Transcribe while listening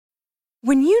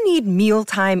When you need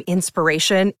mealtime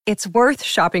inspiration, it's worth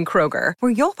shopping Kroger,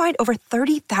 where you'll find over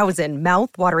 30,000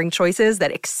 mouth-watering choices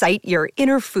that excite your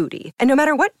inner foodie. And no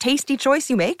matter what tasty choice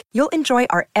you make, you'll enjoy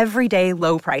our everyday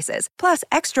low prices, plus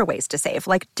extra ways to save,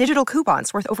 like digital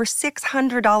coupons worth over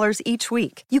 $600 each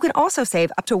week. You can also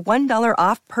save up to $1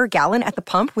 off per gallon at the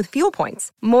pump with fuel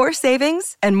points. More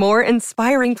savings and more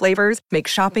inspiring flavors make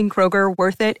shopping Kroger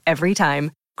worth it every time.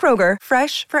 Kroger,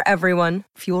 fresh for everyone.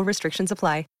 Fuel restrictions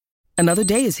apply. Another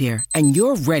day is here, and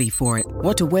you're ready for it.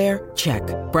 What to wear? Check.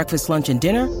 Breakfast, lunch, and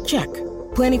dinner? Check.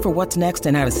 Planning for what's next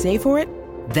and how to save for it?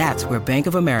 That's where Bank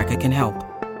of America can help.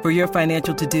 For your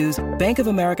financial to-dos, Bank of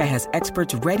America has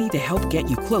experts ready to help get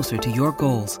you closer to your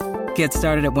goals. Get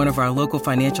started at one of our local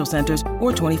financial centers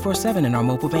or 24/7 in our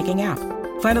mobile banking app.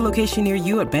 Find a location near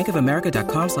you at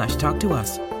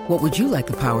bankofamerica.com/talktous. What would you like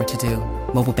the power to do?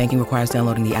 Mobile banking requires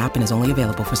downloading the app and is only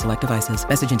available for select devices.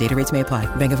 Message and data rates may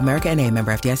apply. Bank of America N.A.,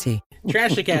 member FDIC.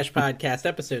 Trash to Cash Podcast,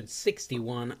 episode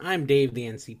 61. I'm Dave, the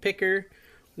NC Picker.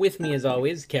 With me, as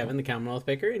always, Kevin, the Commonwealth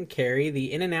Picker, and Carrie,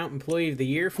 the In-N-Out Employee of the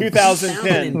Year from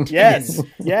 2010. Yes.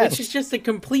 Which is just a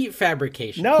complete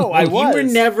fabrication. No, I was. You were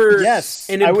never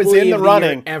an employee of the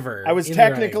year ever. I was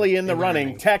technically in the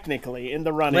running. Technically in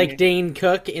the running. Like Dane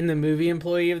Cook in the movie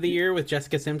Employee of the Year with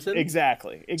Jessica Simpson?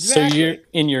 Exactly. So you're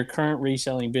in your current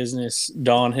reselling business,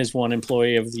 Dawn has won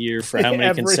Employee of the Year for how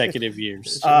many consecutive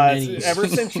years? Ever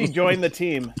since she joined the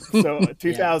team. So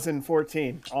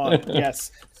 2014 on.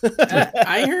 Yes.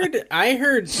 I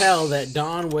heard tell that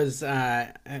Dawn was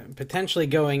potentially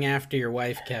going after your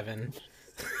wife, Kevin.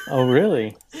 Oh,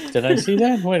 really? Did I see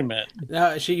that? Wait a minute.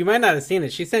 No, you might not have seen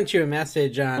it. She sent you a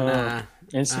message on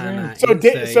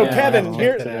Instagram.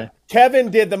 Kevin, Kevin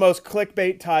did the most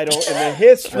clickbait title in the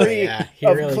history of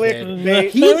clickbait.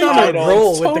 He's on a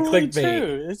roll with the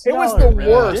clickbait. It was the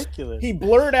worst. Ridiculous. He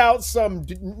blurred out some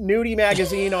nudie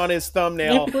magazine on his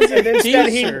thumbnail, and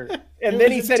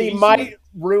then he said he might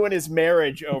ruin his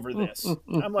marriage over this.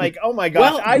 I'm like, oh my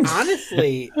gosh. Well, I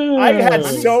had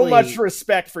so much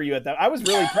respect for you at that. I was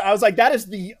really I was like, that is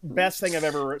the best thing I've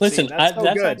ever seen. That's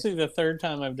good. Actually the third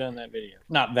time I've done that video.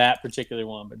 Not that particular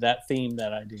one, but that theme,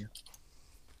 that idea.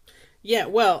 Yeah,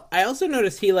 well, I also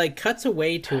noticed he cuts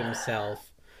away to himself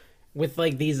with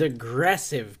these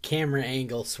aggressive camera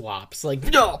angle swaps.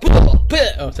 Oh,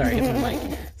 sorry, hit my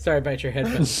mic. Sorry about your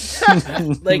headphones. I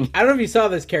don't know if you saw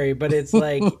this, Carrie, but it's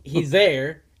he's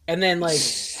there, and then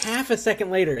half a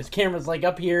second later, his camera's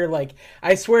up here.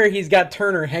 I swear he's got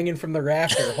Turner hanging from the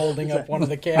rafter, holding up one of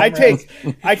the cameras.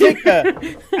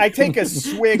 I take a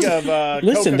swig of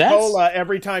Coca-Cola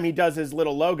every time he does his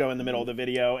little logo in the middle of the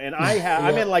video, and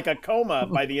I'm in a coma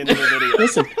by the end of the video.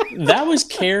 Listen, that was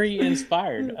Carrie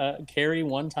inspired. Carrie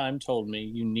one time told me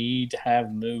you need to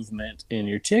have movement in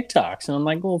your TikToks, and I'm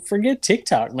like, well, forget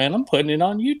TikTok, man. I'm putting it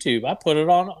on YouTube. I put it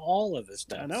on all of this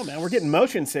stuff. I know, man. We're getting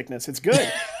motion sickness. It's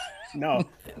good. No,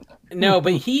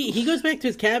 but he goes back to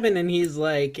his cabin and he's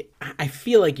like, I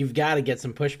feel like you've got to get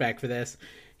some pushback for this.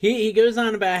 He goes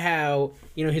on about how,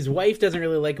 his wife doesn't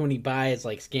really like when he buys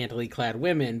scantily clad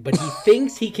women, but he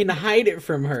thinks he can hide it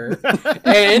from her.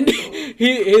 And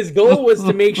his goal was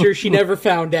to make sure she never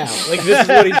found out. This is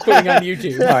what he's putting on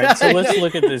YouTube. All right, so let's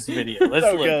look at this video.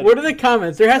 What are the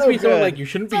comments? There has to be someone you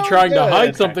shouldn't be trying to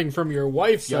hide something from your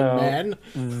wife, young man.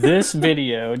 This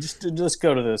video, let's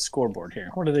go to the scoreboard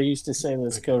here. What do they used to say?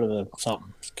 Let's go to the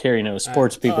something. Carrie knows.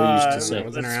 Sports people used to say.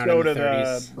 Let's go to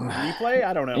the replay?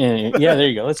 I don't know. Yeah, there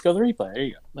you go. Let's go to the replay. There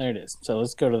you go. There it is. So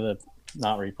let's go to the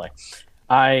not replay.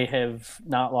 I have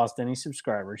not lost any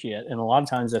subscribers yet, and a lot of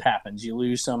times it happens. You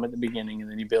lose some at the beginning, and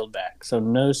then you build back. So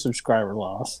no subscriber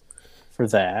loss for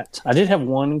that. I did have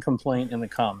one complaint in the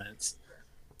comments.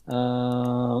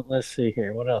 Let's see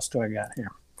here. What else do I got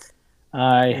here?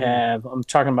 I'm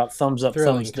talking about thumbs up,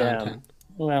 thumbs down.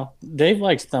 Well, Dave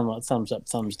likes thumbs up,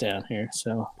 thumbs down here,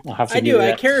 so I'll have to do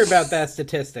that. I care about that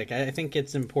statistic. I think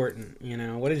it's important.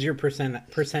 What is your percentage?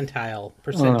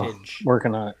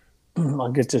 Working on it.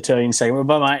 I'll get to tell you in a second.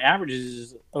 But my average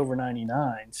is over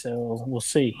 99, so we'll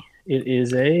see. It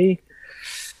is a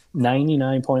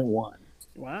 99.1.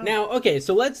 Wow. Now, okay,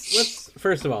 so let's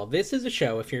first of all, this is a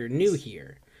show, if you're new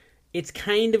here, it's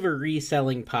kind of a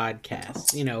reselling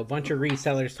podcast. A bunch of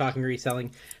resellers talking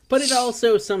reselling. But it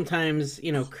also sometimes,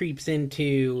 creeps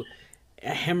into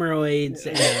hemorrhoids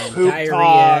and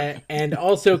diarrhea and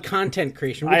also content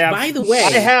creation. Which, by the way,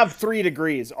 I have 3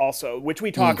 degrees also, which we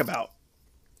talk about.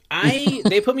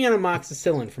 They put me on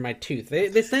amoxicillin for my tooth.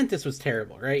 This dentist was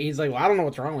terrible, right? He's like, well, I don't know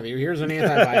what's wrong with you. Here's an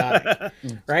antibiotic,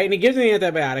 right? And he gives me an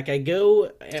antibiotic. I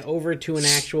go over to an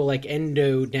actual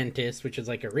endodontist, which is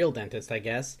a real dentist, I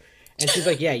guess. And she's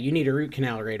like, yeah, you need a root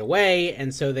canal right away.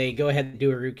 And so they go ahead and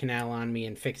do a root canal on me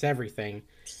and fix everything.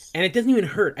 And it doesn't even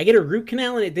hurt. I get a root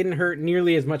canal and it didn't hurt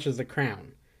nearly as much as the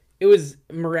crown. It was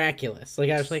miraculous.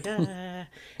 Like, I was like, ah.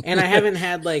 And I haven't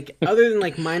had, like, other than,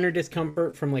 like, minor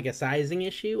discomfort from, like, a sizing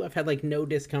issue, I've had, like, no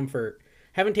discomfort.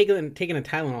 Haven't taken a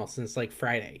Tylenol since, like,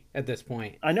 Friday at this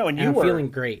point. I know, and I'm were feeling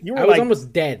great. You were I was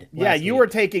almost dead. Yeah, you were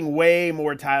taking way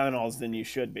more Tylenols than you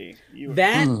should be.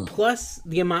 Plus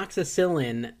the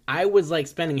amoxicillin, I was, like,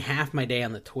 spending half my day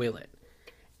on the toilet.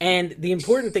 And the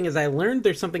important thing is I learned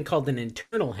there's something called an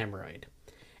internal hemorrhoid.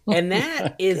 And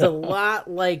that is a lot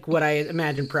like what I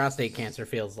imagine prostate cancer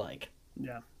feels like.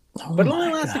 Yeah. But it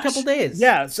only lasts a couple days.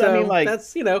 Yeah, so I mean, like,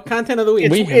 that's, content of the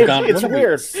week. It's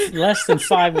weird. Less than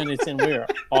 5 minutes and we're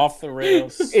off the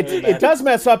rails. It does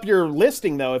mess up your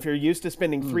listing, though, if you're used to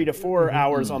spending 3 to 4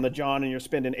 hours on the John and you're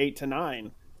spending 8 to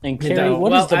 9. And Carrie,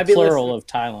 what is the plural of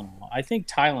Tylenol? I think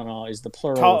Tylenol is the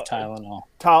plural of Tylenol.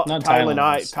 Not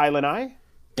Tylenol. Tylenol?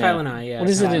 Tylenol, yeah. What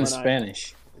is it in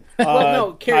Spanish?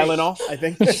 No, Carrie, Tylenol, I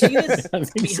think. You see this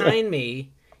behind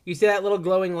me? You see that little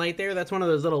glowing light there? That's one of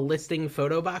those little listing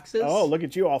photo boxes. Oh, look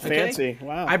at you, all fancy!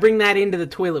 Wow. I bring that into the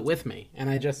toilet with me, and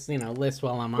I just list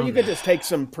while I'm on. You could just take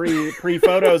some pre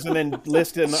photos and then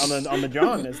list it on the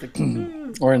John as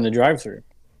the or in the drive-through.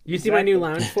 You see my new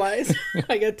lounge flies?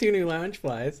 I got 2 new lounge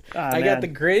flies. I got the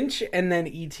Grinch and then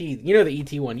E.T. You know the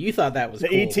E.T. one. You thought that was cool.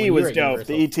 The E.T. was dope.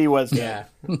 The E.T. was dope. Yeah,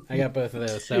 I got both of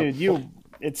those. So. Dude,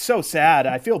 it's so sad.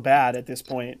 I feel bad at this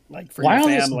point. Like, for why your all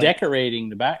family. this decorating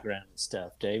the background and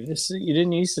stuff, Dave? You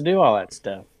didn't used to do all that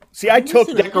stuff. See, I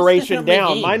took decoration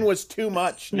down. Mine was too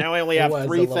much. Now I only have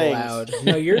 3 things. Loud.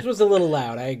 No, yours was a little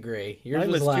loud. I agree. Yours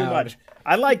was loud. Too much.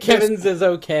 I like Kevin's is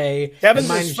okay. Kevin's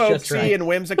is folksy and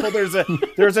whimsical.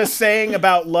 There's a saying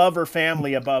about love or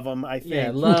family above them, I think.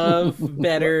 Yeah, love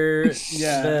better.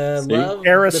 Yeah,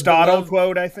 Aristotle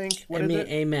quote, I think. What is it?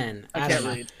 Amen. I can't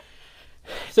read.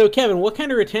 So, Kevin, what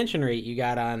kind of retention rate you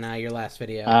got on your last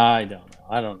video? I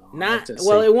don't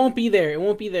know. It won't be there. It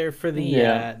won't be there for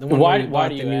the one where you bought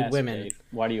the new women. Dave?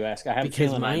 Why do you ask? I have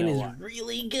because mine is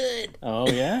really good. Oh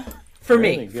yeah, for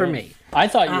me. I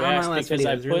thought you asked because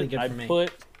I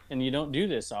put, and you don't do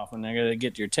this often. I got to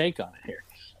get your take on it here.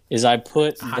 Is I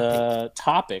put the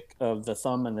topic of the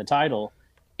thumb and the title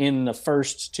in the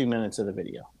first 2 minutes of the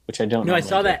video, which I don't know. No, I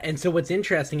saw that. And so what's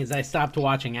interesting is I stopped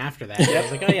watching after that. I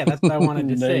was like, oh yeah, that's what I wanted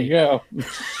to there see. You go.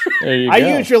 There you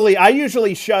go. I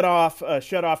usually shut off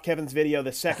Kevin's video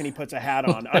the second he puts a hat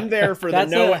on. I'm there for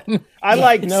the I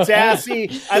like sassy.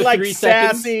 I like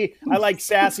sassy. I like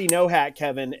sassy no hat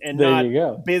Kevin and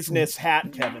not business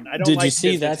hat Kevin. I don't Did like you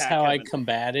see that's how Kevin. I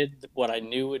combated what I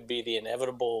knew would be the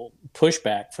inevitable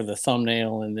pushback for the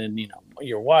thumbnail and then,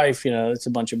 your wife, it's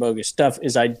a bunch of bogus stuff,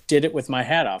 is I did it with my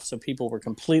hat off. So people were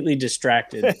completely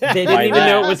distracted. They didn't even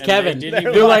know it was Kevin.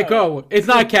 They're like, oh, it's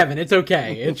not Kevin. It's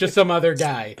okay. It's just some other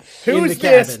guy. Who's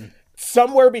this?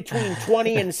 Somewhere between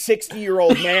 20 and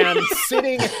 60-year-old man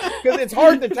sitting, because it's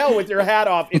hard to tell with your hat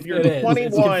off if you're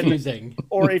 21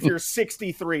 or if you're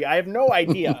 63. I have no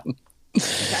idea.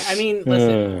 I mean,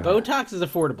 listen, Botox is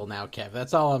affordable now, Kev.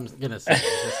 That's all I'm going to say.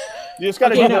 You just got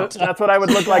to know. That's what I would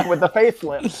look like with the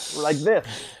facelift, like this.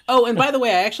 Oh, and by the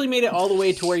way, I actually made it all the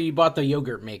way to where you bought the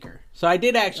yogurt maker. So I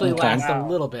did actually last a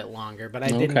little bit longer, but I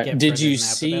didn't get Did you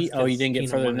see? Oh, you didn't get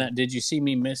further than that. Did you see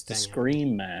me miss the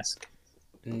Scream mask?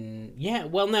 Yeah,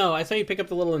 well, no. I saw you pick up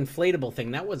the little inflatable thing.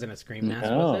 That wasn't a Scream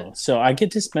mask, was it? So I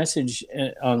get this message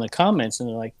on the comments, and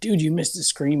they're like, dude, you missed a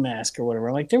Scream mask or whatever.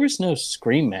 I'm like, there was no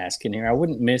Scream mask in here. I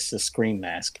wouldn't miss a Scream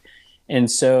mask. And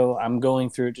so I'm going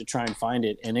through it to try and find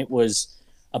it, and it was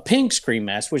a pink Scream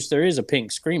mask, which there is a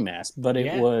pink Scream mask, but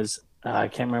it was, I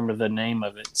can't remember the name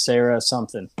of it, Sarah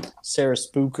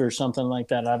Spook or something like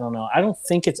that. I don't know. I don't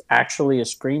think it's actually a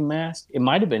Scream mask. It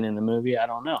might have been in the movie. I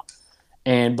don't know.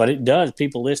 But it does.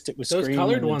 People list it with those Scream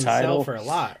colored in the ones title, sell for a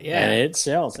lot. Yeah, and it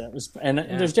sells.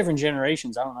 There's different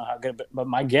generations. I don't know how good, but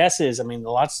my guess is, I mean,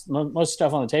 most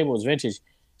stuff on the table is vintage.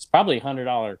 It's probably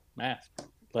 $100 mask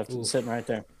left sitting right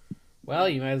there. Well,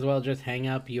 you might as well just hang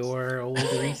up your old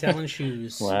reselling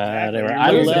shoes. Whatever.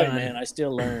 I love, man. I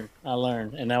still learn. I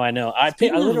learn, and now I know. I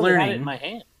literally had it in my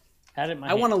hand.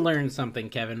 I want to learn something,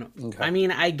 Kevin. Okay. I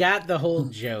mean, I got the whole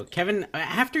joke. Kevin,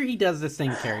 after he does this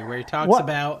thing, Carrie, where he talks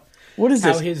about what is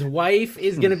how this? his wife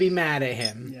is going to be mad at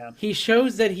him. Yeah. He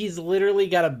shows that he's literally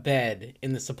got a bed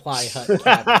in the supply hut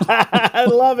cabin. I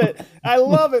love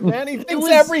it, man. He thinks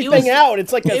everything out.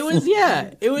 It's like it was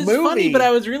movie. Funny, but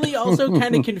I was really also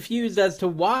kind of confused as to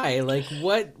why. Like,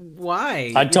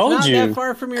 why? I told you. It's not that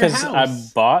far from your house. I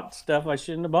bought stuff I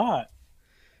shouldn't have bought.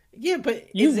 Yeah, but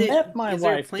you've met my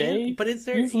wife, Dave. But is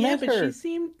there? You've met her.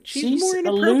 She's more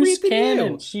inappropriate than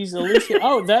you. She's a loose.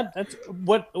 Oh, that's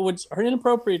what's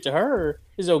inappropriate to her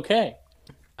is okay.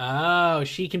 Oh,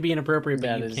 she can be inappropriate,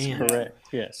 but you can't. Correct.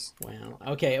 Yes. Wow.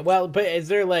 Okay. Well, but is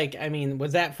there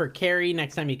was that for Carrie?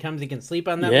 Next time he comes, he can sleep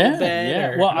on that little bed? Yeah.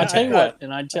 Or... Well, I'll tell you what.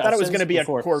 And I thought it was going to be a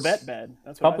Corvette bed.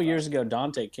 That's what a couple years ago,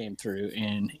 Dante came through,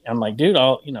 and I'm like, dude,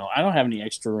 I don't have any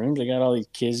extra rooms. I got all these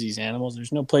kids, these animals.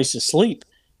 There's no place to sleep.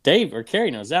 Dave or Carrie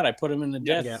knows that. I put him in the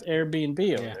death Airbnb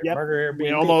over there. Yep. Murder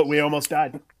Airbnb. We almost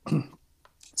died.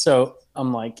 So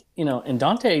I'm like, and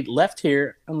Dante left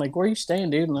here. I'm like, where are you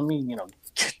staying, dude? And let me,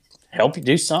 help you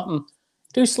do something.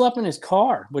 Dude slept in his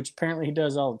car, which apparently he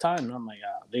does all the time. And I'm like,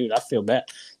 oh, dude, I feel bad.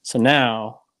 So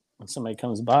now when somebody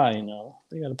comes by,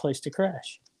 they got a place to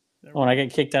crash. When I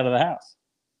get kicked out of the house.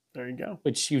 There you go.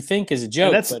 Which you think is a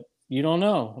joke, but you don't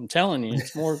know. I'm telling you,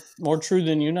 it's more true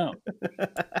than you know.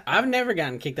 I've never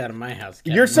gotten kicked out of my house,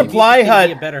 Kevin. Your supply hut,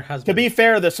 be a better husband. To be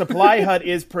fair, the supply hut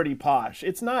is pretty posh.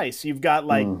 It's nice. You've got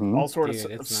all sorts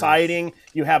of siding. Nice.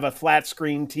 You have a flat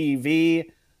screen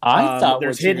TV. I thought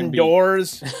there's hidden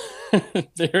doors.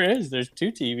 There is. There's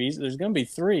 2 TVs. There's going to be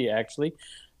 3 actually.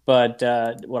 But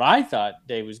what I thought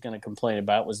Dave was going to complain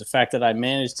about was the fact that I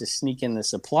managed to sneak in the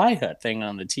supply hut thing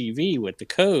on the TV with the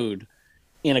code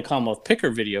in a Commonwealth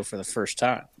Picker video for the first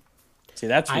time. See,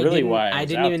 that's really why I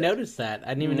didn't even notice that. I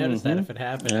didn't even notice that if it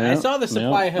happened. I saw the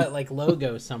supply hut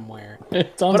logo somewhere.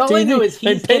 It's on but all TV. I know is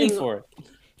he's getting for it.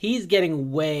 He's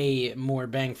getting way more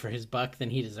bang for his buck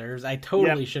than he deserves. I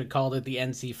totally should have called it the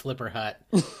NC Flipper Hut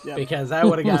because I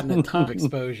would have gotten a ton of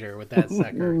exposure with that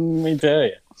sucker. Let me tell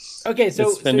you. Okay,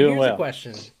 so here's the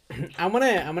question. I'm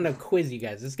gonna quiz you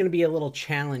guys. This is gonna be a little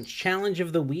challenge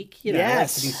of the week. I like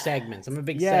to do segments. I'm a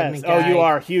big segment guy. Oh, you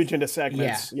are huge into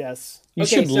segments. Yeah. Yes. You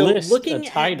should list looking a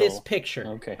title. At this picture.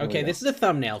 Okay, this is a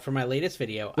thumbnail for my latest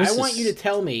video. I want you to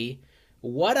tell me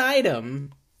what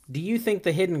item do you think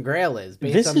the hidden grail is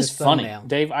based on this thumbnail? Funny,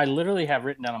 Dave. I literally have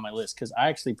written down on my list because I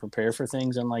actually prepare for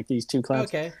things unlike these 2 clowns.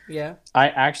 Okay, yeah. I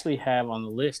actually have on the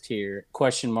list here !,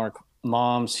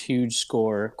 mom's huge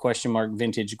score, !,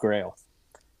 vintage grail.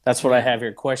 That's what I have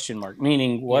here, !,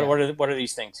 meaning what are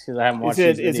these things? Because I haven't watched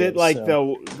these videos. Is it like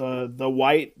the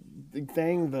white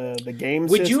thing, the game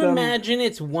Would system? you imagine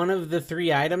it's one of the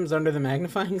 3 items under the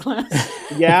magnifying glass?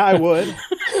 Yeah, I would.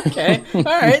 Okay. All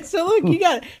right. So look, you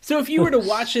got it. So if you were to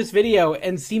watch this video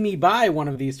and see me buy one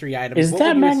of these 3 items, is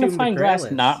that magnifying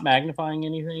glass not magnifying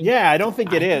anything? Yeah, I don't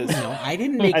think it is. No, I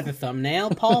didn't make the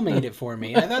thumbnail. Paul made it for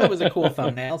me. I thought it was a cool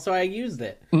thumbnail, so I used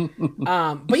it.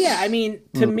 But yeah, I mean,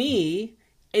 to me,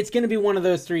 it's going to be one of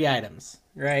those 3 items,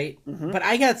 right? Mm-hmm. But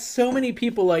I got so many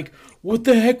people like, what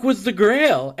the heck was the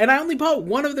grail? And I only bought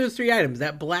one of those 3 items,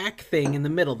 that black thing in the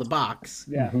middle, the box.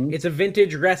 Yeah. Mm-hmm. It's a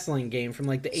vintage wrestling game from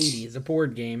the 80s, a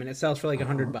board game, and it sells for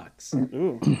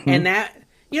 $100. And that,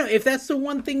 if that's the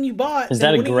one thing you bought, is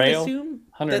that a grail?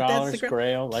 $100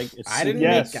 grail? I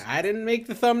didn't make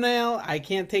the thumbnail. I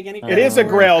can't take any credit. It is a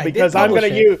grail because I'm going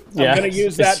to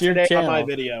use that today on my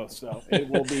video. So it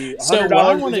will be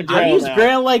 $100. I've used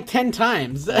grail 10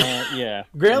 times. Yeah,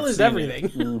 grail is everything.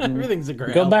 Mm-hmm. Everything's a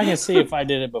grail. Go back and see if I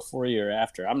did it before you or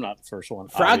after. I'm not the first one.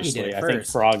 Froggy obviously. did it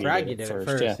first. I think Froggy did it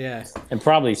first. Yeah, and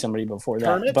probably somebody before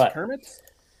that. Kermit?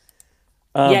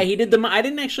 Yeah, he did I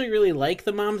didn't actually really like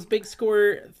the mom's big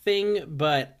score thing,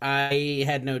 but I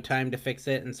had no time to fix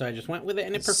it, and so I just went with it,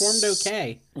 and it performed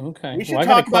okay. Okay. We should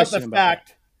talk about the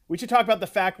fact. We should talk about the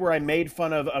fact where I made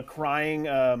fun of a crying.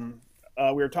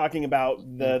 We were talking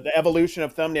about the evolution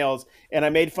of thumbnails, and I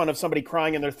made fun of somebody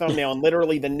crying in their thumbnail, and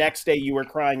literally the next day you were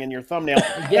crying in your thumbnail.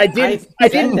 Yeah, I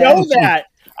didn't know that.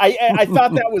 I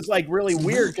thought that was really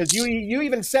weird because you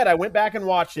even said, I went back and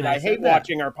watched it. I hate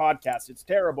watching our podcast. It's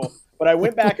terrible. But I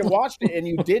went back and watched it, and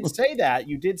you did say that.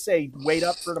 You did say, wait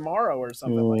up for tomorrow or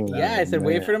something like that. Yeah, I said,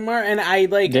 wait for tomorrow. And I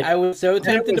was so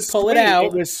tempted to pull it out.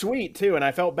 It was sweet, too, and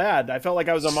I felt bad. I felt like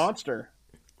I was a monster.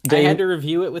 I had to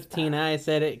review it with Tina. I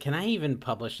said, can I even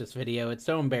publish this video? It's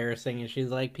so embarrassing. And she's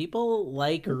like, people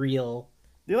like real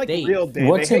They like Dave. Real Dave.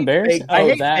 What's embarrassing? I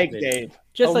hate fake Dave.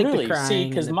 Just like really? The crying. See,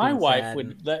 because my wife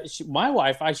would.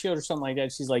 I showed her something like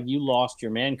that. She's like, "You lost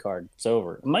your man card. It's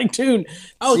over." I'm like, "Dude."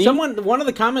 Oh, see? One of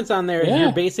the comments on there is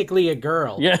you're basically a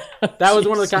girl. Yeah, that was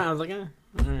one of the comments. I was like, all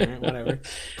right, whatever.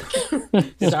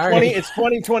 Sorry, it's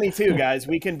 2022, guys.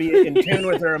 We can be in tune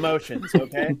with our emotions.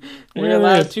 Okay, we're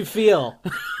allowed to feel.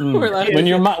 We're allowed when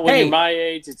you're my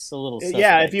age, it's a little suspect.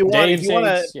 Yeah. If you want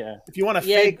to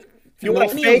fake. If you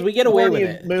want a fake, we get away with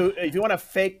it. If you want a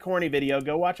fake corny video,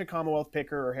 go watch a Commonwealth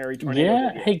Picker or Harry Tornado. Yeah,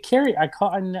 video. Hey Carrie, I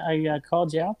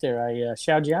called you out there. I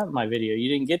shouted you out in my video. You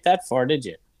didn't get that far, did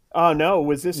you? Oh no!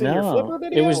 Was this in your Flipper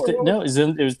video?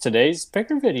 It was today's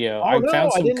picker video. I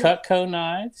found some Cutco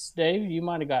knives. Dave, you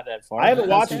might have got that far. I haven't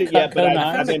watched it yet, but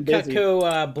I've been busy.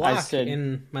 Cutco block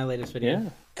in my latest video. Yeah,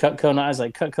 Cutco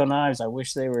knives. I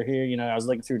wish they were here. I was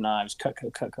looking through knives.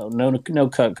 Cutco. No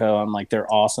Cutco. I'm like,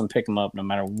 they're awesome. Pick them up, no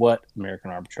matter what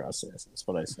American Arbitrage says. That's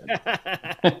what I said.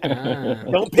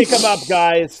 Don't pick them up,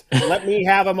 guys. Let me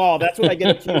have them all. That's what I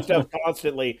get accused of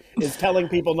constantly, is telling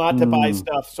people not to buy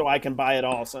stuff so I can buy it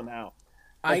all somehow.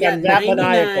 Like I got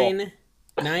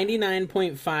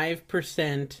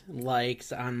 99.5%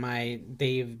 likes on my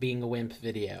Dave being a wimp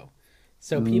video.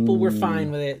 So people were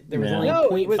fine with it. There was only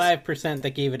 0.5%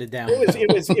 that gave it a down.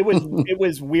 It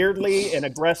was weirdly and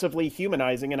aggressively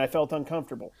humanizing, and I felt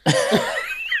uncomfortable.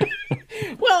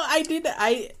 Well, I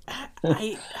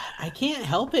can't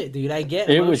help it, dude. I get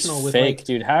emotional. It was with fake,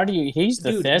 dude. How do you? He's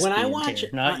the thespian when I watch,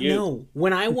 not you. No,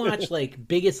 when I watch like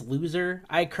Biggest Loser,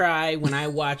 I cry. When I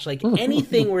watch like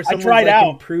anything where someone's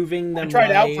improving them, I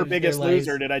tried out for Biggest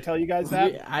Loser. Did I tell you guys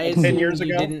that? I 10 years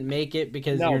ago, you didn't make it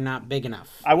because you're not big enough.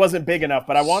 I wasn't big enough,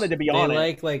 but I wanted to be on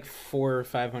it. Like 400 or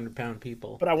 500 pound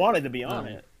people, but I wanted to be on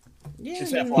it. Yeah,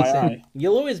 just FYI.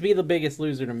 You'll always be the biggest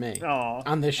loser to me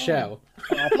on this show.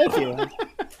 Thank you.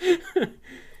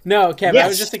 No, Kevin, yes. I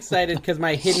was just excited because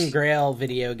my Hidden Grail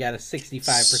video got a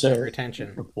 65%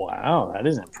 retention. Wow, that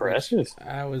is impressive.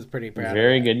 I was pretty proud.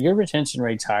 Very good. Your retention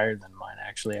rate's higher than mine,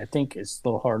 actually. I think it's a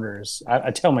little harder. I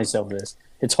tell myself this.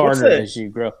 It's harder as you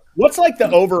grow. What's like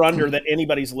the over-under that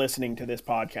anybody's listening to this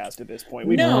podcast at this point?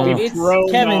 We've Kevin,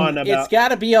 it's got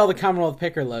to be all the Commonwealth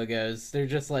Picker logos. They're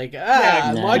just like,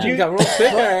 watching Commonwealth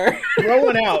Picker. Throw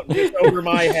one out just over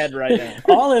my head right now.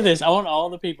 All of this, I want all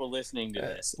the people listening to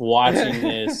this, watching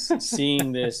this,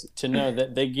 seeing this, to know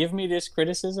that they give me this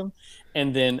criticism,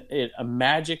 and then it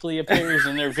magically appears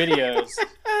in their videos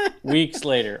weeks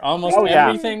later. Almost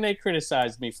everything they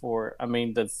criticized me for. I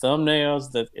mean, the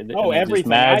thumbnails,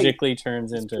 everything magically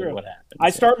turns into what happens. I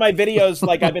start my videos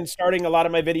like I've been starting a lot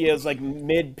of my videos like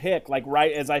mid-pick, like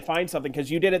right as I find something, because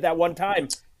you did it that one time,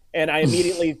 and I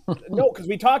immediately because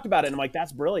we talked about it, and I'm like,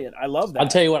 that's brilliant. I love that. I'll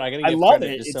tell you what, I love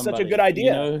it. It's such a good idea.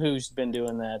 You know who's been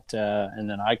doing that, and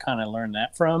then I kind of learned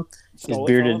that from is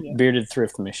Bearded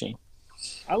Thrift Machine.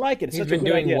 I like it. It's such a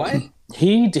good idea. What?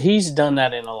 He's done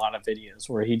that in a lot of videos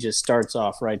where he just starts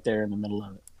off right there in the middle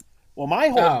of it. Well, my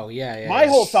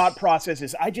whole thought process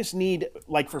is I just need,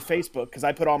 like for Facebook, because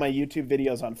I put all my YouTube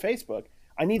videos on Facebook,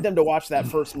 I need them to watch that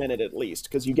first minute at least,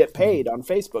 because you get paid on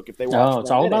Facebook if they watch.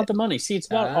 It's all about the money. See, it's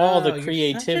about all the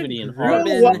creativity and art.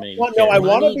 I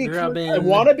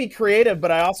want to be creative,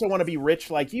 but I also want to be rich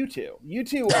like you two. You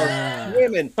two are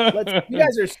swimming. You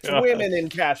guys are swimming in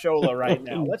cashola right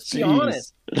now. Let's be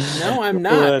honest. No, I'm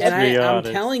not, and I'm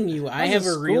telling you, I have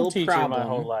a real problem. My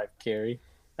whole life, Carrie.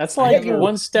 That's like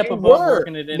one step above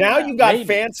working it in. Now you got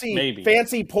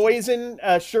fancy poison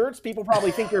shirts. People probably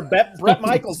think you're Brett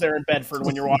Michaels there in Bedford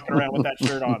when you're walking around with that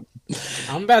shirt on.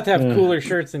 I'm about to have cooler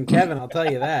shirts than Kevin, I'll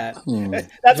tell you that.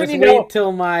 That's when you know. Wait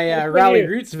till my Raleigh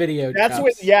Roots video. That's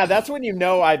when you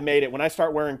know I've made it. When I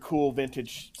start wearing cool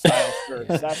vintage style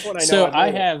shirts, that's when I know. So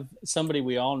I have somebody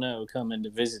we all know coming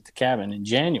to visit the cabin in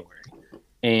January.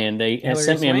 And they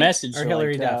sent me a message like,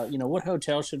 what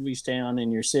hotel should we stay on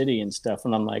in your city and stuff?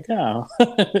 And I'm like,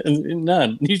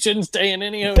 none. You shouldn't stay in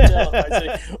any hotel. I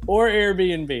said, or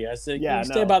Airbnb. I said,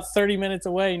 stay about 30 minutes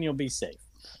away and you'll be safe.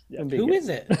 Who is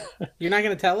it? You're not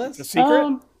going to tell us? A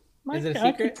secret? Is it a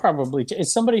secret? Probably.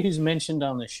 It's somebody who's mentioned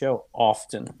on the show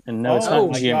often. And no, it's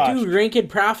not Jim. Dude, Rankin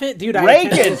Profit? Dude, I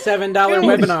attended a $7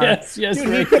 webinar. Yes,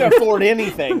 dude, he could afford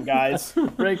anything, guys.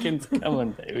 Rankin's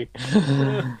coming, baby.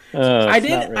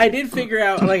 I did figure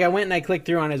out, like, I went and I clicked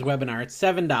through on his webinar. It's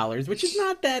 $7, which is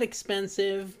not that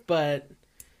expensive, but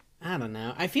I don't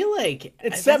know. I feel like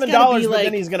it's $7, but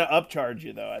then he's going to upcharge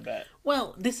you, though, I bet.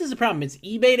 Well, this is the problem. It's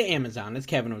eBay to Amazon, as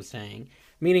Kevin was saying.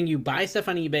 Meaning you buy stuff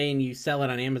on eBay and you sell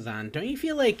it on Amazon. Don't you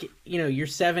feel like, you're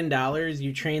 $7,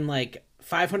 you train like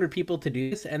 500 people to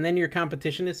do this, and then your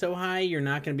competition is so high, you're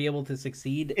not going to be able to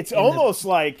succeed? It's almost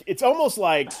like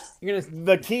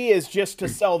the key is just to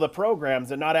sell the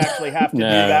programs and not actually have to do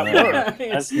that work.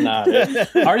 That's not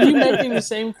it. Are you making the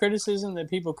same criticism that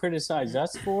people criticize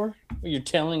us for? You're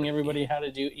telling everybody how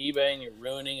to do eBay and you're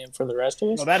ruining it for the rest of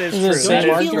us? Well, that is true.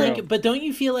 Don't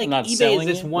you feel like eBay is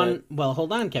this one? Well,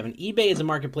 hold on, Kevin. eBay is a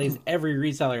marketplace every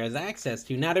reseller has access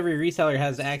to. Not every reseller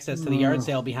has access to the yard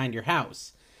sale behind your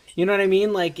house. You know what I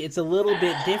mean? Like, it's a little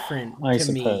bit different I to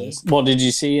suppose. me. Well, did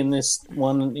you see in this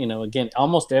one, again,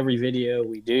 almost every video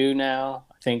we do now,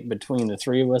 I think between the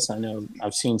three of us, I know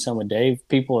I've seen some with Dave,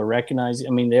 people are recognizing,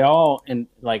 I mean, they all, and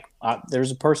like,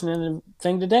 there's a person in the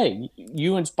thing today.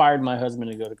 You inspired my husband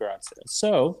to go to garage sales.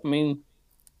 So, I mean,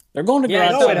 they're going to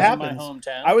garage sales in my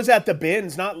hometown. I was at the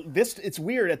bins, it's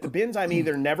weird. At the bins, I'm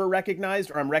either never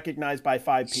recognized or I'm recognized by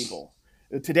 5 people.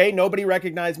 Today, nobody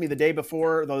recognized me. The day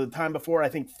before, the time before, I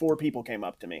think 4 people came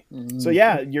up to me. So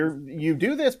yeah, you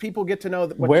do this. People get to know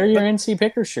that. Wear your NC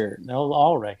Picker shirt. They'll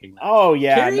all recognize. Oh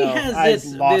yeah, Kerry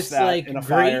has this like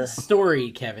great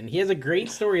story, Kevin. He has a great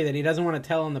story that he doesn't want to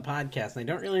tell on the podcast, and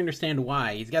I don't really understand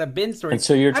why. He's got a bin story. And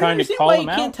so you're trying to call him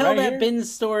out. You can't tell that bin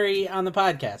story on the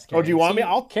podcast. Kerry. Oh, do you want me?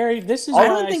 I'll Kerry. This is. I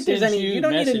don't think there's any. You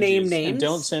don't need to name names.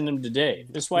 Don't send them to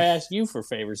Dave. That's why I ask you for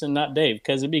favors and not Dave,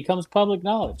 because it becomes public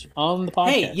knowledge on the podcast.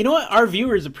 Hey, you know what? Our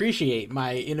viewers appreciate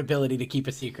my inability to keep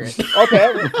a secret.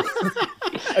 Okay.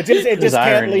 It just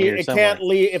can't leave. It can't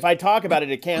leave. If I talk about it,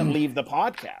 it can't leave the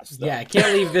podcast. Though. Yeah, it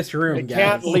can't leave this room. It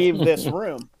can't leave this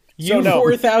room. You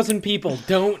 4,000 people,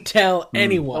 don't tell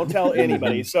anyone. Don't tell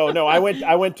anybody. So no, I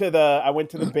went to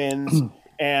the bins,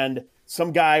 and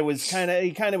some guy was kind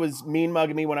of was mean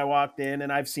mugging me when I walked in,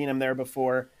 and I've seen him there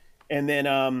before. And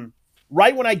then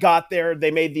right when I got there,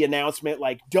 they made the announcement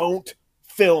like, "Don't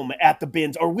film at the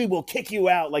bins or we will kick you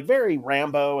out," like very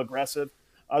Rambo aggressive.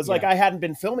 I was like, I hadn't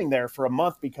been filming there for a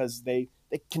month because they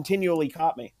continually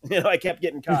caught me. I kept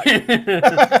getting caught.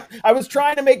 I was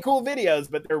trying to make cool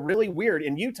videos, but they're really weird.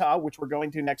 In Utah, which we're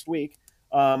going to next week,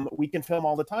 we can film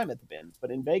all the time at the bins, but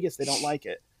in Vegas, they don't like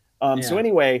it. So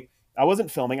anyway, I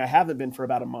wasn't filming. I haven't been for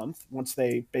about a month once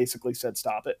they basically said,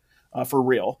 stop it for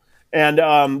real. And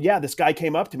this guy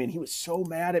came up to me and he was so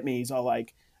mad at me. He's all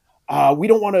like, we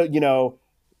don't want to,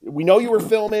 we know you were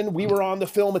filming. We were on the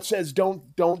film. It says don't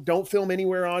film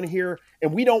anywhere on here,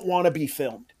 and we don't want to be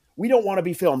filmed. We don't want to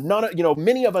be filmed.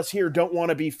 Many of us here don't want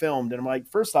to be filmed. And I'm like,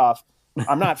 first off,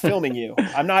 I'm not filming you.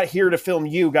 I'm not here to film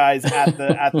you guys at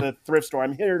the thrift store.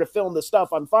 I'm here to film the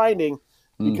stuff I'm finding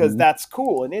because that's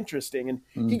cool and interesting. And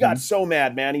he got so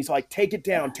mad, man. He's like, take it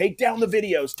down. Take down the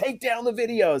videos. Take down the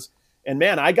videos. And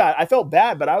man, I felt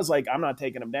bad, but I was like, I'm not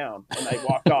taking them down. And I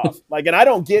walked off. And I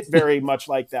don't get very much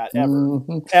like that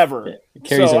ever.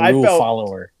 Kerry's a rule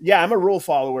follower. Yeah, I'm a rule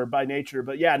follower by nature.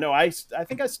 But yeah, no, I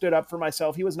think I stood up for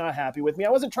myself. He was not happy with me. I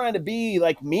wasn't trying to be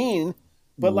mean,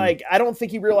 but I don't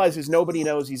think he realizes nobody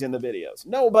knows he's in the videos.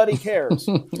 Nobody cares.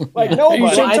 Nobody.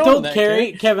 Well, I told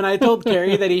Kerry, Kevin,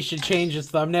 that he should change his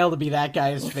thumbnail to be that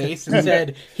guy's face and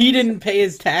said he didn't pay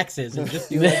his taxes and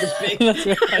just do a big,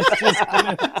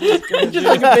 just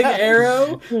a big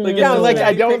arrow.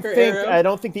 I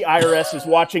don't think the IRS is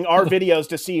watching our videos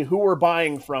to see who we're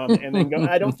buying from and then go.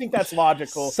 I don't think that's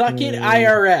logical. Suck it,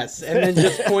 IRS, and then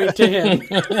just point to him.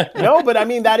 No, but I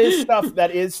mean that is stuff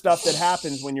that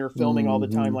happens when you're filming all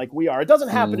the time like we are. It doesn't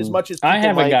happen as much as people I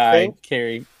have a might guy, think.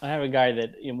 Kerry. I have a guy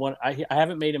that I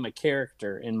haven't made him a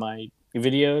character in my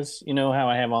videos. You know how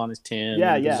I have Honest Tim,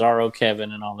 Bizarro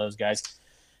Kevin, and all those guys.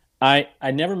 I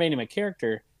never made him a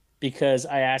character because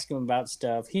I ask him about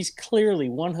stuff. He's clearly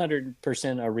 100%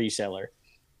 a reseller,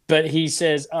 but he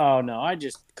says, "Oh no, I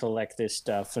just collect this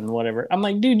stuff and whatever." I'm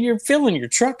like, dude, you're filling your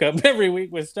truck up every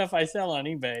week with stuff I sell on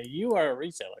eBay. You are a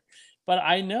reseller, but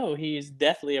I know he is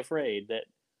deathly afraid that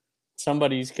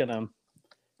somebody's gonna.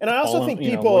 And I also think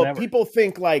people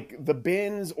think like the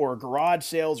bins or garage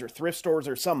sales or thrift stores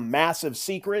are some massive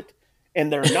secret,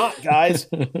 and they're not, guys.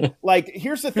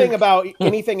 Here's the thing about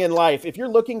anything in life: if you're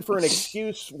looking for an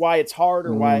excuse why it's hard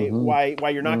or why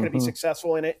you're not going to be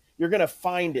successful in it, you're going to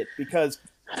find it. Because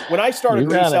when I started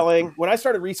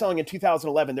reselling in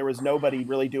 2011, there was nobody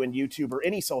really doing YouTube or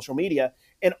any social media,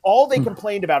 and all they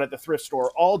complained about at the thrift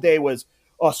store all day was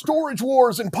Storage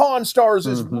Wars and Pawn Stars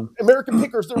is American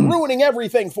Pickers. They're ruining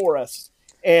everything for us.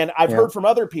 And I've heard from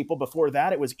other people before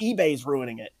that it was eBay's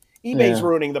ruining it. eBay's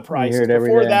ruining the price.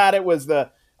 Before that, it was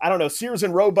Sears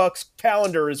and Roebuck's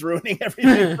calendar is ruining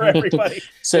everything for everybody.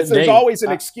 So there's always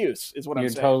an excuse, is what I'm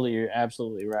saying. You're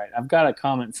absolutely right. I've got a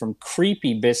comment from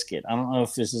Creepy Biscuit. I don't know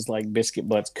if this is like Biscuit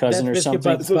Butt's cousin or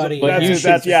something.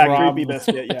 Creepy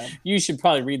Biscuit, yeah. You should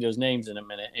probably read those names in a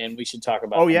minute, and we should talk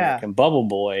about American Bubble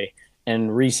Boy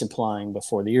and resupplying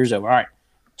before the year's over. All right,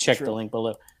 check the link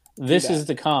below. This is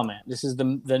the comment. This is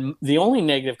the only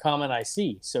negative comment I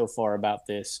see so far about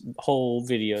this whole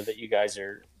video that you guys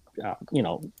are,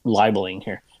 libeling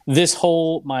here. This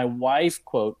whole my wife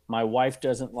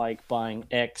doesn't like buying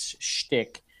X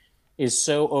shtick is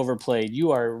so overplayed.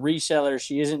 You are a reseller.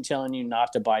 She isn't telling you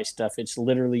not to buy stuff. It's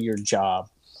literally your job.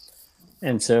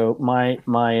 And so my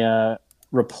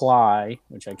reply,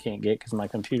 which I can't get because my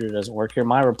computer doesn't work here.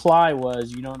 My reply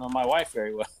was, "You don't know my wife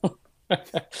very well."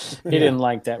 He didn't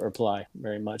like that reply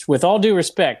very much. With all due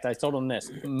respect, I told him this: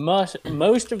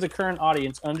 most of the current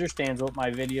audience understands what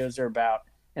my videos are about,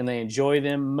 and they enjoy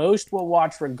them. Most will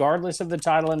watch regardless of the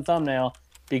title and thumbnail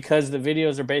because the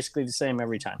videos are basically the same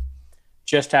every time.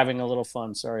 Just having a little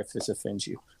fun. Sorry if this offends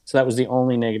you. So that was the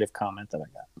only negative comment that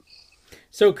I got.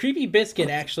 So Creepy Biscuit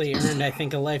actually earned, I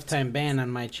think, a lifetime ban on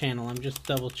my channel. I'm just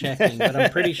double checking, but I'm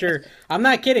pretty sure. I'm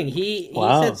not kidding. He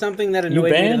said something that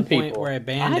annoyed me to the point where I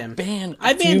banned him.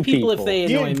 I ban people if they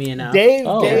annoy me enough.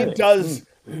 Dave does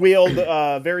wield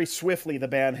very swiftly the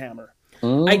ban hammer.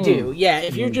 I do, yeah.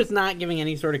 If you're just not giving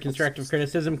any sort of constructive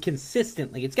criticism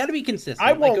consistently, it's got to be consistent.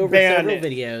 I won't over ban several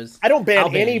videos. I don't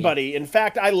ban anybody. In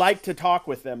fact, I like to talk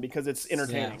with them because it's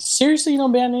entertaining. Yeah. Seriously, you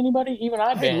don't ban anybody? Even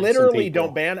I ban. I literally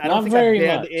don't ban. I don't think I've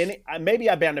banned any. Maybe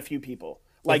I banned a few people.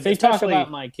 Like, if they talk about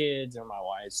my kids or my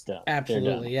wife's stuff.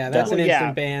 Absolutely, yeah. That's an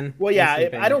instant ban. Well, yeah,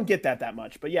 I don't get that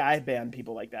much, but yeah, I ban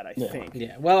people like that, I think.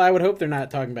 Yeah, well, I would hope they're not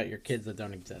talking about your kids that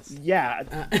don't exist. Yeah.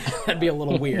 That'd be a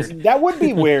little weird. That would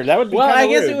be weird. That would be I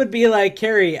guess rude. It would be like,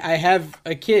 Carrie, I have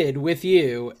a kid with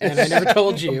you, and I never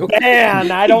told you. Man,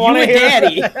 I don't want to hear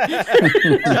daddy.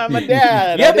 I'm a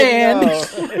dad. You're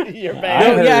banned. You're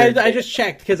banned. No, yeah, I just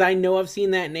checked, because I know I've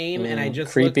seen that name, and I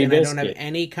just looked, and Biscuit. I don't have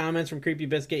any comments from Creepy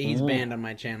Biscuit. He's banned on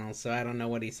my channel, so I don't know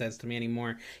what he says to me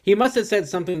anymore. He must have said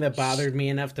something that bothered me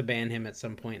enough to ban him at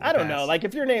some point. I don't know. Like,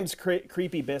 if your name's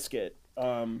Creepy Biscuit,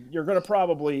 you're gonna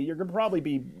probably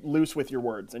be loose with your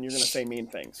words, and you're gonna say mean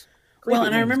things. Well,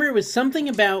 and I remember it was something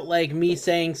about, like, me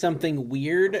saying something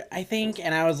weird, I think,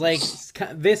 and I was like,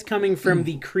 this coming from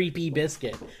the Creepy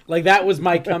Biscuit. Like, that was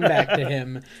my comeback to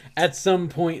him at some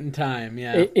point in time,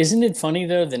 yeah. Isn't it funny,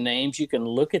 though, the names? You can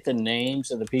look at the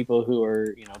names of the people who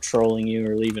are, trolling you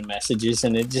or leaving messages,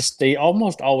 and they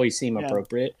almost always seem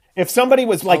appropriate. If somebody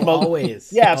was like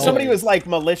somebody was like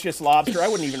Malicious Lobster, I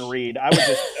wouldn't even read. I would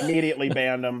just immediately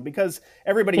ban them because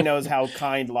everybody knows how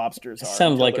kind lobsters are.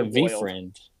 Sounds like a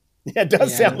V-friend. Yeah, it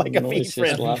does sound like a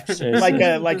V-friend.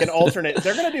 like an alternate.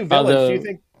 They're going to do villains. Do you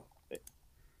think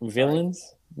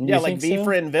villains? Yeah, like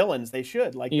V-friend villains. They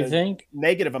should. Like, you think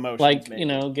negative emotions? Like, get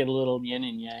a little yin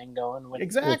and yang going.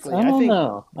 Exactly. I don't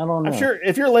know. I'm sure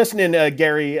if you're listening,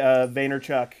 Gary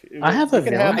Vaynerchuk, you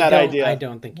can have that idea. I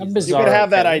don't think you can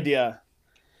have that idea.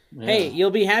 Yeah. Hey,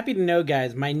 you'll be happy to know,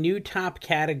 guys, my new top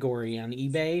category on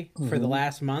eBay for the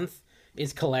last month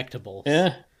is collectibles.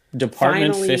 Yeah.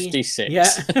 Department 56. Yeah,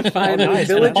 finally. Nice.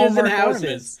 Villages and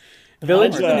houses.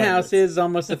 Villages and houses,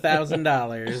 almost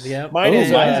 $1,000. Yep.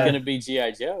 Mine's going to be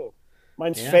G.I. Joe.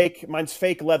 Mine's fake. Mine's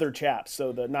fake leather chaps.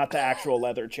 So not the actual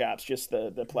leather chaps, just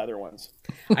the pleather ones.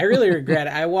 I really regret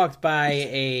it. I walked by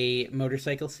a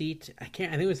motorcycle seat. I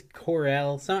think it was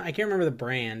Corel. I can't remember the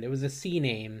brand. It was a C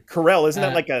name. Corel, isn't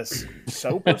that like a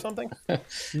soap or something?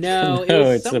 No, it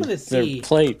was some of the C.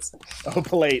 Plates. Oh,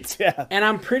 plates. Yeah. And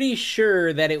I'm pretty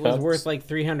sure that it was worth like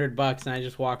 $300, and I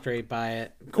just walked right by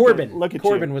it. Corbin. Look at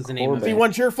Corbin you. was the name of it. See,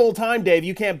 once you're full time, Dave,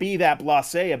 you can't be that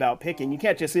blasé about picking. You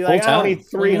can't just say like, I don't need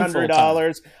 $300.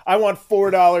 I want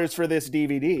 $4 for this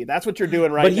DVD. That's what you're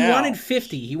doing right now. But he wanted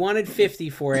 50. He wanted 50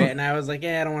 for it, and I was like,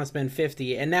 I don't want to spend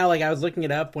 50. And now, like, I was looking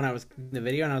it up when I was in the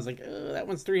video, and I was like, that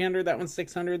one's 300, that one's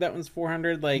 600, that one's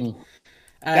 400. Like,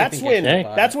 that's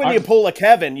when you pull a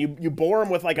Kevin. You bore them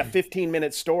with like a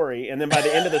 15-minute story, and then by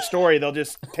the end of the story, they'll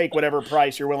just take whatever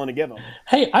price you're willing to give them.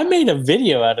 Hey, I made a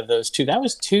video out of those two. That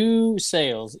was 2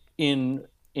 sales in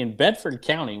Bedford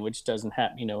County, which doesn't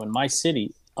happen, in my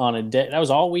city on a day. That was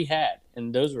all we had.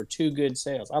 And those were 2 good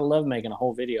sales. I love making a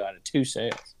whole video out of 2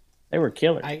 sales. They were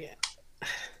killer.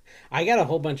 I got a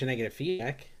whole bunch of negative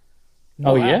feedback.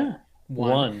 Oh, yeah?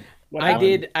 One. I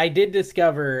did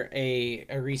discover a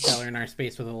reseller in our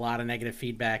space with a lot of negative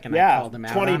feedback, and I called him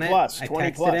out on it.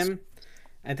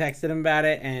 I texted him about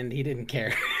it, and he didn't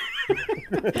care.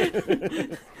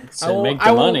 So make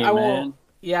the money, man.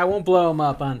 Yeah, I won't blow him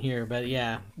up on here, but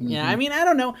yeah. Mm-hmm. Yeah, I mean, I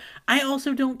don't know. I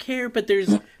also don't care, but there's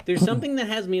something that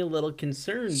has me a little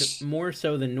concerned more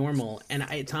so than normal, and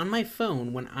it's on my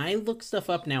phone. When I look stuff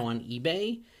up now on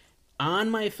eBay, on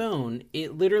my phone,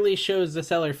 it literally shows the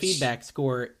seller feedback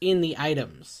score in the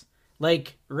items,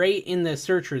 like right in the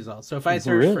search results. So if I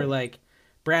search for like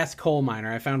brass coal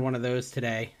miner, I found one of those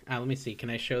today. Let me see.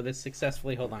 Can I show this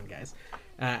successfully? Hold on, guys.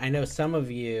 I know some of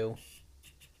you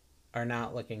are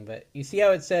not looking, but you see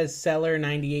how it says seller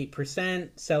 98%,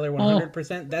 seller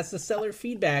 100%? That's the seller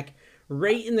feedback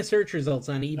right in the search results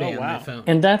on eBay on my phone.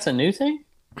 And that's a new thing?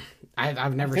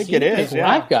 I've never seen it is. before. Yeah.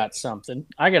 I've got something.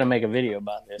 I got to make a video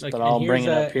about this, but I'll bring it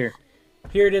up here.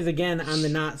 Here it is again on the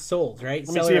not sold, right?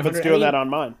 Let me see if it's doing that on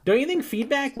mine. Don't you think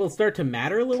feedback will start to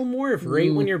matter a little more if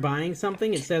right when you're buying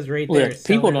something it says right there?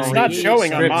 People don't. It's not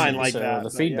showing on mine like that. The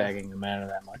feedback ain't gonna matter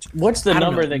that much. What's the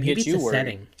number that gets you worried?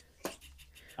 Setting.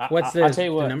 What's the, tell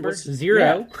you what, the number?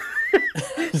 0. Yeah.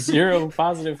 0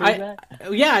 positive feedback?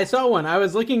 I saw one. I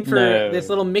was looking for this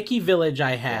little Mickey Village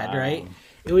I had, right?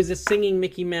 It was a singing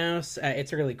Mickey Mouse.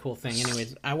 It's a really cool thing.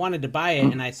 Anyways, I wanted to buy it,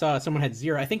 and I saw someone had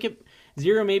 0. I think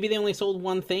 0, maybe they only sold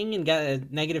one thing and got a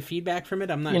negative feedback from it.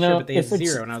 I'm not sure, but they had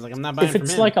 0, and I was like, I'm not buying from him. If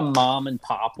it's like a mom and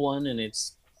pop one, and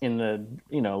it's in the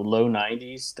low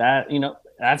 90s,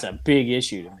 that's a big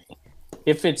issue to me.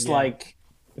 If it's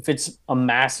if it's a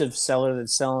massive seller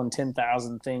that's selling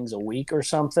 10,000 things a week or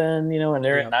something, and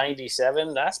they're at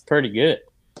 97, that's pretty good.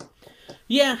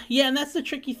 Yeah, and that's the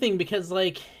tricky thing because,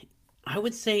 like, I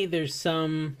would say there's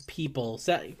some people,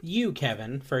 you,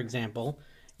 Kevin, for example,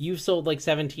 you've sold like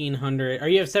 1,700, or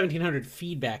you have 1,700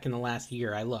 feedback in the last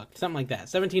year, I looked. Something like that.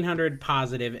 1,700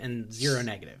 positive and 0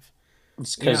 negative.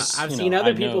 I've seen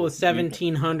other people with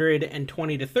 1,700 and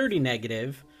 20 to 30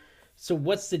 negative. So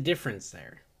what's the difference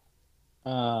there?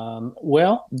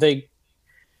 Well,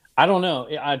 I don't know.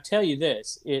 I'll tell you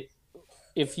this.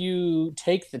 If you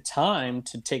take the time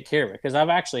to take care of it, because I've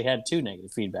actually had 2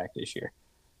 negative feedback this year.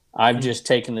 I've just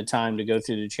taken the time to go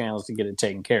through the channels to get it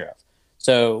taken care of.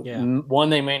 So one,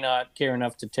 they may not care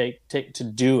enough to take to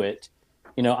do it.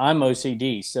 I'm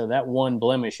OCD, so that one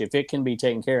blemish, if it can be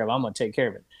taken care of, I'm going to take care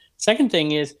of it. Second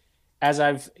thing is, as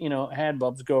I've had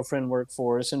Bub's girlfriend work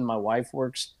for us, and my wife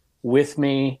works with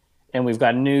me, and we've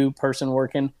got a new person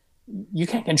working, you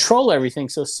can't control everything.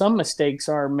 So some mistakes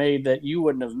are made that you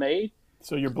wouldn't have made.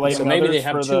 So you're blaming so maybe others they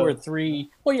have 2 or 3.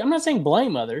 Well, I'm not saying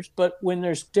blame others, but when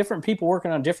there's different people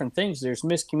working on different things, there's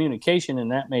miscommunication,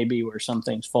 and that may be where some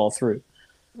things fall through.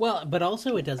 Well, but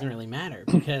also it doesn't really matter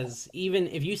because even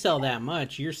if you sell that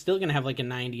much, you're still going to have like a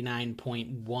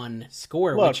 99.1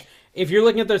 score, which if you're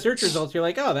looking at those search results, you're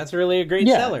like, oh, that's really a great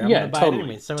seller. I'm going to buy it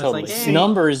anyway. So totally. It's like,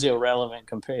 number is irrelevant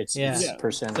compared to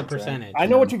percentage. It's a percentage. Right? I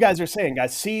know what you guys are saying,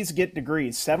 guys. C's get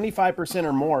degrees. 75%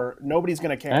 or more, nobody's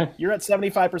going to care. You're at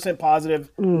 75%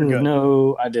 positive. You're good.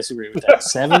 No, I disagree with that.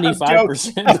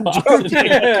 75%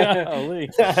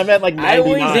 positive. I'm at like 99. I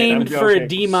always aimed for a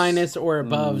D- or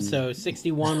above, so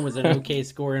 61 was an okay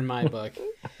score in my book.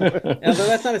 Although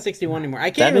that's not a 61 anymore.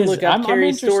 I can't even look up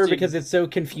Carrie's store because it's so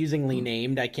confusingly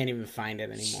named. I can't even find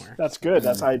it anymore. That's good.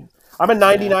 I'm a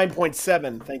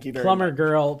 99.7. Thank you very much.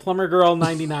 Plumber Girl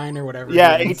 99 or whatever.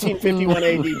 Yeah, 1851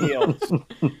 AD deals.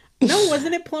 No,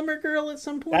 wasn't it Plumber Girl at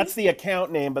some point? That's the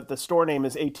account name, but the store name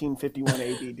is 1851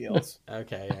 AD deals.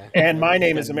 Okay, yeah. And my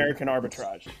name is American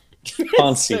Arbitrage.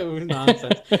 Ponzi. So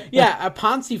nonsense. Yeah,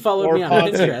 Ponzi followed me on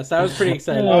Pinterest. I was pretty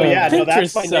excited. Oh yeah, no,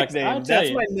 that's my sucks. nickname. That's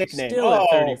my nickname. Still at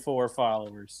 34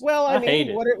 followers. Well, I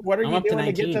mean, what are you doing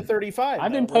to get to 35?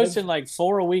 I've been posting like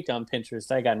 4 a week on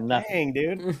Pinterest. I got nothing.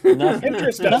 Dang, dude. Nothing.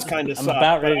 Pinterest does kind of suck. I'm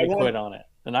about ready to quit on it,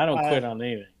 and I don't quit on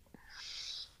anything.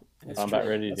 I'm about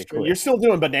ready to quit. You're still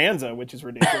doing Bonanza, which is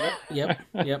ridiculous. Yep.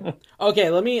 Okay,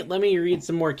 let me read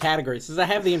some more categories because I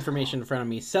have the information in front of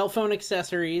me. Cell phone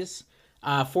accessories.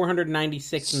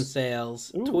 496 in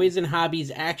sales. Ooh. Toys and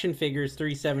hobbies, action figures,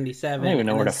 377. I don't even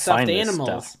know where to find this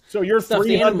stuff. So you're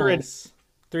 $300.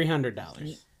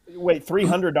 $300. Wait,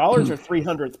 $300 or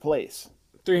 300th place?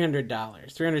 $300.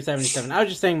 $377. I was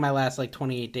just saying my last like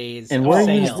 28 days. And where are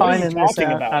you finding this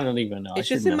out? I don't even know. It's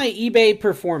just in my eBay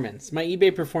performance. My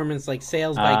eBay performance like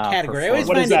sales by category. I always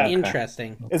find it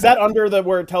interesting. Is that under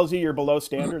where it tells you you're below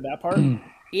standard? That part?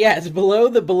 Yeah, it's below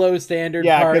standard part.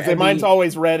 Yeah, because mine's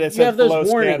always red. It says you have those below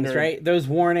warnings, standard. Right? Those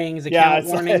warnings, account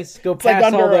warnings. Go past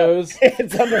like all those.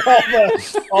 It's under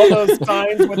all those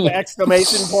signs with the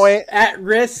exclamation point. At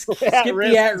risk. Skip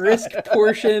the at-risk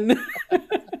portion.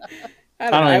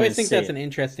 I always think that's an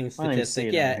interesting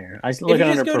statistic. Yeah. If you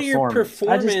just go to your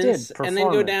performance and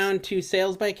then go down to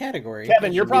sales by category.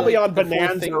 Kevin, you're probably on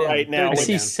Bonanza right now. I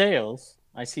see sales.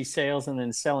 I see sales and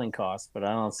then selling costs, but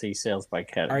I don't see sales by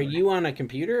category. Are you on a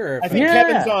computer? Or I think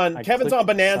Kevin's on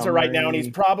Bonanza right now, and he's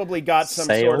probably got some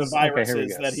sort of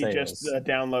viruses that he just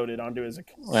downloaded onto his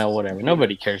account. Well, whatever.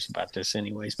 Nobody cares about this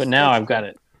anyways. But now I've got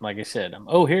it. Like I said,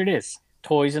 here it is.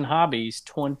 Toys and hobbies,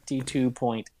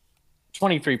 23%.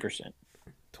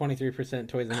 23%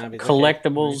 toys and hobbies.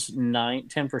 Collectibles,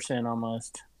 10%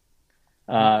 almost.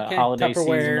 Holiday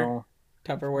seasonal.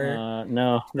 Tupperware.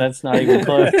 No, that's not even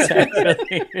close.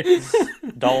 Actually.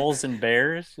 Dolls and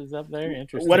Bears is up there.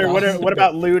 Interesting. What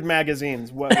about lewd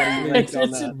magazines? What are you ranked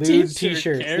on that? Lewd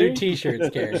t-shirts. Lewd t-shirts,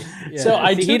 Gary. Yeah. So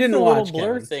I took the little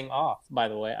blur thing off. By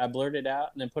the way, I blurred it out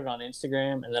and then put it on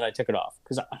Instagram, and then I took it off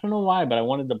because I don't know why, but I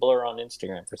wanted the blur on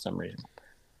Instagram for some reason.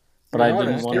 but I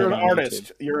didn't want. You're an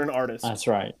artist. You're an artist. That's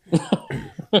right.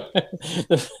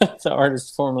 The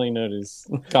artist formerly known as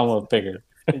Commonwealth Picker.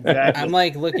 Exactly. I'm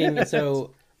like looking.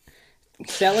 So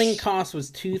selling cost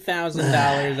was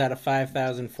 $2,000 out of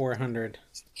 $5,400.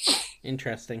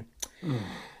 Interesting.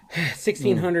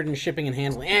 1,600 in shipping and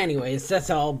handling. Anyways, that's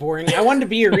all boring. I wanted to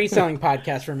be a reselling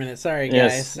podcast for a minute. Sorry, guys.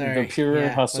 Yes, Sorry. the pure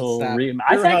hustle. I think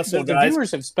hustle, the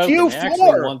viewers have spoken. Q4. They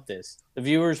actually want this. The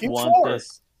viewers Q4. want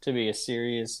this to be a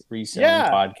serious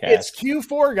reselling podcast. It's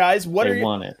Q4, guys. They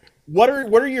want it. What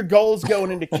are your goals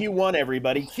going into Q1,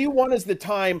 everybody? Q1 is the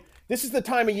time. This is the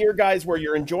time of year, guys, where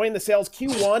you're enjoying the sales.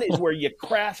 Q1 is where you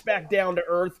crash back down to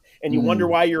earth and you wonder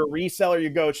why you're a reseller. You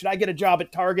go, should I get a job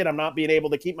at Target? I'm not being able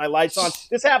to keep my lights on.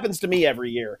 This happens to me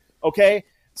every year, okay?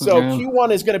 So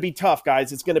Q1 is going to be tough,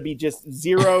 guys. It's going to be just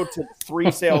 0 to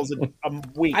 3 sales a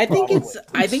week. I think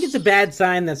it's a bad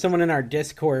sign that someone in our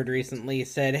Discord recently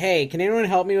said, "Hey, can anyone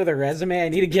help me with a resume? I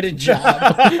need to get a job."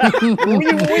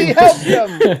 we helped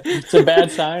them. It's a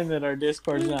bad sign that our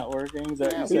Discord's not working. Is that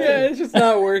what you're saying? Yeah, it's just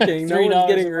not working. No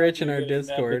one's getting rich in our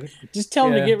Discord. Just tell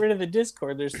them to get rid of the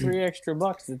Discord. There's $3 extra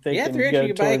that they can go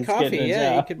you can buy a towards coffee. getting a Yeah,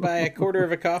 job. you could buy a quarter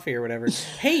of a coffee or whatever.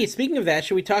 Hey, speaking of that,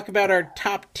 should we talk about our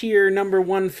top tier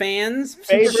 #1 fans,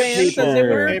 super fans, as it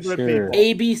were? Favorite people.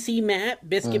 ABC Matt,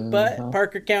 Biscuit Butt,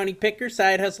 Parker County Picker,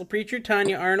 Side Hustle Preacher,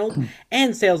 Tanya Arnold,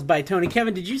 and Sales by Tony.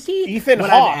 Kevin, did you see Ethan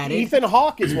what Hawke? I've added? Ethan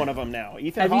Hawke is one of them now.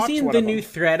 Have you seen the new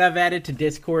thread I've added to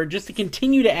Discord just to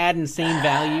continue to add insane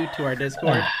value to our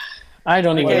Discord? I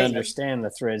don't even understand the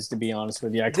threads, to be honest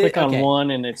with you. I click on one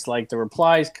and it's like the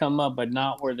replies come up, but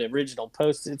not where the original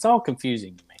post. It's all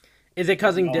confusing to me. Is it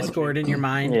causing discord in your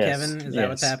mind, Yes, Kevin? Is that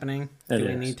what's happening? Do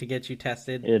we need to get you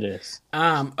tested? It is.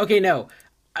 Okay, no.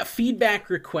 A feedback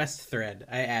request thread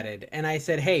I added, and I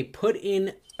said, hey, put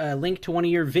in a link to one of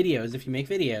your videos if you make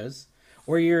videos,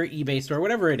 or your eBay store,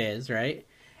 whatever it is, right?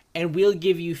 And we'll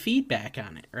give you feedback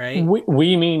on it, right?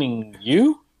 We meaning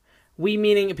you? We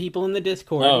meaning people in the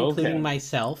Discord, including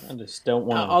myself. I just don't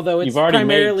want to. Although it's you've already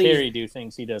primarily made Carrie do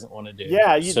things he doesn't want to do.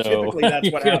 Yeah, typically that's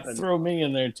what happens. Throw me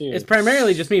in there too. It's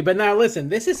primarily just me. But now listen,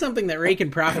 this is something that Rake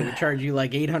and Profit would charge you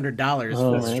like $800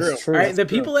 for. That's true. All right, the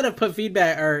people that have put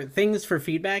feedback or things for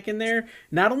feedback in there,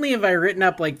 not only have I written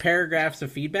up like paragraphs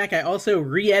of feedback, I also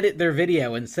re-edit their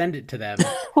video and send it to them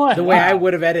the way I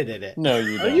would have edited it. No,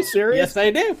 you don't. Are you serious? Yes, I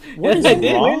do. What is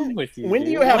wrong with you? When do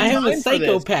you have I am time a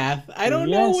psychopath. I don't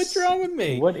know what's wrong with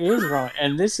me. What is wrong?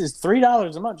 And this is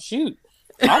 $3 a month. Shoot.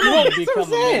 I'm going to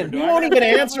become a member. You won't even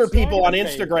answer people on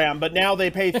Instagram, but now they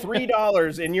pay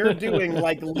 $3 and you're doing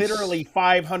like literally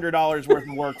 $500 worth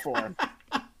of work for them.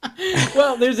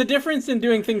 Well, there's a difference in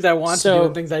doing things I want to do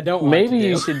and things I don't want to do. Maybe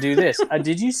you should do this.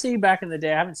 Did you see back in the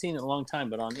day, I haven't seen it in a long time,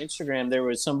 but on Instagram there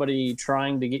was somebody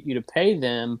trying to get you to pay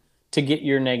them to get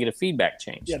your negative feedback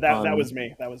changed. Yeah, that was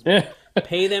me. That was me.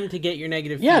 Pay them to get your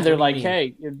negative feedback. Yeah, they're like,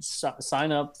 hey,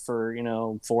 sign up for,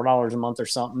 $4 a month or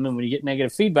something, and when you get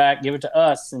negative feedback, give it to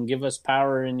us and give us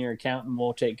power in your account, and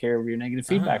we'll take care of your negative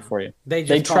feedback for you.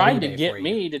 They tried to get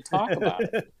me to talk about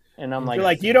it. And I'm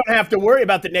like, you don't have to worry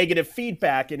about the negative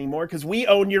feedback anymore because we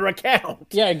own your account.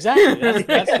 Yeah, exactly.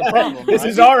 That's the problem. This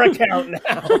is our account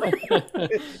now.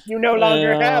 You no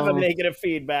longer have a negative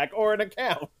feedback or an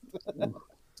account.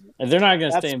 And they're not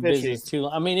going to stay in business too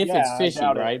long. I mean, if it's fishy,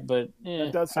 right? But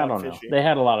it does I don't know. They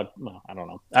had a lot of. Well, I don't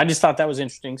know. I just thought that was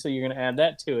interesting. So you're going to add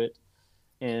that to it,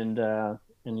 and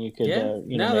you could.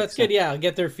 No, that's good. Yeah, I'll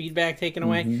get their feedback taken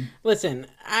away. Mm-hmm. Listen,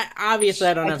 I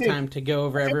don't have time to go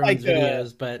over everyone's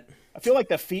videos, but I feel like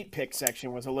the feet pick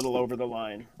section was a little over the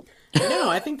line. No,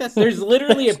 I think there's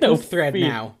literally a poop thread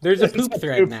now. There's a poop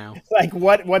thread now. Like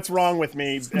what's wrong with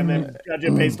me, and then judge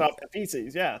it based off the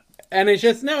feces. Yeah. And it's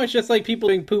just like people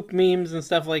doing poop memes and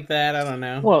stuff like that. I don't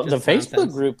know. Well, the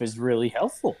Facebook group is really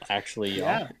helpful, actually, y'all.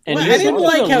 Yeah. And I didn't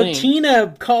like how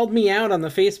Tina called me out on the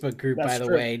Facebook group, by the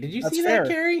way. Did you see that,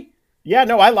 Carrie? Yeah,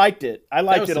 no, I liked it. I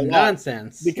liked it a lot.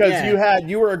 Nonsense. Because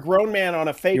you were a grown man on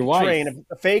a fake train,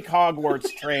 a fake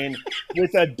Hogwarts train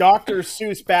with a Dr.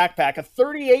 Seuss backpack, a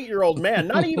 38-year-old man,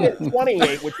 not even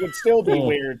 28, which would still be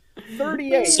weird.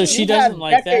 38. So she doesn't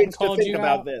like that and called you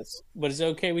about out? This. But it's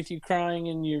okay with you crying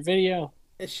in your video?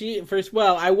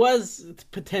 I was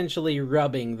potentially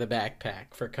rubbing the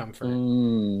backpack for comfort.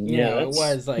 It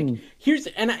was like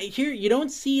here you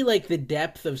don't see like the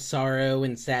depth of sorrow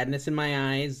and sadness in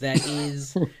my eyes that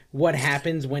is what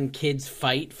happens when kids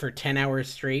fight for 10 hours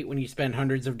straight when you spend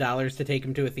hundreds of dollars to take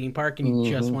them to a theme park and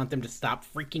you just want them to stop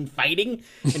freaking fighting,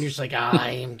 and you're just like,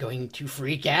 I am going to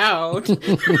freak out.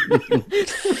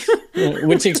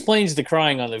 Which explains the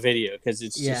crying on the video, because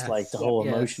it's just like the whole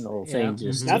emotional thing.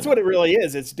 Just that's what it really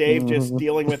is. It's Dave just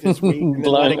dealing with his week and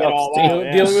letting it all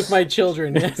out. Dealing with my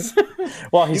children, yes.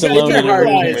 Well, he's alone in a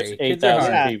room with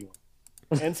 8,000 people.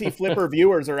 NC Flipper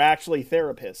viewers are actually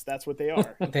therapists. That's what they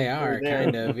are. They are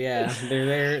kind of, yeah.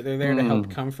 They're there to help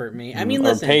comfort me. I mean,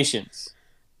 listen, patience.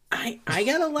 I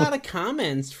got a lot of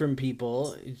comments from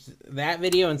people that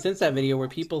video and since that video where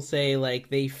people say like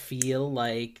they feel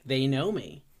like they know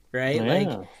me, right? Yeah.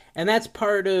 Like, and that's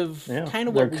part of kind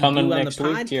of what we do on the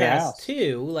podcast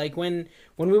too. Like when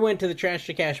we went to the Trash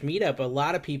to Cash meetup, a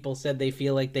lot of people said they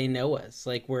feel like they know us,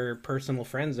 like we're personal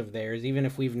friends of theirs, even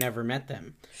if we've never met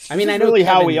them. I mean, I know really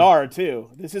how we are too.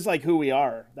 This is like who we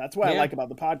are. That's what I like about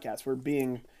the podcast. We're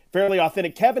being fairly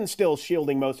authentic. Kevin's still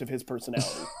shielding most of his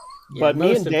personality, but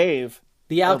me and Dave.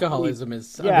 The alcoholism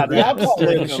is the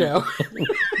alcoholism show.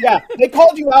 Yeah, they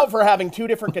called you out for having 2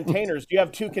 different containers. Do you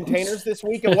have 2 containers this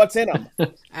week, and what's in them?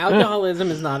 Alcoholism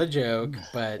is not a joke,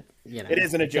 but you know it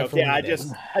isn't a joke. Yeah, I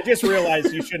just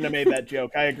realized you shouldn't have made that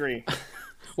joke. I agree.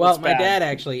 Well, my dad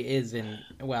actually is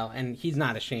and he's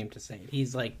not ashamed to say it.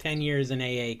 He's like 10 years in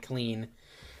AA clean.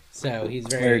 So he's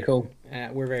very cool.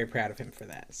 We're very proud of him for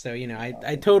that. So, you know,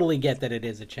 I totally get that it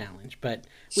is a challenge, but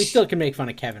we still can make fun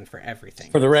of Kevin for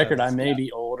everything. For the record, I may be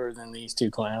older than these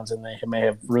 2 clowns, and they may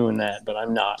have ruined that, but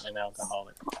I'm not an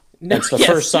alcoholic. That's the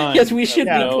first sign. Yes, we should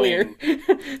be clear.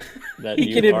 That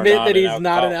he can admit that he's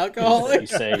not an alcoholic. You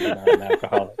say you're not an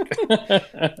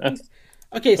alcoholic.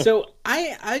 Okay, so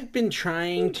I've been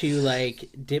trying to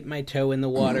like dip my toe in the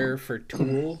water for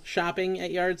tool shopping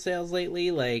at yard sales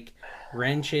lately, like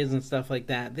wrenches and stuff like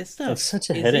that. This stuff it's such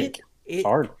a headache. It's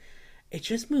hard. It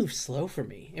just moves slow for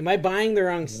me. Am I buying the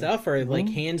wrong stuff, or like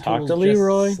hand Talk tools? To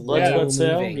Leroy. Just Let's slow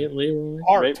sell. moving? Get Leroy.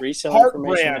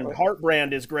 Heart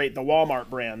brand is great. The Walmart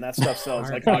brand, that stuff sells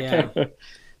like hotcakes.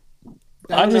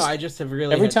 I just have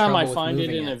really every time I find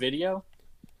it in a video,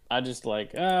 I just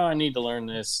like, I need to learn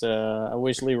this. I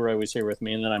wish Leroy was here with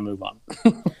me, and then I move on.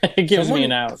 It gives me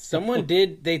an out.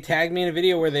 They tagged me in a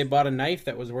video where they bought a knife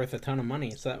that was worth a ton of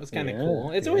money, so that was kind of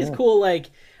cool. It's always cool,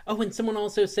 like, and someone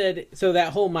also said, so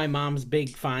that whole My Mom's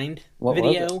Big Find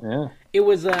video, it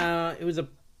was a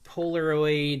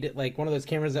Polaroid, like one of those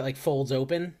cameras that like folds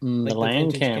open. Like the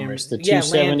land cameras, the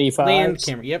 275s. Land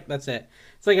camera, yep, that's it.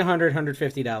 It's like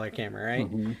 $150 camera, right?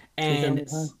 Mm-hmm. And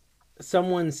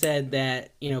someone said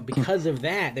that, you know, because of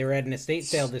that, they were at an estate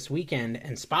sale this weekend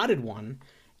and spotted one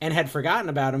and had forgotten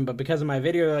about him, but because of my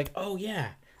video, they're like, oh yeah,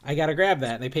 I gotta grab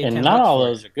that. And they paid $10 and not all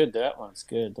those are good. That one's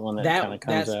good. The one that kind of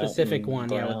comes out. That specific one,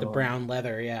 with the brown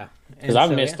leather, yeah. Because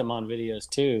I've missed them on videos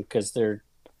too, because they're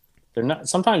not,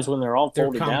 sometimes when they're all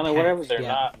folded down or whatever, they're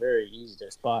not very easy to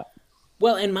spot.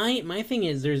 Well, and my thing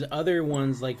is, there's other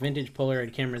ones like vintage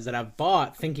Polaroid cameras that I've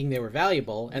bought thinking they were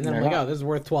valuable, and then I'm like, oh, this is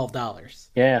worth $12.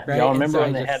 Yeah, right? Y'all remember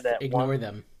when they had that ignore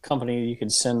them company you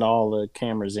could send all the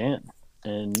cameras in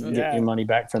and get your money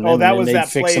back from them? Oh, that and was they'd that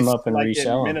fix place them up and like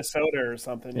resell in them. Minnesota or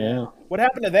something. Yeah. What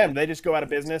happened to them? They just go out of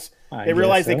business. They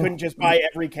realized they couldn't just buy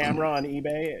every camera on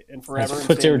eBay and forever. That's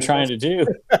what they were trying to do.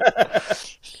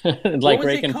 Like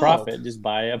raking profit, just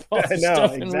buy up all the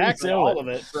stuff and resell all of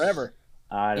it forever.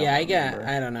 I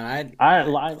don't know.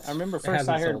 I remember first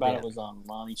I heard about it was on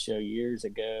Lonnie's show years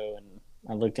ago, and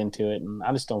I looked into it, and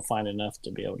I just don't find enough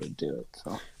to be able to do it.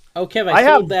 So. Oh, Kev, I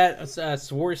sold that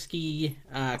Swarovski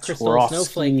crystal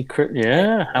snowflake.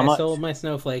 How much? I sold my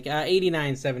snowflake,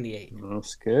 $89.78.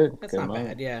 That's good. That's good not money.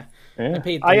 bad. Yeah, I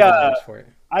paid $3 for it.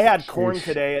 I had corn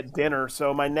today at dinner,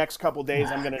 so my next couple days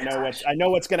I'm going to know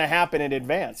what's going to happen in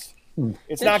advance.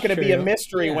 It's not going to be a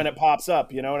mystery when it pops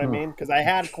up. You know what I mean? Because I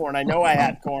had corn. I know I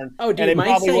had corn. Oh, dude, and it my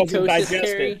probably wasn't psychosis,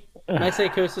 digested. Terry, my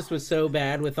psychosis was so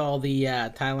bad with all the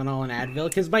Tylenol and Advil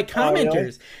because my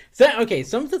commenters. Some of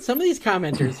these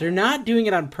commenters, they're not doing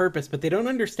it on purpose, but they don't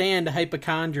understand the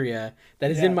hypochondria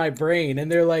that is in my brain, and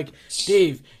they're like,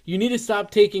 "Dave, you need to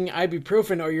stop taking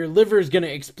ibuprofen, or your liver is gonna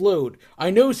explode." I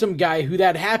know some guy who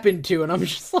that happened to, and I'm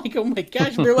just like, "Oh my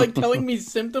gosh!" And they're like telling me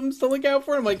symptoms to look out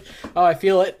for. I'm like, "Oh, I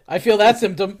feel it. I feel that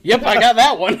symptom. Yep, I got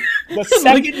that one." The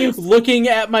second you looking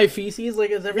at my feces,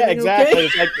 like, is everything exactly. okay?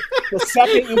 It's like the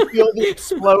second you feel the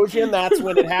explosion, that's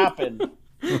when it happened.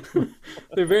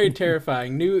 They're very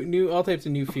terrifying. New all types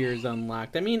of new fears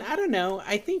unlocked. I mean, I don't know.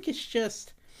 I think it's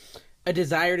just a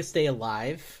desire to stay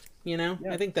alive. You know,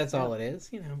 I think that's all it is.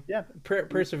 You know,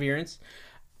 perseverance.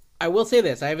 I will say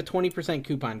this. I have a 20%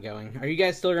 coupon going. Are you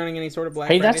guys still running any sort of Black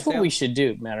Friday Friday that's what sale? we should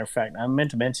do. Matter of fact, I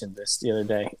meant to mention this the other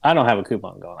day. I don't have a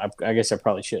coupon going. I guess I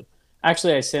probably should.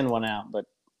 Actually, I send one out, but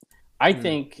I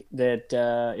think that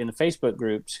in the Facebook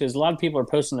groups, because a lot of people are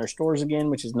posting their stores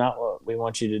again, which is not what we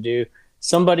want you to do.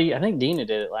 Somebody, I think Dina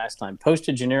did it last time, post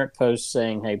a generic post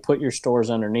saying, hey, put your stores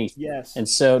underneath. Yes. And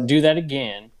so do that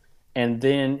again. And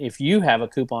then if you have a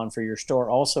coupon for your store,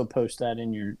 also post that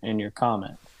in your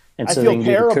comment. And so I they feel can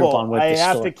do the coupon terrible. with I the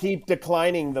have store. to keep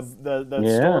declining the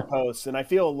store posts, and I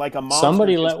feel like a monster.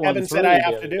 Somebody let one Kevin through said I the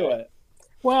have other to do day. it.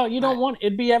 Well, you don't want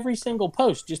it'd be every single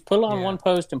post. Just put it on one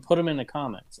post and put them in the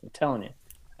comments. I'm telling you,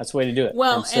 that's the way to do it.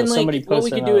 Well, and so like what we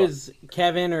could do is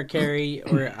Kevin or Carrie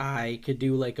or I could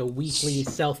do like a weekly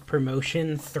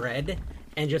self-promotion thread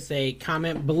and just say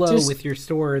comment below with your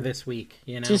store this week.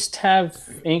 You know, just have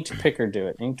Inked Picker do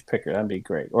it. Inked Picker, that'd be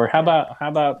great. Or how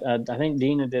about I think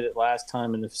Dina did it last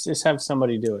time, and just have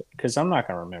somebody do it because I'm not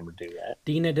going to remember to do that.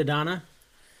 Dina Dodonna.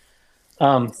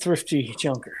 Thrifty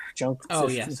Junker. Oh,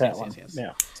 yes.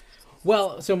 Yeah.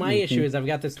 Well, so my issue is I've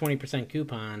got this 20%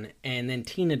 coupon, and then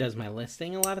Tina does my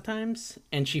listing a lot of times,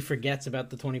 and she forgets about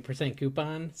the 20%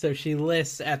 coupon. So she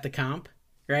lists at the comp,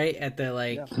 right? At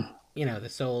the, the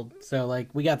sold. So, like,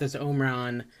 we got this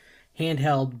Omron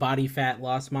handheld body fat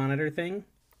loss monitor thing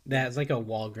that's like a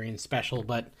Walgreens special,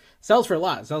 but sells for a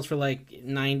lot. It sells for like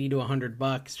 $90 to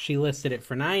 $100. She listed it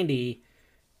for $90,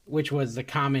 which was the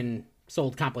common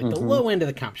sold comp, like the low end of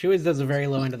the comp. She always does a very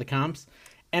low end of the comps.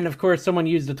 And of course, someone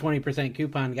used the 20%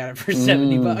 coupon, got it for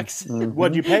 $70.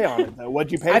 What'd you pay on it though?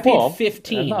 What'd you pay? I paid $15.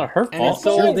 That's not her fault. And it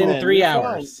sold in 3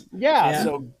 hours. Yeah,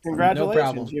 so congratulations. No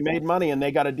problem. You made money and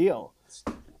they got a deal.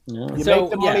 Yeah. You make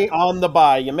the money on the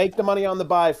buy. You make the money on the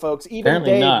buy, folks. Even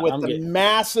Apparently Dave not. with the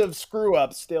massive screw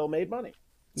up still made money.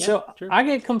 Yeah, so true. I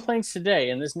get complaints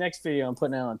today, and this next video I'm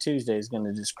putting out on Tuesday is going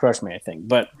to just crush me, I think.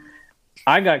 But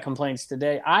I got complaints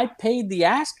today. I paid the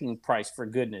asking price, for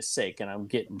goodness sake, and I'm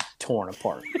getting torn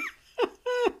apart.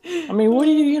 I mean, what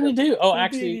are you going to do? Oh,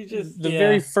 actually,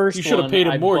 very first you should have one, paid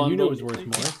him I more. bundled, You know it was worth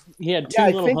more. He had two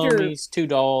little homies, 2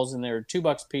 dolls, and they were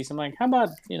 $2 a piece. I'm like, how about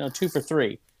 2 for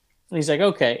 $3? And he's like,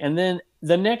 okay. And then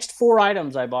the next 4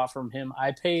 items I bought from him,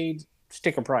 I paid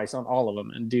sticker price on all of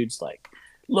them. And dude's like,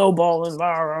 low balling.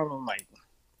 I'm like,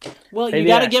 well, you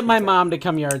got to get my mom to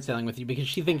come yard selling with you because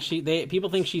she thinks people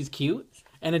think she's cute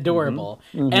and adorable,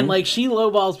 and like she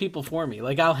lowballs people for me.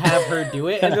 Like I'll have her do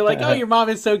it, and they're like, "Oh, your mom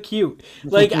is so cute."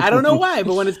 Like I don't know why,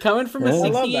 but when it's coming from a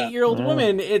 68-year-old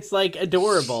woman, it's like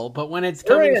adorable. But when it's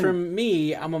coming from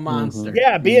me, I'm a monster.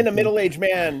 Yeah, being a middle-aged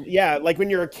man. Yeah, like when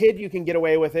you're a kid, you can get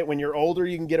away with it. When you're older,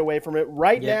 you can get away from it.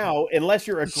 Right now, unless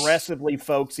you're aggressively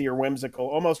folksy or whimsical,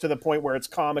 almost to the point where it's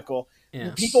comical,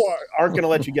 people aren't going to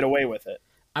let you get away with it.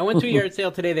 I went to a yard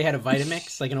sale today. They had a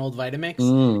Vitamix, like an old Vitamix,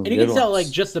 and you can sell like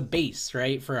just the base,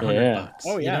 right, for $100.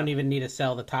 Oh yeah, you don't even need to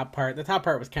sell the top part. The top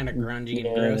part was kind of grungy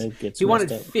and gross. He wanted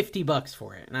 $50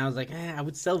 for it, and I was like, I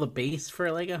would sell the base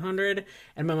for like $100.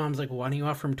 And my mom's like, well, why don't you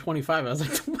offer him $25? I was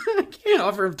like, I can't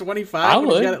offer him $25. I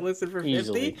would. He's got it listed for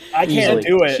 $50. I can't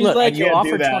do it. Look, like, you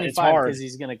offer $25 because because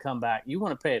he's going to come back. You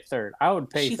want to pay a third. I would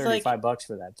pay $35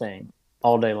 for that thing.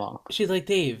 All day long. She's like,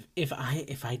 Dave, if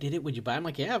I did it, would you buy it? I'm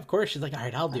like, yeah, of course. She's like, all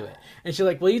right, I'll do it. And she's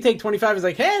like, well, you take 25. He's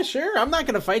like, hey, sure. I'm not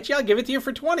going to fight you. I'll give it to you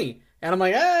for 20. And I'm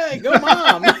like, hey, go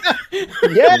mom.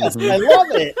 Yes, I love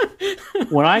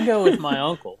it. When I go with my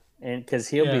uncle, and because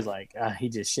he'll be like, he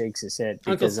just shakes his head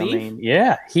because Uncle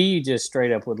Steve? he just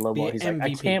straight up would lowball. He's like,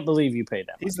 I can't believe you paid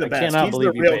that. He's the I best. cannot He's believe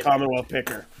the you real paid Commonwealth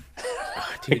picker.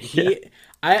 Dude,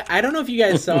 I don't know if you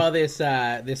guys saw this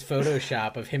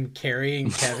Photoshop of him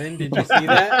carrying Kevin. Did you see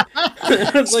that?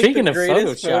 Speaking of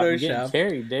Photoshop, getting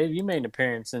carried, Dave, you made an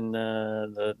appearance in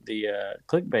the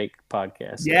Clickbait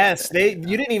podcast. Yes,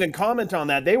 you didn't even comment on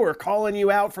that. They were calling you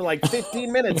out for like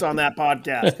 15 minutes on that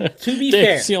podcast. To be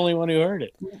fair, Dave's the only one who heard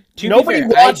it. Nobody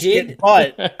watched it,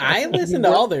 but I listen to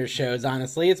all their shows.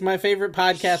 Honestly, it's my favorite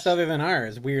podcast other than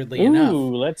ours. Weirdly enough,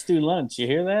 let's do lunch. You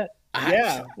hear that?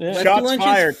 Yeah. Shots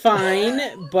fired. Is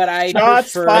fine, but I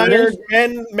Shots prefer fired.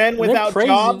 Men without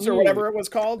jobs or whatever it was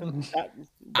called.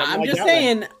 I'm just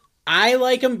saying, I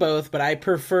like them both, but I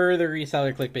prefer the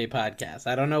Reseller Clickbait podcast.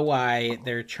 I don't know why.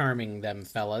 They're charming, them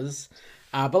fellas.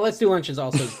 But Let's Do Lunch is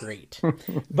also great.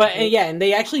 But and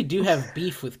they actually do have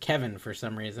beef with Kevin for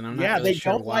some reason. I'm not really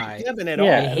sure why. They don't like Kevin at all.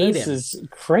 They hate this him. Is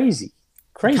crazy.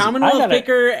 Commonwealth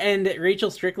Picker and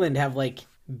Rachel Strickland have like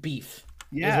beef.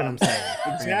 Yeah, is what I'm saying.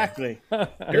 Exactly.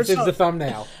 This is the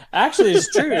thumbnail. Actually,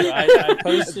 it's true. I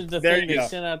posted the thing. They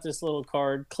sent out this little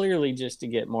card, clearly just to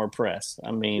get more press.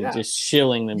 I mean, just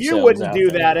shilling themselves. You wouldn't out do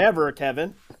there. that ever,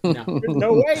 Kevin. No. There's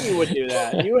no way you would do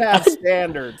that. You have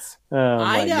standards.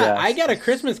 I got a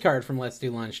Christmas card from Let's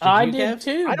Do Lunch. I did did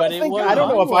too, I but don't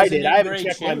know if I did. I haven't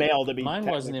checked my mail to be Mine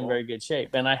wasn't in technical. very good shape,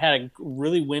 and I had a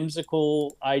really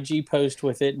whimsical IG post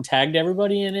with it and tagged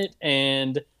everybody in it,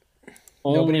 and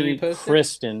only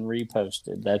Kristen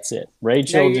reposted. That's it.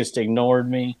 Rachel just ignored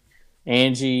me.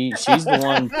 Angie, she's the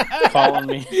one calling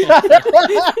me.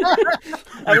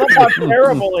 I love how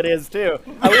terrible it is too.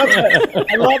 I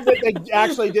love that they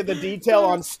actually did the detail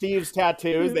on Steve's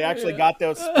tattoos. They actually got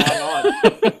those spot on.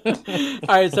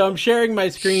 All right, so I'm sharing my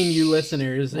screen, you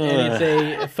listeners, and it's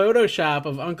a Photoshop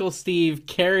of Uncle Steve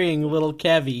carrying little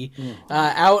Kevy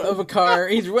out of a car.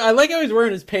 I like how he's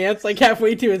wearing his pants like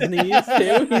halfway to his knees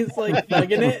too. He's like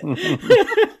plugging it.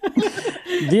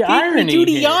 The irony to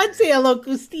the yard sale,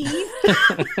 Uncle Steve.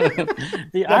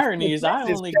 The irony is I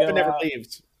only go never out.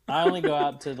 leaves. I only go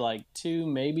out to like 2,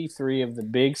 maybe 3 of the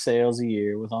big sales a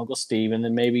year with Uncle Steve, and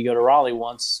then maybe go to Raleigh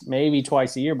once, maybe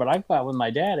twice a year. But I go out with my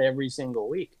dad every single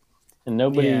week, and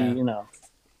nobody,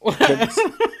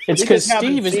 It's because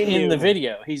Steve is in the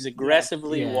video. He's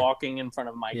aggressively walking in front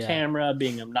of my camera,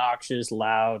 being obnoxious,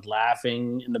 loud,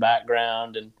 laughing in the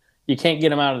background, and you can't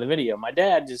get him out of the video. My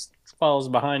dad just follows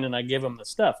behind, and I give him the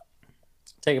stuff.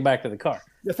 Take it back to the car.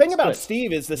 The thing about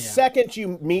Steve is the second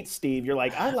you meet Steve, you're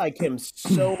like, I like him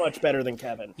so much better than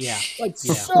Kevin. Yeah.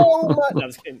 So much. No, I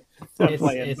was kidding.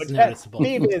 It's noticeable.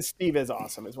 Steve is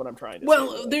awesome, is what I'm trying to say.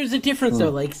 Well, there's a difference, though.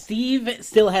 Like, Steve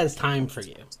still has time for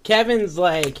you. Kevin's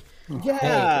like,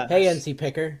 hey NC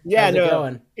Picker. Yeah, how's it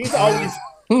going? He's always...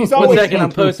 1 second,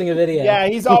 I'm posting a video. Yeah,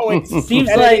 he's always... Steve's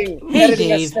like, hey,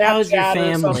 Dave, how's your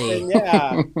family?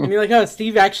 Yeah. And you're like, oh,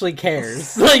 Steve actually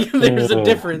cares. Like, there's a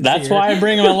difference That's here. why I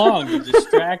bring him along, to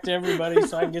distract everybody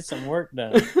so I can get some work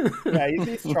done. Yeah,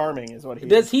 he's charming is what he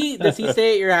Does is. Does he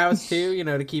stay at your house, too,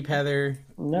 to keep Heather,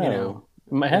 No.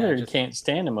 Heather can't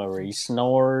stand him over. He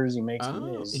snores. He makes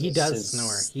noise. He does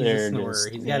snore. He's a snorer.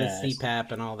 He's got his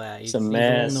CPAP and all that. He's a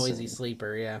noisy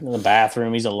sleeper, In the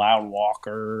bathroom, he's a loud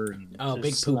walker.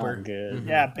 Big pooper. Good. Mm-hmm.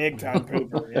 Yeah, big time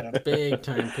pooper. Yeah. Big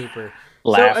time pooper.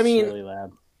 Laughs really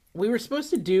loud. We were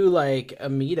supposed to do like a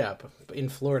meetup in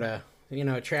Florida.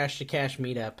 A Trash to Cash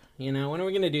meetup. When are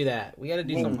we going to do that? We got to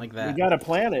do something like that. We got to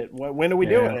plan it. When are we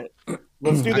doing it?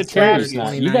 Let's do the Trash.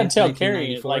 trash. You got to tell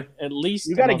Carrie at least.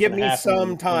 You got to give me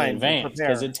some time in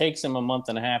because it takes him a month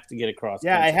and a half to get across.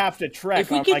 Yeah, I have to trek.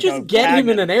 If we could just get him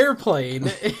in an airplane,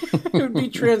 it would be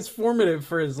transformative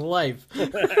for his life.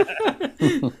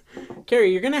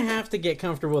 Carrie, you're gonna have to get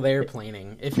comfortable with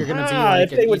airplaning if you're gonna be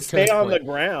like if they would stay on the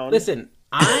ground. Listen,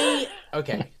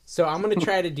 so I'm gonna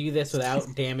try to do this without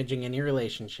damaging any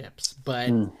relationships,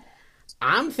 but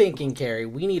I'm thinking, Carrie,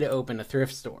 we need to open a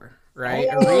thrift store. Right,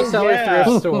 a reseller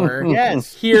thrift store.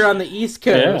 Yes, here on the East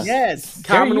Coast. Yes,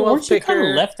 Commonwealth Picker kind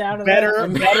of left out of better.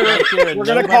 We're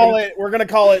gonna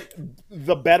call it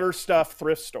the Better Stuff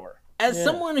Thrift Store. As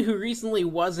someone who recently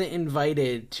wasn't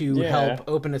invited to help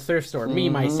open a thrift store, me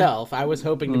myself, I was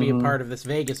hoping to be a part of this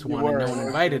Vegas one, and no one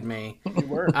invited me. You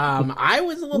were. I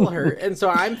was a little hurt, and so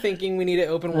I'm thinking we need to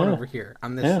open one over here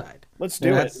on this side. Let's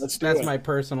do it. That's my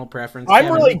personal preference.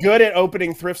 I'm really good at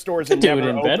opening thrift stores and never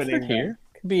opening here.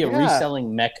 Could be a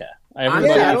reselling mecca.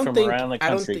 Everybody from around the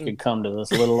country could come to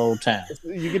this little old town.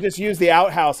 You could just use the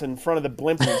outhouse in front of the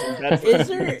Blimpers. Is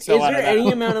there any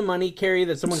amount of money, Carrie,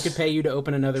 that someone could pay you to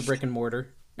open another brick and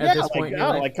mortar at this point?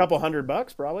 Like a couple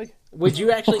 $100 probably. Would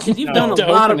you actually? Because you've done a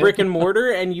lot of brick and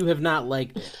mortar, and you have not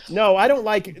liked it. No, I don't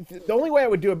like. The only way I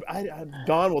would do it,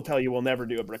 Dawn will tell you we'll never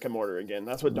do a brick and mortar again.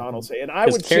 That's what Dawn will say, and I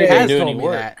would say Carrie has told me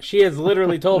that. She has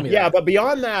literally told me that. Yeah, but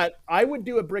beyond that, I would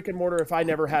do a brick and mortar if I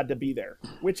never had to be there,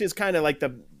 which is kind of like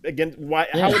why?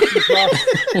 How would you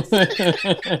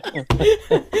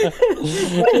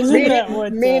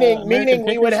meaning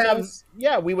we would have.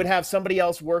 Yeah, we would have somebody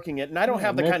else working it, and I don't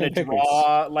have the kind of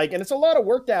draw and it's a lot of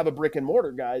work to have a brick and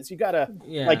mortar, guys. You gotta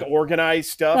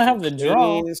organize stuff. I have the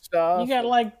draw stuff. You got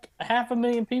like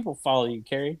 500,000 people follow you,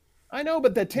 Carrie. I know,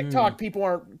 but the TikTok people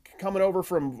aren't coming over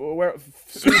from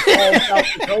Sioux Falls, South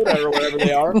Dakota, or wherever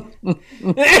they are.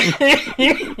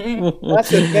 That's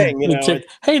the thing,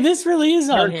 Hey, this really is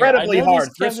on incredibly here. hard.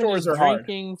 Thrift stores are hard.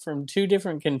 Drinking from 2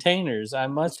 different containers. I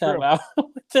must have. I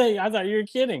thought you were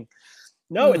kidding.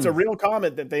 No, it's a real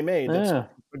comment that they made. That's a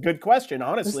good question,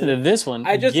 honestly. Listen to this one.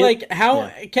 I just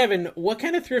Kevin, what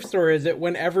kind of thrift store is it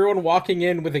when everyone walking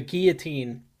in with a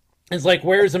guillotine It's like,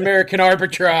 where's American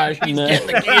Arbitrage? He's getting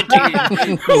the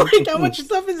guillotine. Like, how much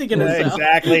stuff is he going to sell?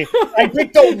 Exactly. I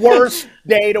picked the worst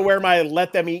day to wear my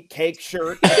Let Them Eat Cake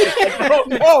shirt. Like,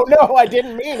 no, I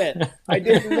didn't mean it. I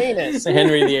didn't mean it. It's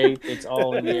Henry VIII. It's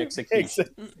all in the execution.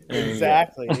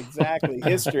 Exactly.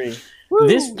 History.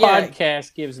 This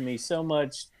podcast gives me so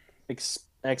much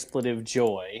expletive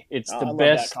joy. It's the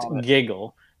best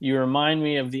giggle. You remind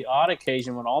me of the odd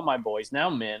occasion when all my boys,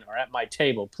 now men, are at my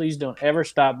table. Please don't ever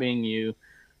stop being you.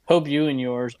 Hope you and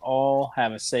yours all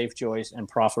have a safe, joyous, and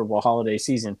profitable holiday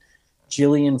season.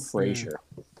 Jillian Frazier.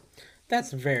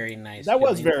 That's very nice. That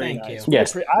was very Thank nice. you.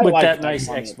 Yes, with that nice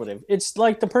expletive. It's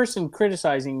like the person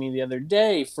criticizing me the other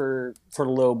day for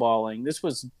lowballing. This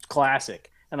was classic.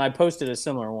 And I posted a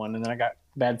similar one, and then I got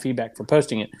bad feedback for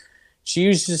posting it. She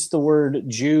uses the word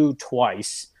Jew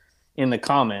twice in the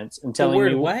comments and telling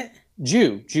me what?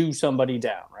 Jew somebody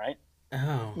down, right?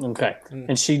 Oh. Okay.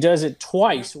 And she does it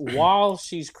twice while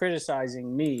she's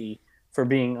criticizing me for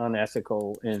being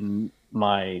unethical in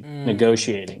my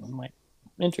negotiating. I'm like,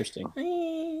 interesting.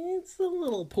 It's a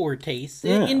little poor taste.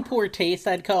 Yeah. In poor taste,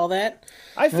 I'd call that.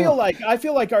 I feel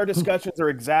like our discussions are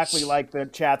exactly like the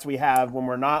chats we have when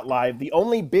we're not live. The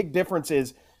only big difference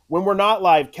is when we're not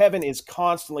live, Kevin is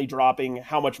constantly dropping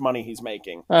how much money he's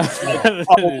making. Like, a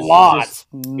lot.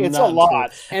 It's a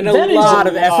lot. And a lot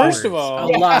of effort. First of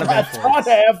all, a lot of effort. A ton of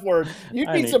effort. You'd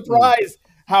be surprised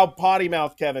how potty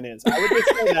mouth Kevin is. I would just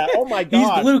say that. Oh my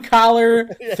God. He's blue collar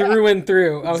through and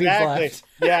through. Oh, exactly. He's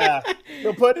left. Yeah.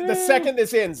 He'll put the second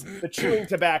this ends, the chewing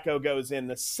tobacco goes in.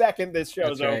 The second this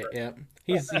show's over. Yeah.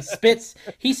 He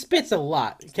spits a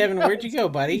lot. Kevin, where'd you go,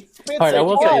 buddy? All right, I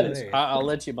will tell you this. I'll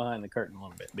let you behind the curtain a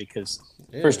little bit because,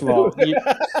 first of all,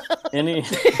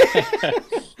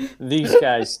 these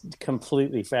guys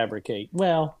completely fabricate.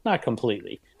 Well, not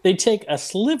completely. They take a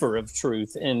sliver of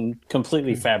truth and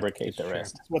completely fabricate the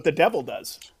rest. That's what the devil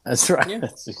does. That's right.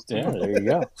 Yeah, there you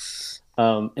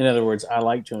go. In other words, I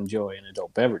like to enjoy an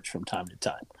adult beverage from time to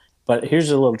time. But here's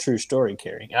a little true story,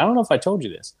 Carrie. I don't know if I told you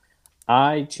this.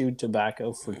 I chewed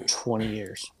tobacco for 20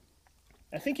 years.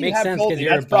 I think you have told me.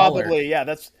 That's probably,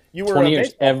 you were 20 a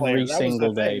years every player.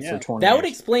 single day for 20 years. That would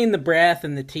explain the breath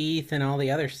and the teeth and all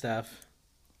the other stuff.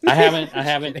 I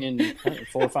haven't in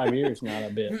 4 or 5 years, not a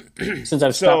bit. Since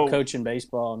I've stopped coaching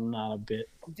baseball, not a bit.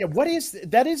 Yeah,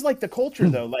 that is like the culture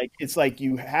though. Like it's like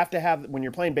you have to have when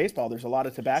you're playing baseball, there's a lot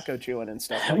of tobacco chewing and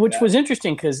stuff like Which that. was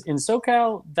interesting because in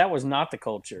SoCal that was not the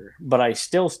culture, but I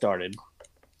still started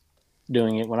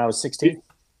doing it when I was 16.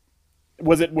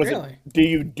 Was it really? Do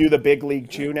you do the big league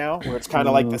chew now where it's kind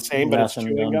of like the same but it's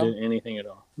chewing gum? Don't do anything at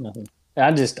all. Nothing.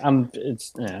 That's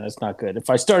not good. If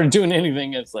I started doing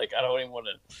anything, it's like I don't even want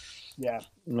to. Yeah.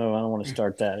 No, I don't want to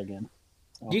start that again.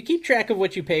 Do you keep track of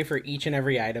what you pay for each and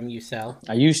every item you sell?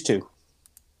 I used to.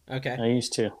 Okay. I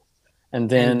used to. And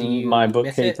then my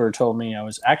bookkeeper told me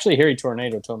Harry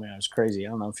Tornado told me I was crazy. I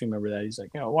don't know if you remember that. He's like,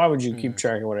 why would you keep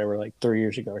track of whatever, like 3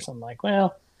 years ago or something? Like,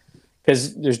 well,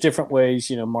 because there's different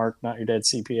ways, Mark, not your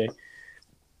dad's CPA,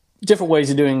 different ways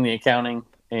of doing the accounting.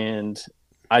 And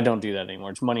I don't do that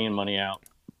anymore. It's money in, money out.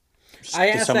 I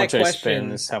asked that question. I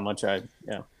spend, this is how much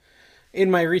in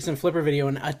my recent Flipper video,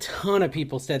 and a ton of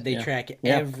people said they track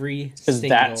every single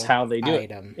that's how they do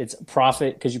item. It's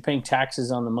profit because you're paying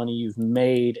taxes on the money you've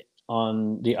made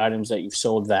on the items that you've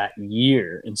sold that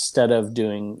year instead of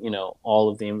doing, all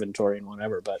of the inventory and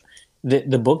whatever. But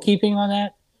the bookkeeping on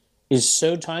that is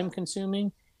so time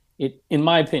consuming, in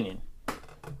my opinion,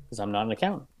 because I'm not an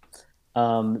accountant,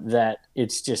 that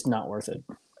it's just not worth it.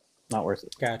 Not worth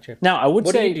it. Gotcha. Now, I would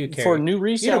say for new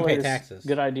resellers, you don't pay taxes.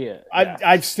 Good idea.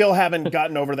 I still haven't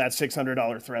gotten over that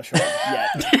 $600 threshold yet.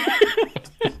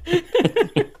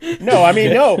 No, I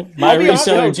mean, no. My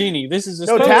reseller genie. This is a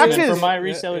spokesman for my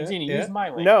reseller genie. Yeah. Use my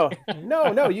link.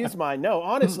 No, use mine. No,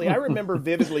 honestly, I remember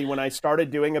vividly when I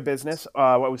started doing a business.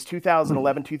 It was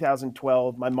 2011,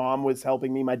 2012. My mom was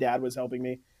helping me. My dad was helping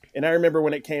me. And I remember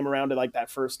when it came around to like that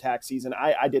first tax season,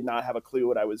 I did not have a clue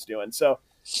what I was doing. So,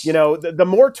 the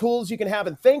more tools you can have,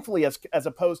 and thankfully, as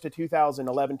opposed to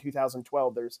 2011,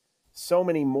 2012, there's so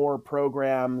many more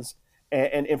programs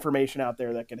and information out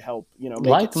there that can help, make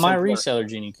like it my simpler. reseller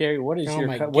genie. Carrie, what is your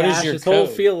this code? whole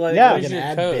feel like What is an your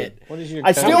ad code? bit. What is your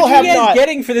I code? still What have are you guys not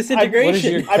getting for this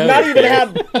integration?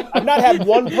 I've not had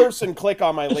one person click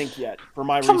on my link yet for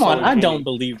my Come on, reseller I genie. don't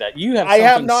believe that. You have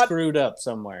something screwed up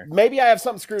somewhere. Maybe I have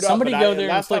something screwed Somebody up. go there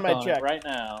last and click time I on checked it right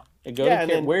now.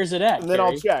 Where's it at? And then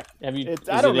I'll check. Have you?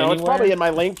 I don't know. It's probably in my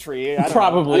link tree.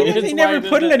 Probably. He never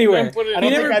put it anywhere. I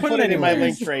don't think I put it in my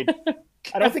link tree.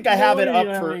 I don't think I have it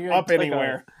up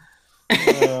anywhere.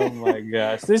 Oh my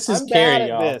gosh, this is I'm Carrie, bad at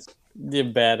y'all. this.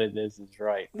 bad it is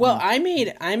right. Well, I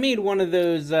made one of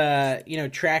those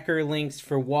tracker links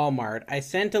for Walmart. I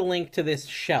sent a link to this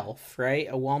shelf, right?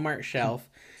 A Walmart shelf.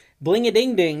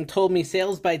 Bling-a-ding-ding told me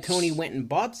Sales by Tony went and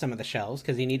bought some of the shelves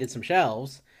because he needed some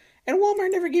shelves. And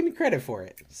Walmart never gave me credit for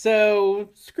it. So,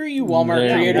 screw you,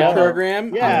 Walmart Creator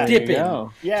Program. Yeah, I'm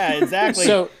dipping. Yeah, exactly.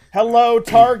 So, hello,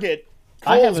 Target.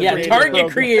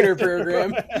 Target Creator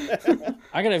Program.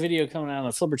 I got a video coming out on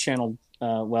the Flipper channel.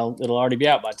 Well, it'll already be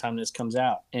out by the time this comes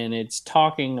out. And it's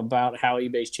talking about how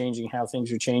eBay's changing, how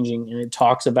things are changing. And it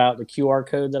talks about the QR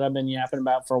code that I've been yapping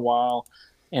about for a while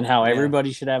and how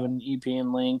everybody should have an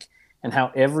EPN link and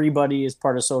how everybody is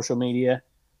part of social media.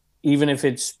 Even if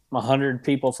it's 100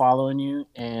 people following you,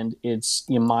 and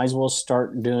you might as well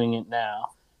start doing it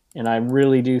now. And I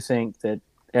really do think that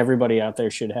everybody out there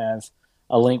should have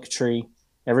a link tree.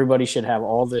 Everybody should have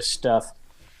all this stuff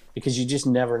because you just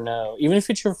never know. Even if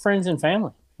it's your friends and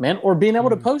family, man, or being able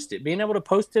to post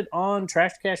it on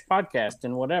Trash Cash Podcast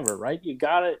and whatever, right? You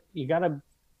gotta,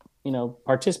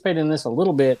 participate in this a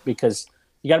little bit because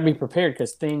you got to be prepared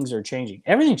because things are changing.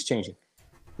 Everything's changing.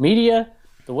 Media,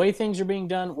 the way things are being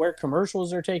done, where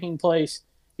commercials are taking place,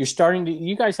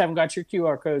 you guys haven't got your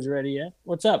QR codes ready yet.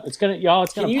 What's up? It's gonna pop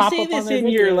up on their videos. Can you say this in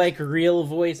your real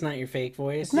voice, not your fake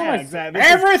voice? Yeah, exactly.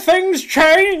 Everything's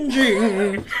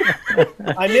changing.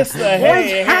 I miss the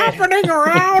what's happening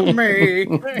around me.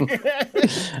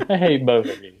 I hate both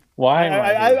of you. Why?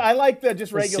 I like the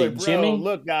just regular bro. Jimmy,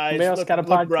 look, guys. Look, got a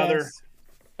podcast? Brother.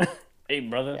 Hey,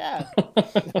 brother. Yeah.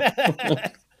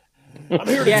 I'm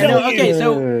here to tell you. Okay,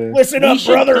 so listen up,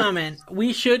 brother.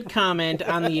 We should comment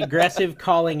on the aggressive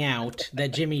calling out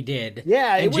that Jimmy did.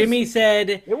 Yeah, Jimmy said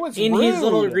it was in rude. his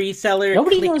little reseller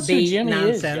nobody knows who clickbait Jimmy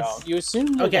nonsense. Is, y'all. You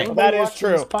assume that is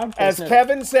true. As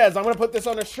Kevin says, I'm going to put this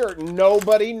on a shirt.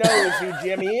 Nobody knows who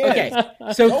Jimmy is. Okay,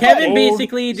 so Kevin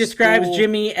basically describes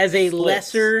Jimmy as a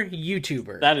lesser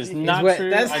YouTuber. That is not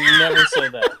true. I never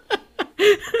said that.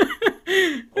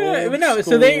 But no,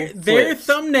 so their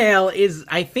thumbnail is,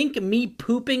 I think, me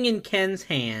pooping in Ken's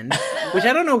hand, which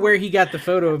I don't know where he got the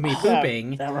photo of me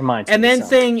pooping. That reminds me. And then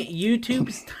saying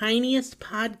YouTube's tiniest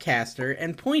podcaster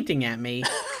and pointing at me.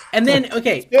 And then,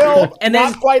 still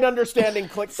not quite understanding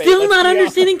clickbait. Still not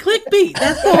understanding clickbait.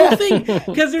 That's the whole thing.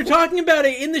 Because they're talking about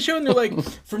it in the show and they're like,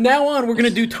 from now on, we're going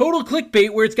to do total clickbait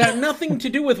where it's got nothing to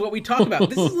do with what we talk about.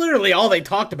 This is literally all they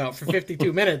talked about for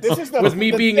 52 minutes was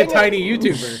me being a tiny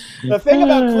YouTuber. The thing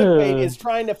about clickbait is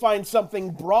trying to find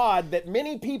something broad that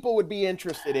many people would be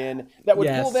interested in that would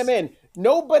pull them in.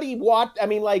 Nobody watched. I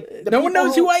mean, no one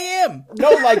knows who I am.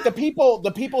 No, the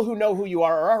people who know who you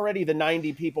are already the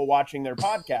 90 people watching their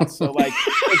podcast. So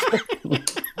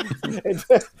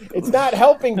it's not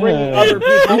helping bringing other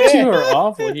people in. You are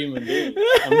awful human beings.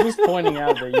 I'm just pointing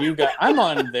out that I'm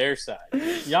on their side.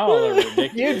 Y'all are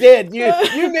ridiculous. You did.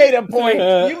 You made a point.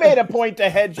 You made a point to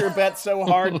hedge your bet so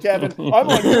hard, Kevin. I'm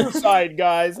on your side,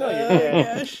 guys. No, you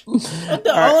didn't.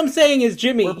 All I'm saying is,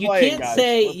 Jimmy, you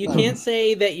can't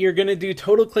say that you're gonna do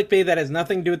total clickbait that has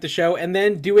nothing to do with the show, and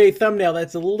then do a thumbnail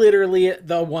that's literally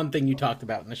the one thing you talked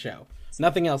about in the show.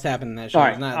 Nothing else happened in that show. All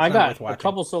right, I got a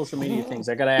couple social media things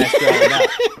I got to ask you all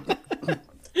about.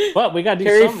 But we got to do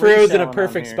Terry some froze in a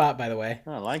perfect spot, by the way.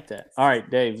 I like that. All right,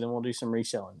 Dave, then we'll do some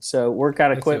reselling. So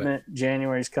workout equipment,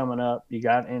 January's coming up. You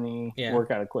got any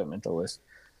workout equipment to list?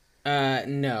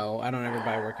 No, I don't ever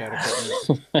buy workout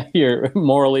equipment. You're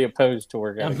morally opposed to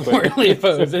workout equipment. Morally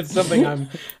opposed. It's something I'm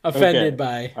offended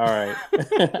by. All right.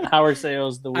 How are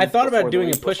sales the week I thought about doing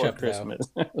a push-up, Christmas?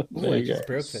 There you go.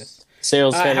 Broke this.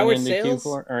 Sales heading into Q4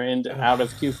 or out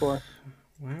of Q4?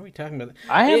 Why are we talking about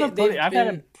that? I've had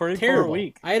a pretty terrible poor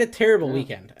week. I had a terrible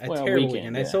weekend. Terrible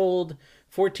weekend. I sold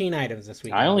 14 items this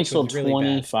weekend. I only sold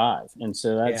 25, and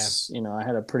so that's I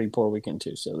had a pretty poor weekend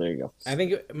too. So there you go. I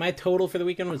think my total for the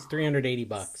weekend was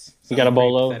 $380. You got a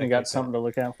bolo? You got something to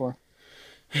look out for?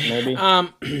 Maybe.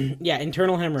 Yeah,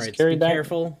 internal hemorrhoids. Be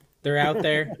careful. They're out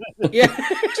there. Yeah.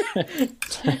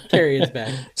 Carry is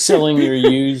back. Selling your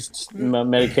used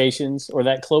medications or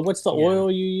that clove. What's the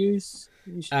oil you use?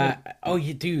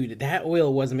 Dude, that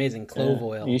oil was amazing. Clove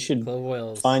oil. You should clove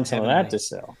oil. Find some of that to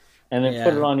sell, and then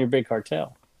put it on your big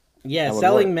cartel. Yeah,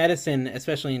 selling medicine,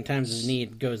 especially in times of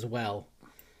need, goes well.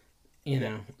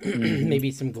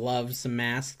 Maybe some gloves, some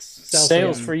masks.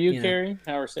 Sales for you, Carrie?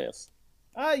 How are sales?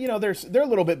 They're a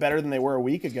little bit better than they were a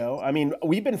week ago. I mean,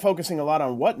 we've been focusing a lot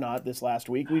on Whatnot this last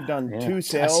week. We've done 2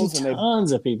 sales. I see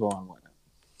tons of people on Whatnot.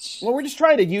 Well, we're just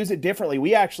trying to use it differently.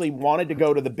 We actually wanted to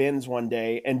go to the bins one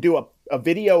day and do a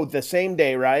video the same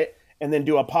day, right? And then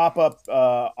do a pop-up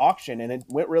auction, and it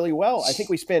went really well. I think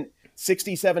we spent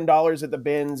 $67 at the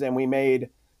bins, and we made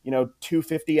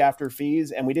 $250 after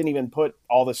fees, and we didn't even put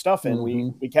all the stuff in.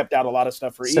 We kept out a lot of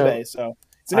stuff for eBay. So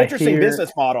it's an interesting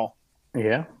business model.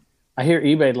 Yeah. I hear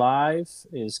eBay Live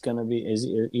is going to be,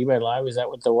 eBay Live, is that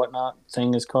what the Whatnot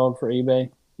thing is called for eBay?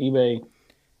 eBay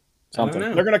something.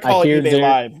 They're going to call it eBay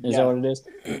Live. Is that what it is?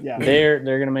 Yeah. They're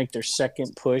going to make their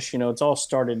second push. It's all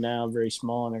started now very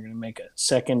small, and they're going to make a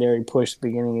secondary push at the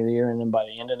beginning of the year, and then by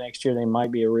the end of next year, they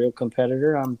might be a real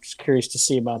competitor. I'm just curious to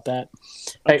see about that.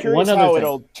 I'm curious how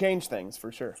it'll change things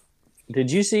for sure. Did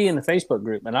you see in the Facebook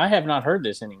group, and I have not heard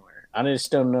this anywhere, I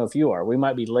just don't know if you are. We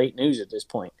might be late news at this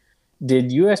point.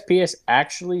 Did USPS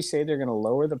actually say they're going to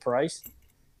lower the price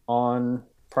on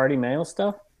Priority Mail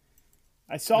stuff?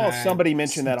 I saw somebody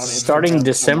mention that on Instagram. Starting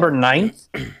December 9th?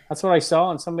 That's what I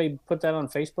saw, and somebody put that on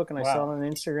Facebook, and I saw it on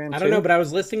Instagram, too. I don't know, but I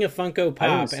was listing a Funko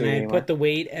Pop, and I had put the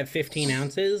weight at 15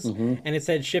 ounces, and it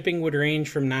said shipping would range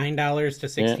from $9 to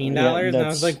 $16, and I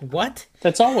was like, what?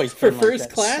 That's always for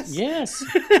first class? Yes.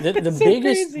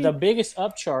 The biggest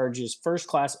upcharge is first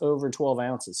class over 12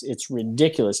 ounces. It's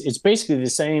ridiculous. It's basically the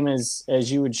same as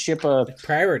you would ship a...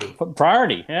 Priority.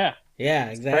 Priority, yeah. Yeah,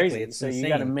 exactly. It's so insane. You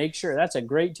got to make sure. That's a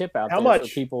great tip out there for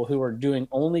people who are doing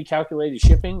only calculated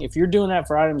shipping. If you're doing that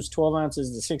for items 12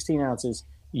 ounces to 16 ounces,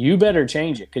 you better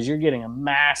change it because you're getting a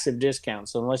massive discount.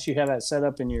 So unless you have that set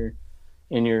up in your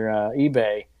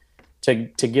eBay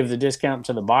to give the discount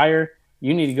to the buyer,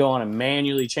 you need to go on and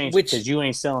manually change it because you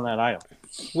ain't selling that item.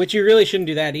 Which you really shouldn't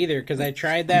do that either, because I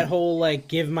tried that whole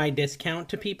give my discount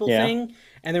to people thing,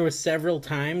 and there was several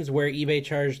times where eBay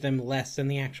charged them less than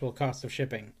the actual cost of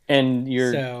shipping. And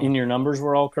your numbers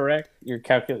were all correct? Your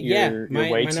my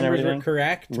weights numbers were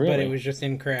correct, but it was just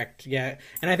incorrect. Yeah,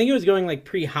 and I think it was going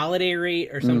pre-holiday rate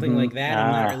or something like that.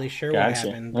 I'm not really sure what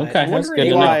happened. Okay, that's good to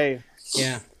know.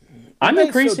 Yeah, I'm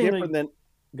increasingly.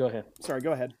 Go ahead. Sorry,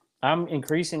 go ahead. I'm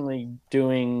increasingly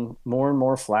doing more and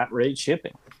more flat rate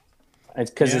shipping.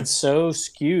 Because it's so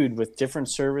skewed with different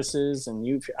services,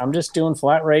 and I'm just doing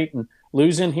flat rate and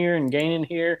losing here and gaining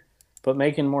here, but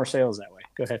making more sales that way.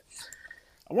 Go ahead.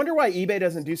 I wonder why eBay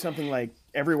doesn't do something like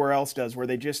everywhere else does, where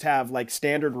they just have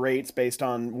standard rates based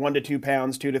on 1 to 2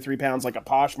 pounds, 2 to 3 pounds, like a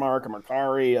Poshmark, a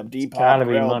Mercari, a Depop. It's gotta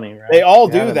be money, right? They all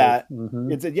do that.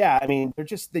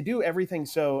 It's they do everything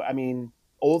so.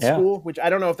 Old school, which I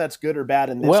don't know if that's good or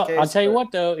bad in this case. Well, I'll tell you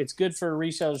what, though, it's good for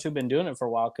resellers who've been doing it for a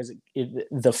while because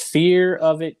the fear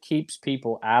of it keeps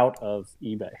people out of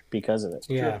eBay because of it.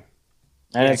 Yeah.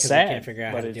 And it's sad, can't figure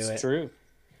out how to do it. It's true.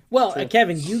 Well,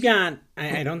 Kevin, you got,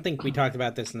 I don't think we talked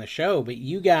about this in the show, but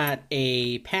you got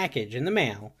a package in the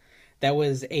mail that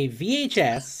was a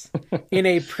VHS in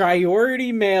a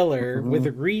priority mailer with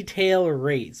a retail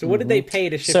rate. So what did they pay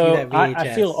to ship you that VHS?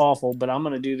 I feel awful, but I'm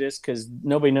going to do this because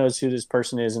nobody knows who this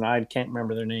person is, and I can't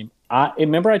remember their name.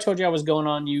 Remember I told you I was going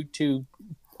on YouTube.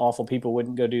 Awful people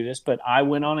wouldn't go do this, but I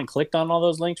went on and clicked on all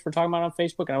those links we're talking about on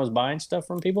Facebook, and I was buying stuff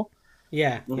from people.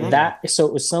 Yeah. So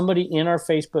it was somebody in our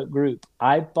Facebook group.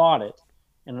 I bought it,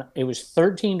 and it was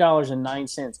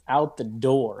 $13.09 out the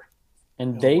door,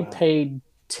 and they paid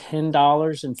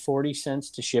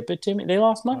 $10.40 to ship it to me. They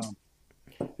lost money.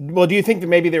 Well, do you think that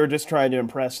maybe they were just trying to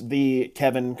impress the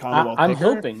Kevin Conwell? I'm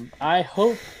hoping. I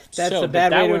hope that's a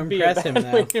bad way to impress him.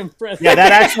 Yeah,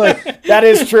 that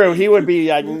is true. He would be,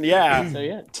 yeah. So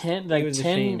yeah,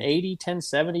 1080,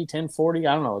 1070, 1040.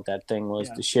 I don't know what that thing was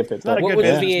to ship it. What was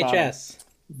the VHS? Model.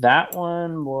 That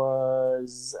one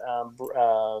was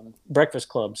Breakfast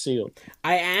Club sealed.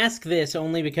 I ask this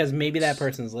only because maybe that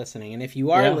person's listening, and if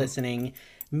you are listening,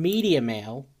 Media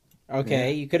Mail.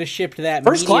 Okay, you could have shipped that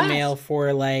first Media class. Mail for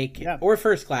or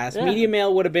first class. Yeah. Media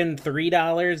Mail would have been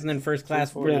 $3, and then first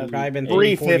class would have probably been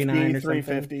 $3.49 or something.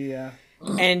 $3.50, yeah.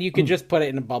 And you could just put it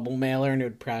in a bubble mailer, and it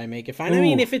would probably make it fine. I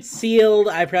mean, if it's sealed,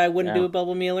 I probably wouldn't do a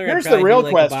bubble mailer. Here's the real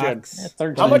question: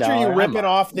 how much are you ripping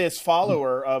off this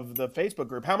follower of the Facebook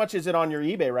group? How much is it on your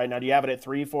eBay right now? Do you have it at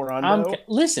 $300-$400?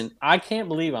 Listen, I can't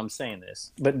believe I'm saying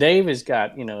this, but Dave has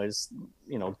got his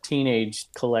teenage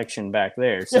collection back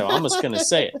there, so I'm just going to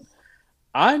say it.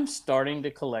 I'm starting to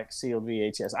collect sealed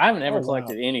VHS. I haven't ever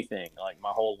collected anything my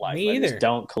whole life. Me either. I just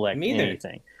don't collect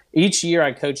anything. Each year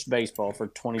I coached baseball for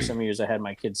 20-some years. I had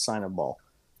my kids sign a ball.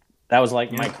 That was my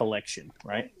collection,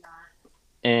 right?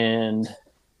 And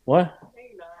what?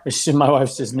 My wife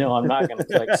says, no, I'm not going to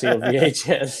collect sealed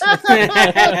VHS.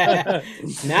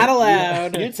 Not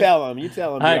allowed. You tell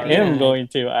them. I am going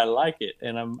to. I like it.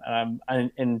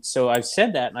 And so I've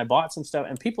said that, and I bought some stuff,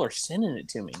 and people are sending it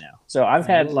to me now. So I've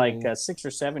had 6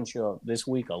 or 7 show up this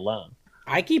week alone.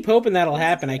 I keep hoping that'll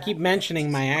happen. I keep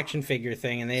mentioning my action figure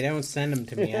thing, and they don't send them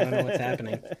to me. I don't know what's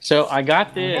happening. So I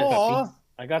got this.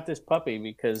 I got this puppy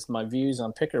because my views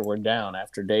on Picker were down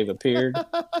after Dave appeared,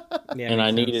 and I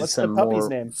needed some more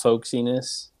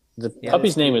folksiness. The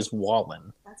puppy's name is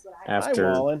Wallen,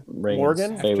 after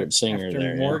Reagan's favorite singer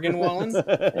there. Morgan Wallen.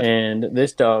 And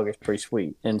this dog is pretty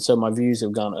sweet. And so my views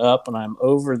have gone up, and I'm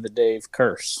over the Dave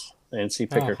curse, NC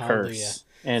Picker curse.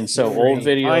 And so old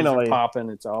videos are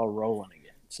popping. It's all rolling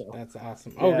again. So that's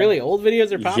awesome. Oh, really? Old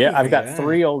videos are popping? Yeah, I've got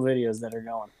 3 old videos that are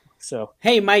going. So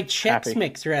hey, my Chex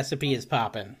Mix recipe is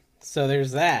popping. So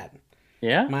there's that.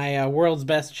 Yeah? My world's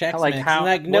best Chex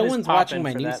Mix. No one's watching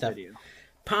my new stuff. Video?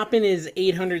 Poppin' is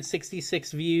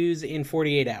 866 views in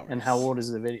 48 hours. And how old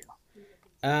is the video?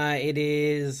 It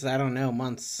is, I don't know,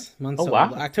 months old.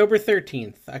 Wow. October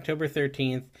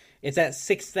 13th. It's at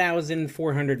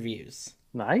 6,400 views.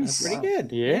 Nice. That's pretty good.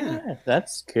 Yeah,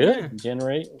 that's good. Yeah.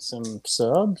 Generate some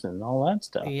subs and all that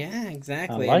stuff. Yeah,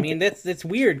 exactly. I mean, that's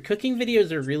weird. Cooking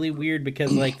videos are really weird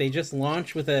because like they just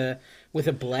launch with a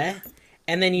bleh.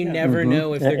 And then you never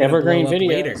know if they're going to blow up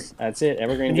later. That's it.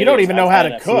 Evergreen. You don't even know how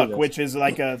to cook, which is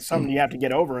like something you have to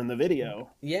get over in the video.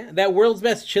 Yeah, that world's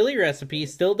best chili recipe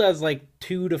still does like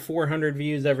 200 to 400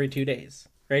 views every 2 days,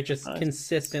 right? Just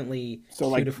consistently. So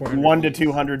like 1 to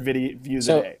 200 views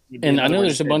a day. And I know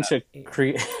there's a bunch of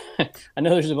creators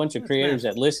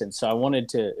that listen. So I wanted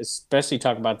to especially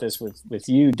talk about this with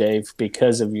you, Dave,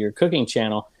 because of your cooking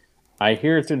channel. I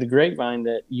hear through the grapevine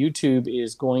that YouTube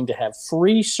is going to have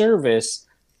free service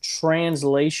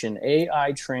translation,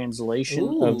 AI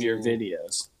translation of your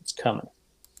videos. It's coming.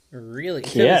 Really?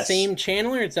 Is it the same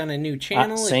channel or it's on a new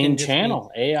channel? Same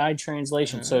channel, AI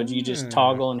translation. So you just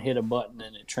toggle and hit a button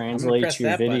and it translates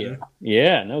your video. Button.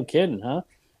 Yeah, no kidding, huh?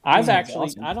 I've actually,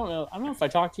 awesome. I don't know if I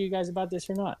talked to you guys about this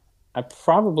or not. I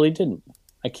probably didn't.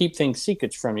 I keep things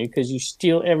secrets from you because you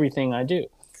steal everything I do.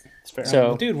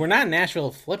 So, dude, we're not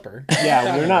Nashville Flipper.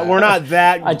 Yeah, we're not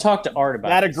that. I talked to Art about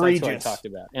that egregious. That's what I talked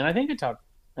about, and I think I talked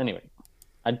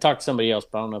to somebody else,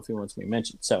 but I don't know if he wants me to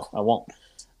mention, so I won't.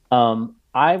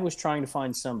 I was trying to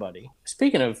find somebody.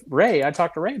 Speaking of Ray, I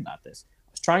talked to Ray about this.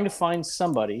 I was trying to find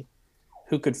somebody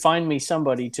who could find me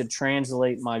somebody to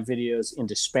translate my videos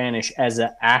into Spanish as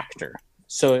an actor,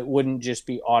 so it wouldn't just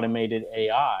be automated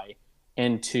AI.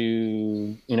 And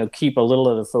to keep a little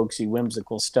of the folksy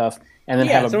whimsical stuff, and then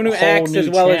have someone who acts as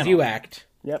well as you act.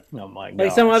 Yep. Oh my god.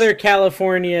 Like some other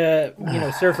California,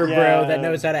 surfer bro that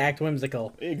knows how to act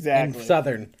whimsical. Exactly. And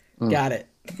Southern. Got it.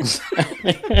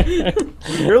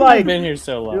 You're like I've been here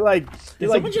so long.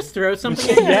 Did someone just throw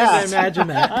something at you? I imagine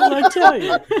that. I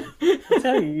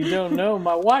tell you, you don't know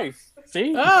my wife.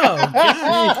 See?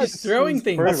 Oh, she's throwing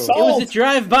things. It was a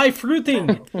drive-by fruiting.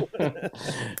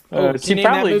 She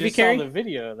probably just saw the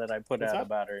video that I put out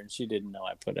about her, and she didn't know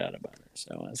I put out about her.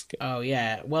 So that's good. Oh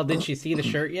yeah. Well, did she see the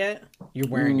shirt yet? You're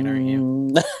wearing it, aren't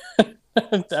you?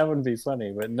 That would be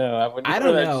funny, but no, I wouldn't. I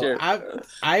don't know.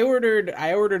 I ordered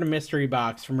a mystery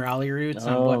box from Rally Roots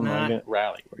on whatnot.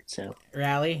 Rally Roots, yeah.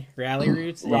 Rally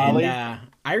Roots. And,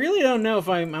 I really don't know if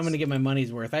I'm going to get my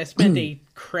money's worth. I spent a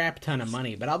crap ton of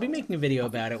money, but I'll be making a video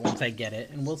about it once I get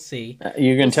it, and we'll see.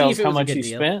 You can tell us how much you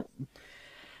spent?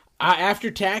 After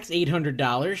tax,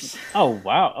 $800. Oh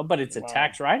wow! But it's a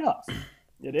tax write-off.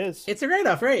 It is. It's a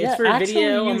write-off, right? It's for a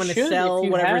video. I'm going to sell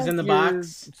whatever's in the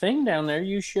box. Thing down there,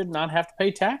 you should not have to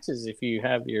pay taxes if you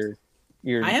have your.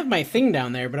 I have my thing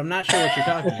down there, but I'm not sure what you're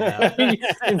talking about.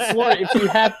 In Florida, you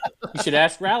should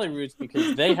ask Rally Roots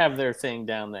because they have their thing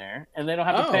down there, and they don't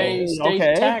have to pay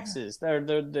state taxes. They're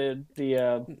the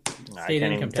state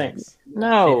income tax.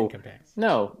 No,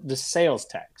 the sales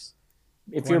tax.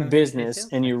 If you're a business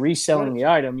and you're reselling the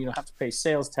item, you don't have to pay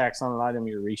sales tax on an item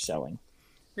you're reselling.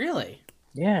 Really?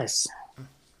 Yes.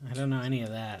 I don't know any of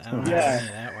that. I don't know how any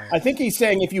of that works. I think he's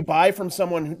saying if you buy from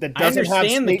someone that doesn't have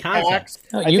state tax,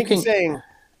 he's saying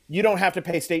you don't have to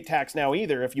pay state tax now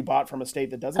either if you bought from a state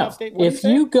that doesn't have state. If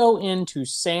you go into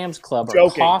Sam's Club or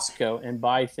Costco and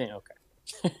buy things,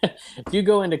 if you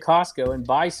go into Costco and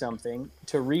buy something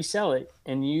to resell it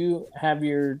and you have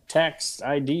your tax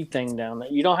ID thing down there,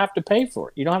 you don't have to pay for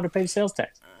it. You don't have to pay sales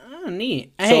tax. Oh,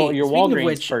 neat. So your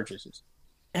Walgreens purchases.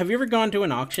 Have you ever gone to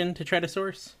an auction to try to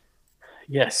source?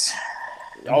 Yes.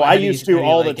 I used to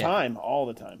all the time. All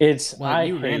the time.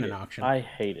 You ran an auction. I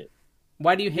hate it.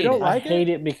 Why do you hate it? I hate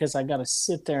it because I got to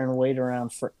sit there and wait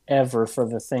around forever for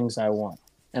the things I want,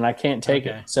 and I can't take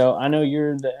it. So I know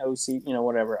you're the OC,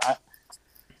 whatever.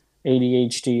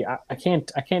 ADHD. I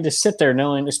can't just sit there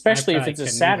knowing, especially if it's a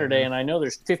Saturday and I know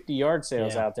there's 50 yard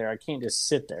sales out there. I can't just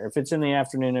sit there. If it's in the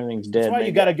afternoon, everything's dead. That's why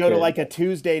you got to go to like a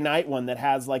Tuesday night one that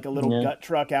has like a little gut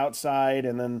truck outside,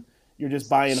 and then you're just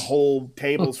buying whole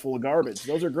tables full of garbage.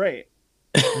 Those are great.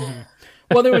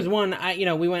 Well, there was one.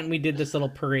 We went and we did this little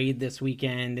parade this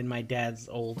weekend in my dad's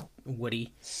old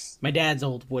Woody.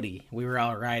 We were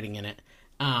all riding in it.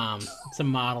 It's a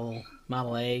Model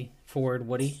A Ford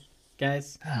Woody,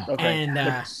 guys. Okay. And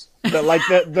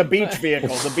the beach vehicle.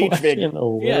 The beach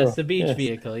vehicle. Yes, the beach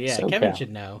vehicle. Yeah, So Kevin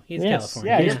should know. He's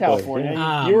California. Yeah, he's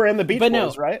California. You were in the Beach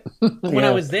Boys, right? When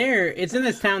I was there, it's in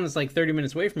this town that's like 30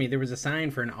 minutes away from me. There was a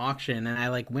sign for an auction, and I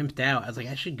like wimped out. I was like,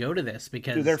 I should go to this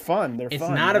because Dude, they're fun. It's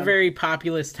not a very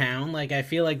populous town. Like, I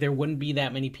feel like there wouldn't be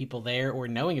that many people there or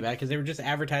knowing about it because they were just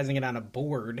advertising it on a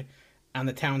board on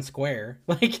the town square.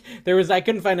 Like, I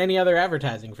couldn't find any other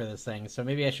advertising for this thing, so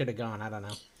maybe I should have gone. I don't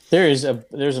know. There's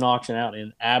an auction out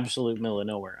in absolute middle of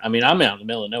nowhere. I mean, I'm out in the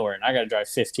middle of nowhere, and I got to drive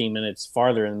 15 minutes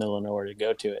farther in the middle of nowhere to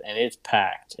go to it, and it's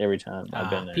packed every time I've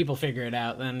been there. People figure it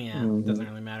out, then it doesn't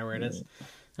really matter where it is.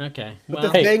 Okay. But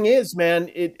the thing is,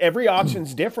 man, every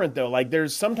auction's different though. Like,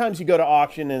 there's sometimes you go to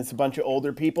auction and it's a bunch of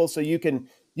older people, so you could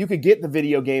get the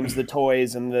video games, the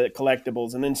toys, and the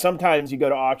collectibles, and then sometimes you go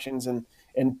to auctions and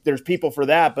there's people for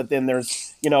that, but then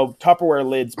there's, Tupperware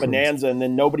lids, Bonanza, and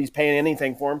then nobody's paying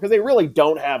anything for them because they really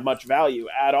don't have much value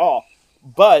at all.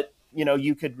 But,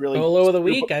 you could really... Solo of the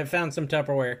week, I found some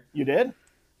Tupperware. You did?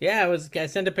 Yeah, I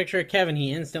sent a picture of Kevin.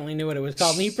 He instantly knew what it was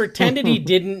called, and he pretended he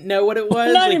didn't know what it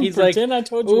was. I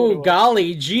told you. Ooh,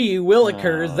 golly gee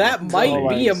willikers, that might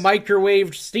be a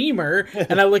microwave steamer.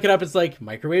 And I look it up, it's like,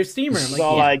 microwave steamer. I'm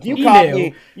like,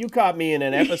 you caught me in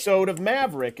an episode of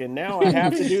Maverick, and now I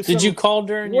have to do some Did you call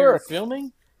during your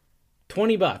filming?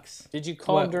 $20. Did you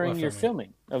call during your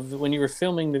filming of when you were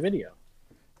filming the video?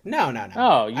 No.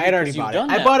 Oh, I had already bought it.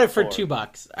 I bought it for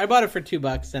 $2. I bought it for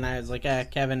 $2, and I was like,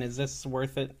 Kevin, is this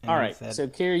worth it? And all right. So,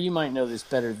 Carrie, you might know this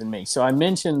better than me. So I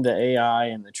mentioned the AI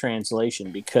and the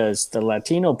translation because the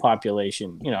Latino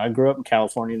population, I grew up in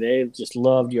California. They just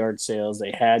loved yard sales.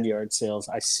 They had yard sales.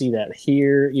 I see that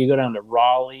here. You go down to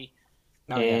Raleigh,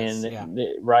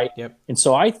 right? Yep. And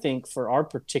so I think for our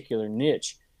particular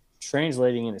niche,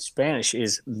 translating into Spanish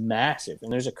is massive,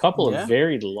 and there's a couple of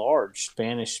very large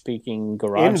Spanish-speaking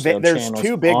garage sale there's channels.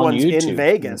 Two big ones YouTube. In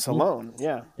Vegas alone.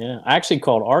 Yeah. I actually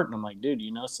called Art, and I'm like, dude,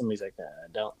 somebody's like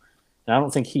that. I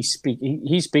don't think he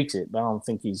speaks it, but I don't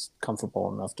think he's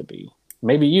comfortable enough to be.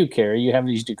 Maybe you, Carrie, you have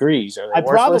these degrees. Are they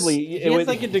worthless? He has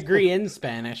like a degree in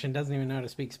Spanish and doesn't even know how to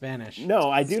speak Spanish. No,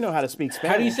 I do know how to speak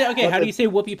Spanish. How do you say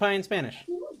whoopie pie in Spanish?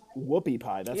 Whoopie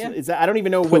pie. I don't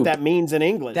even know what that means in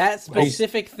English. That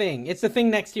specific thing. It's the thing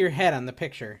next to your head on the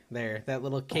picture there. That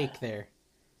little cake there.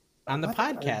 On the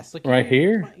podcast. Look right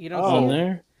here? You don't see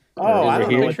there? I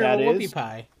don't know what that is. Whoopie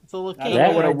pie. It's a little cake. I don't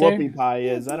know what a whoopie pie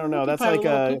is. I don't know. That's like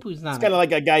it's kind of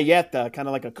like a galleta, kind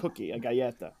of like a cookie, a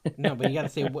galleta. No, but you got to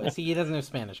say, see, he doesn't know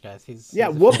Spanish, guys.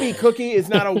 Whoopie cookie is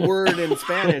not a word in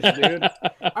Spanish, dude.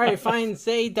 All right, fine.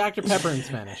 Say Dr. Pepper in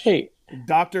Spanish. Hey.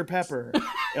 Dr. Pepper.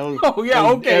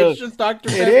 It's just Dr.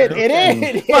 Pepper. It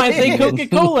is. Fine, say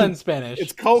Coca-Cola in Spanish.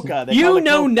 It's Coca. You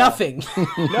know nothing.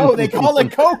 No, they call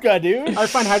it Coca, dude. All right,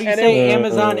 fine. How do you say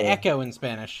Amazon Echo in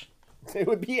Spanish? It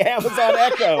would be Amazon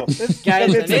Echo. This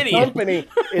guy's an idiot.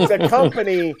 It's a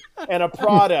company and a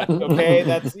product,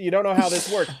 okay? You don't know how this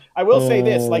works. I will say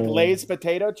this, like Lay's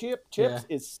potato chips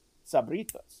is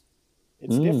Sabritas.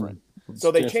 It's different. So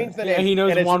they changed the name. Yeah, he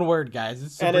knows one word, guys.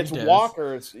 It's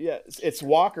Walkers. Yeah, it's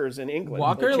Walkers in England.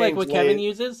 Walker, like what Kevin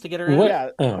uses to get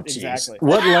around? Yeah, exactly.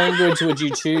 What language would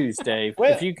you choose, Dave?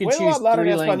 If you could choose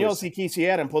three languages. Si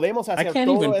quisieran. Podemos hacer I can't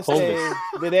even pull this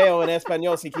video en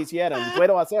español si quisieran.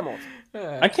 Puedo hacemos.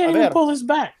 I can't even pull this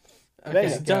back.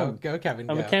 Okay, go, Kevin.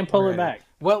 I can't pull it back.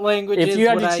 What languages If you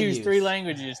had would to I choose use? 3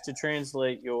 languages to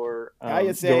translate your garage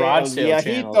el sale channel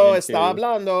viejito está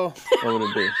hablando. What would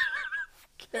it be?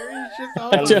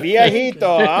 El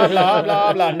viejito habla,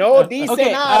 habla. No dice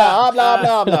nada. Habla,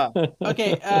 habla.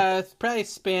 Okay, probably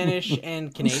Spanish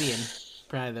and Canadian.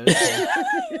 Probably those two.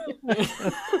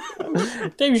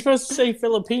 Dave, you're supposed to say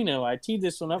Filipino. I teed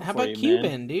this one up How for you, about Cuban,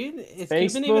 man. dude? Is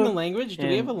Facebook Cuban even a language? Do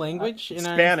we have a language in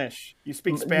our... Spanish. You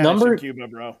speak Spanish in Cuba,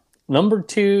 bro. Number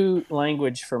 2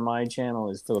 language for my channel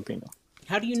is Filipino.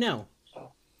 How do you know?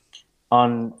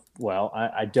 Well,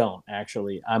 I don't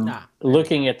actually. I'm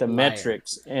looking at the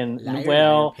metrics and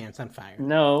liar, pants on fire.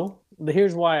 No,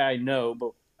 here's why I know,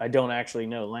 but I don't actually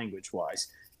know language-wise.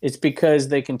 It's because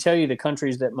they can tell you the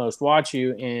countries that most watch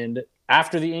you, and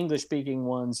after the English-speaking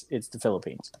ones, it's the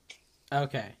Philippines.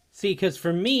 Okay. See, because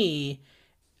for me,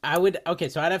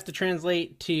 so I'd have to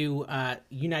translate to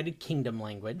United Kingdom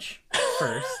language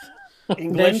first.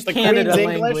 English, then Canada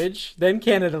language, then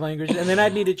Canada language, and then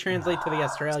I'd need to translate to the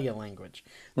Australia language.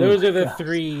 Those are the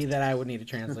 3 that I would need to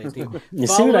translate to. You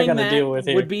see what I got to deal with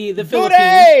here? Would be the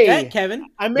Philippines. Kevin,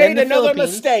 I made another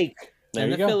mistake. Then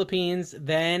the Philippines,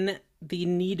 then the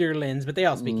Netherlands, but they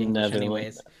all speak English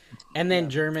anyways. And then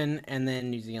German, and then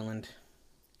New Zealand.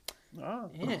 Oh.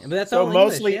 Yeah, but that's so all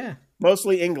mostly, English, yeah.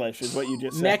 Mostly English is what you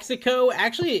just said. Mexico,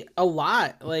 actually a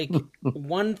lot, like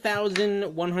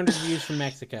 1,100 views from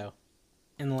Mexico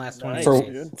in the last 20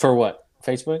 days. For what?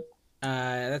 Facebook?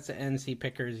 That's NC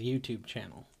Pickers YouTube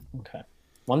channel. Okay.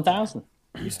 1,000.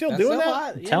 You still doing that?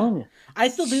 Lot, I'm telling you. I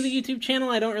still do the YouTube channel.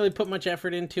 I don't really put much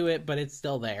effort into it, but it's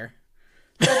still there.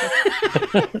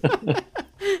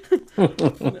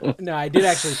 No, I did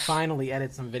actually finally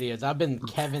edit some videos. I've been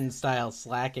Kevin style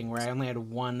slacking, where I only had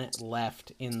one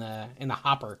left in the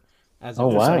hopper. Oh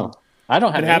wow! I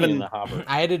don't have any in the hopper.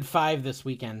 I edited 5 this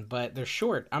weekend, but they're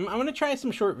short. I'm gonna try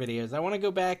some short videos. I want to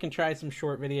go back and try some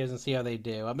short videos and see how they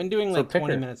do. I've been doing like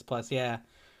 20 minutes plus. Yeah,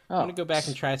 I'm gonna go back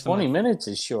and try some. 20 minutes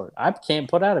is short. I can't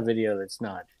put out a video that's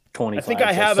not 25. I think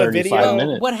I have a video.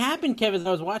 Minutes. What happened, Kevin, is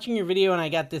I was watching your video and I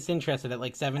got disinterested at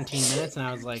like 17 minutes, and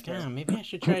I was like, maybe I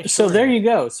should try. So there you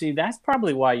go. See, that's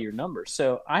probably why your numbers.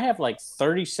 So I have like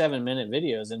 37-minute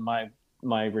videos, and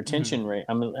my retention rate,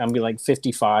 I'm be like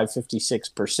 55,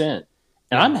 56%.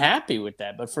 And I'm happy with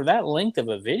that. But for that length of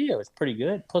a video, it's pretty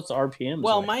good. Plus the RPMs.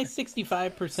 Well, my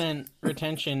 65%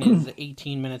 retention is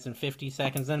 18 minutes and 50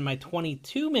 seconds. Then my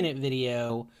 22-minute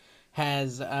video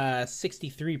has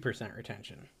 63%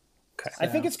 retention. Okay.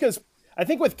 So. I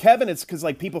think with Kevin, it's because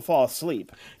like people fall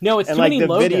asleep. No, it's too like many the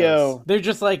logos. Video... They're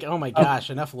just like, oh my gosh,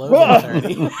 enough logos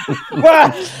already.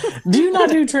 Do you not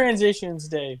do transitions,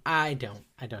 Dave? I don't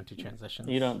do transitions.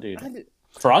 You don't do that.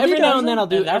 Every now and then I'll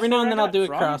do. Every now and then I'll do a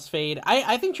crossfade.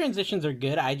 I think transitions are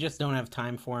good. I just don't have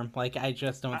time for them. Like I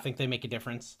just don't think they make a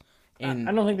difference. I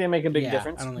don't think they make a big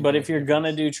difference. But if you're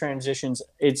gonna do transitions,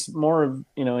 it's more of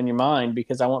in your mind,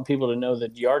 because I want people to know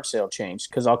that the yard sale changed.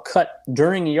 Because I'll cut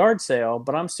during a yard sale,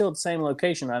 but I'm still at the same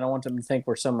location. I don't want them to think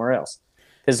we're somewhere else.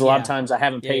 Because a lot of times I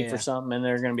haven't paid for something, and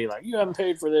they're gonna be like, "You haven't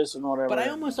paid for this and whatever." But I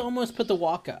almost put the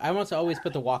walk up. I almost always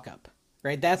put the walk up.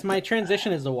 Right, that's my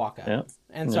transition is the walk up,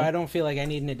 and so I don't feel like I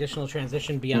need an additional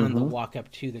transition beyond the walk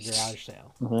up to the garage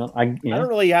sale. Well, I don't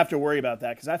really have to worry about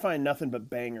that because I find nothing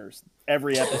but bangers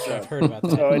every episode. I've heard about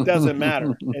that. So it doesn't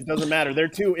matter. It doesn't matter. They're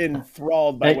too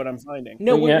enthralled by what I'm finding.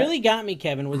 No, what really got me,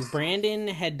 Kevin, was Brandon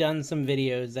had done some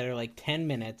videos that are like 10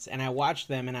 minutes, and I watched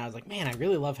them, and I was like, man, I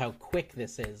really love how quick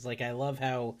this is. Like, I love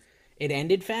how it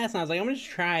ended fast, and I was like, I'm gonna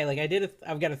just try. Like,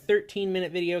 I've got a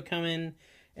 13-minute video coming.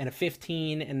 And a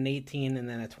 15, and an 18, and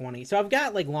then a 20. So I've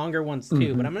got like longer ones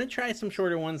too, but I'm going to try some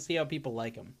shorter ones, see how people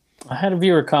like them. I had a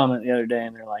viewer comment the other day,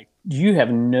 and they're like, you have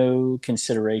no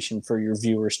consideration for your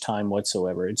viewers' time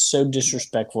whatsoever. It's so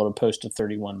disrespectful to post a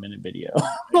 31-minute video.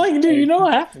 Like, dude, you don't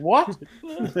have to. What?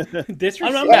 Disrespectful.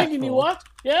 I'm not making you what?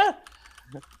 Yeah.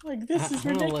 Like, this is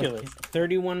ridiculous.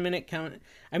 31-minute count.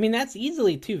 I mean, that's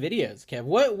easily 2 videos, Kev.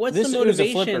 What's the motivation? This is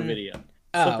a Flipper video.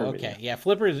 Oh, okay. Yeah,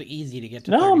 Flipper is easy to get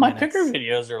to. No, my minutes. picker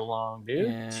videos are long, dude.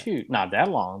 Yeah. Shoot, not that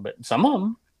long, but some of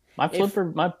them. My Flipper,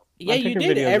 my you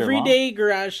did. Everyday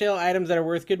garage sale items that are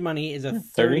worth good money is a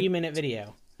 30-minute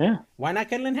video. Yeah. Why not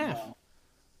cut it in half?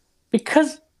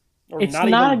 Because it's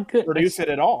not a good. Produce it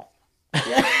at all.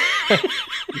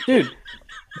 Dude,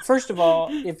 first of all,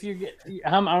 if you get, I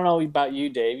don't know about you,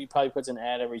 Dave. He probably puts an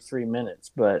ad every 3 minutes,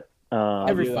 but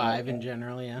every 5 in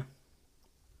general, yeah.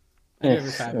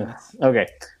 Every 5 minutes. Okay,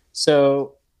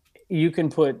 so you can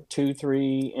put 2,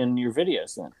 3 in your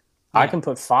videos then. Yeah. I can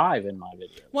put 5 in my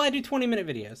video. Well, I do 20-minute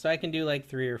videos, so I can do like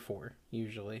 3 or 4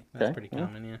 usually. That's pretty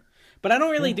common, yeah. But I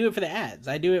don't really do it for the ads.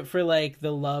 I do it for like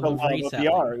the love of reselling. The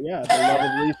love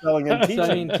of reselling and teaching.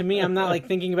 So I mean, to me, I'm not like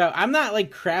I'm not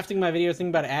like crafting my videos thinking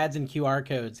about ads and QR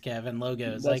codes, Kevin,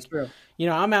 logos. That's true.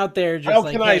 I'm out there just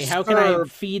how can I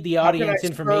feed the audience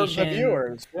information? The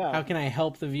viewers? Yeah. How can I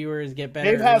help the viewers get better?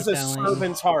 Dave has a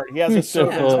servant's heart. He has a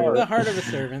servant's heart. The heart of a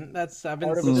servant. It's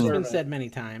been said many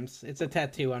times. It's a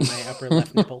tattoo on my upper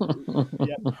left nipple.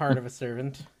 Yep. Heart of a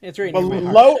servant. It's right near my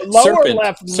heart. Lower serpent.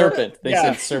 Left serpent. They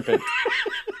said serpent.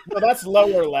 No, that's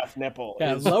lower left nipple.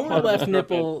 Yeah, lower left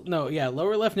nipple. No, yeah,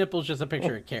 lower left nipple is just a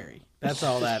picture of Carrie. That's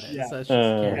all that is. Yeah. That's just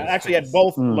I actually had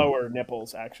both lower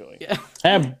nipples, actually. Yeah.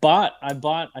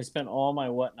 I spent all my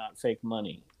whatnot fake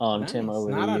money on Tim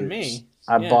over the years. Not on me.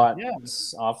 I bought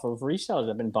off of resellers.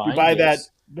 I've been buying. You buy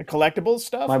the collectibles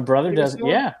stuff? My brother does.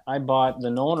 Yeah, I bought the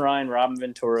Nolan Ryan, Robin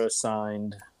Ventura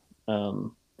signed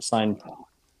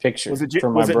picture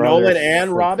for my brother. Was it Nolan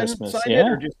and Robin signed it,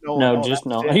 or just Nolan? No, just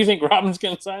Nolan. You think Robin's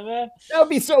going to sign that? That would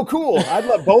be so cool. I'd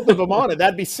love both of them on it.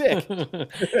 That'd be sick.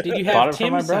 Did you have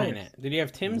Tim sign it? Did you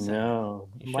have Tim sign it? No.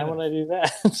 Why would I do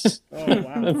that? Oh,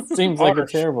 wow. That seems like a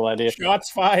terrible idea. Shots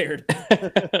fired.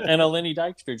 And a Lenny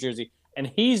Dykstra jersey.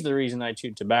 And he's the reason I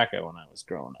chewed tobacco when I was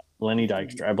growing up. Lenny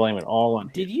Dykstra. I blame it all on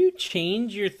him. Did you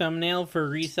change your thumbnail for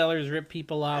resellers rip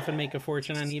people off and make a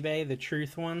fortune on eBay? The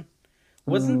truth one?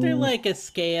 Wasn't there like a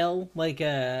scale, like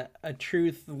a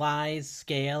truth lies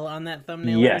scale on that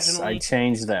thumbnail? Yes, originally? I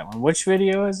changed that one. Which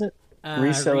video is it?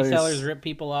 Resellers rip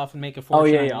people off and make a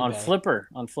fortune. Oh yeah, on Flipper.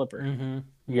 On Flipper. Mm-hmm.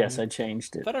 Yes, I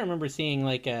changed it. I thought I remember seeing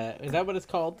like is that what it's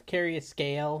called? Carry a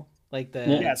scale, like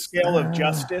the scale of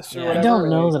justice or whatever. I don't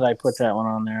know that I put that one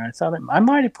on there. I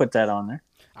might have put that on there.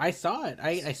 I saw it.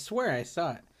 I swear I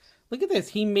saw it. Look at this.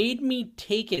 He made me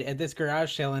take it at this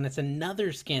garage sale, and it's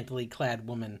another scantily clad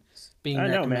woman being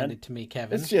recommended to me,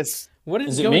 Kevin. It's just... What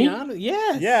is going on?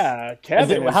 Yes. Yeah,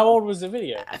 Kevin. How old was the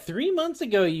video? 3 months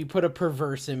ago, you put a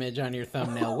perverse image on your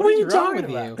thumbnail. What are you wrong talking with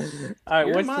about? you? All right,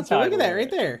 You're what's a monster. the title? Look at that right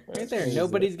there. Right there.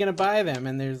 Nobody's going to buy them,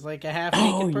 and there's like a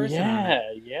half-naked person on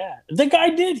it. Yeah. The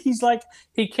guy did. He's like,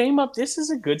 he came up, this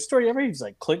is a good story. He's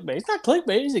like, clickbait. It's not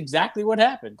clickbait. It's exactly what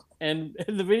happened. And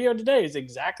the video today is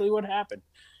exactly what happened.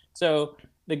 So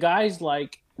the guy's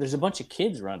like, there's a bunch of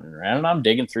kids running around, and I'm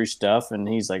digging through stuff, and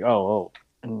he's like, oh.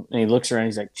 And he looks around,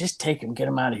 he's like, just take him, get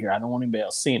him out of here. I don't want anybody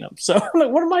else seeing him. So I'm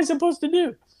like, what am I supposed to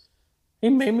do? He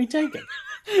made me take him.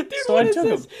 Dude, so I took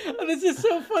him. Oh, this is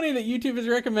so funny that YouTube is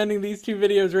recommending these two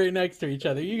videos right next to each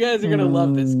other. You guys are going to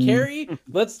love this. Carrie,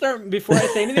 let's start. Before I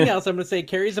say anything else, I'm going to say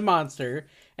Carrie's a monster.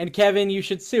 And Kevin, you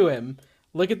should sue him.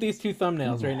 Look at these two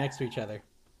thumbnails right next to each other.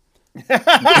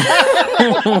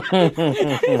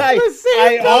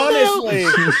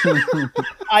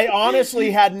 I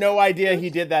honestly had no idea he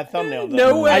did that thumbnail. Though.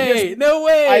 No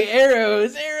way.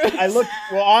 Arrows. I looked.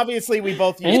 Well, obviously we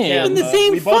both use Canva. In the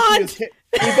same font.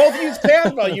 We both use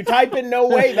Canva. You type in "no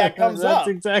way," that comes up.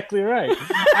 That's exactly right.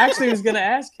 Actually, I was going to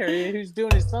ask Harry, who's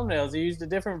doing his thumbnails. He used a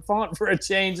different font for a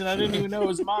change, and I didn't even know it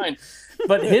was mine.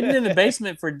 But hidden in the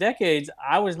basement for decades,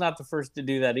 I was not the first to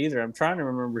do that either. I'm trying to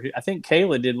remember. I think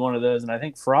Kayla did one of those, and I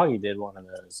think Froggy did one of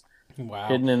those. Wow.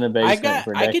 Hidden in the basement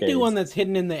for decades. I could do one that's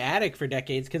hidden in the attic for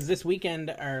decades, because last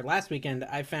weekend,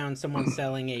 I found someone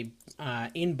selling a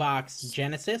in-box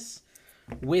Genesis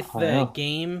with the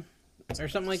game or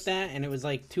something like that, and it was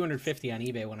like $250 on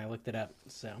eBay when I looked it up.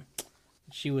 So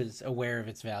she was aware of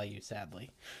its value,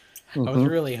 sadly. I was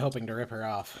really hoping to rip her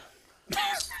off.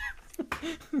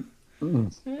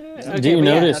 Okay, do you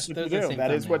notice?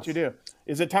 That is what you do.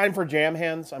 Is it time for jam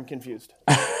hands? I'm confused.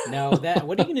 No,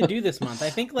 what are you going to do this month? I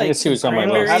think like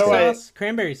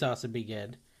cranberry sauce would be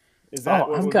good. Is that?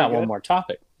 I've got one more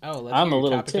topic. I'm a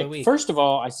little ticked. First of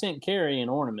all, I sent Carrie an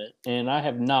ornament, and I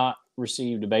have not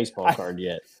received a baseball card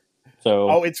yet.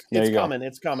 So it's coming.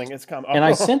 It's coming. Oh. And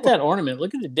I sent that ornament.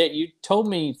 Look at the date. You told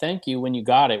me thank you when you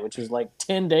got it, which was like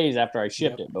 10 days after I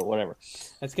shipped it, but whatever.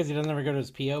 That's because he doesn't ever go to his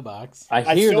P.O. box.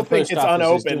 I hear still the think post it's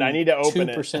office unopened. I need to open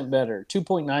 2% better,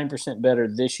 2.9% better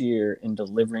this year in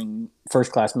delivering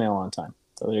first-class mail on time.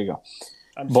 So there you go.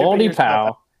 Baldy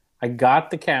Pow, I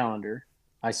got the calendar.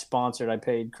 I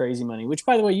paid crazy money, which,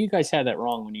 by the way, you guys had that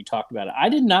wrong when you talked about it. I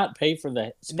did not pay for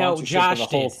the sponsorship of the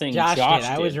whole thing. Josh did.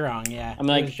 I was wrong, yeah. I'm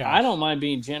like, I don't mind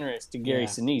being generous to Gary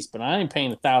Sinise, but I ain't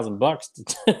paying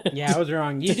 $1,000 Yeah, I was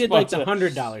wrong. You did like the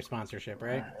 $100 sponsorship,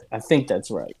 right? I think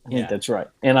that's right. That's right.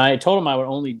 And I told him I would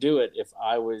only do it if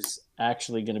I was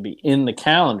actually going to be in the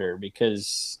calendar,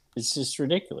 because it's just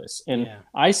ridiculous. And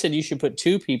I said you should put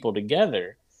two people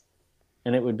together,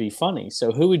 and it would be funny.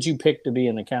 So who would you pick to be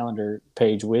in the calendar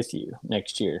page with you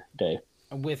next year, Dave?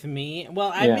 With me?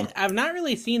 Well, I've not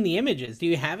really seen the images. Do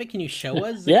you have it? Can you show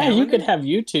us the calendar? You could have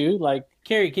you two. Like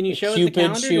Carrie, can you show us the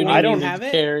calendar? I don't have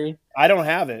it. Carrie. I don't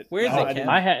have it. Where is it,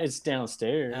 Kev? It's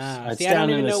downstairs. It's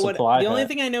down in the supply. The only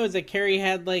thing I know is that Carrie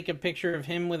had like a picture of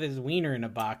him with his wiener in a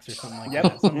box or something like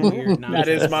that. Some weird That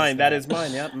is mine.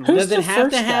 Yep. Does it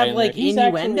have to have like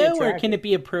innuendo, or can it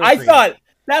be appropriate? I thought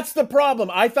that's the problem.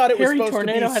 I thought it was supposed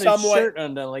Tornado to be had somewhat his shirt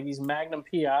undone, like he's Magnum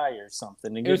PI or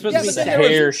something. It was supposed to be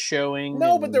hair showing.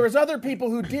 No, but there was other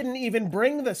people who didn't even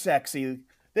bring the sexy.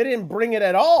 They didn't bring it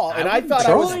at all, and I thought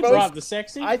I was supposed to. The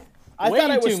sexy. I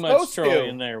thought I was supposed to. Way too much Troy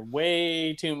in there.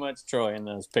 Way too much Troy in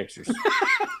those pictures.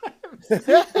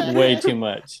 Way too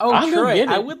much. Oh, Troy!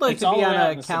 I would like to be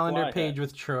on a calendar page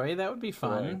with Troy. That would be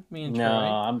fun. Right. Me and Troy. No,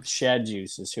 I'm Shad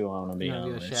Juice is who I want to be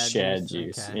on. Shad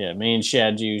Juice. Okay. Yeah, me and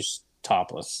Shad Juice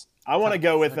topless. I want to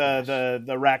go with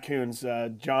the raccoons,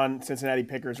 John Cincinnati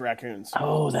Pickers raccoons.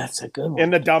 Oh, that's a good one.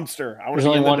 In the dumpster. I want There's to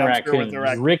be only in the one dumpster raccoon. with the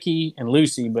raccoon. There's Ricky and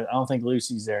Lucy, but I don't think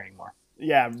Lucy's there anymore.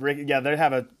 Yeah, Ricky. Yeah, they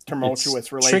have a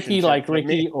tumultuous relationship. Tricky like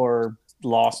Ricky or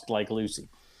lost like Lucy.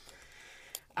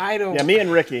 I don't. Yeah, me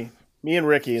and Ricky. Me and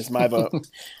Ricky is my vote.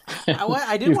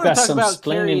 I did want to talk about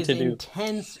Carrie's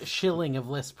intense shilling of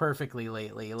List Perfectly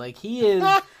lately. Like, he is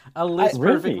a List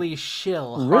Perfectly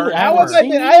shill. Really?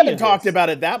 I haven't talked about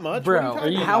it that much. Bro,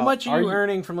 how much are you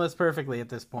earning from List Perfectly at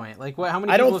this point? Like, how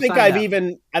many people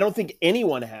I don't think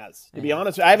anyone has, to be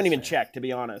honest. I haven't even checked, to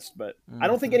be honest, but I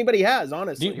don't think anybody has,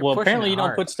 honestly. Well, apparently you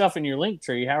don't put stuff in your link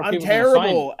tree. How are I'm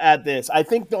terrible at this. I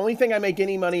think the only thing I make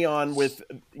any money on with,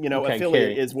 affiliate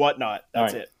Carrie. is Whatnot.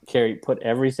 That's it. Carrie, put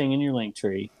everything in your link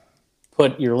tree.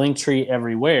 Put your link tree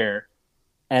everywhere,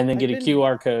 and then get a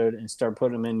QR code and start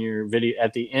putting them in your video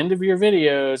at the end of your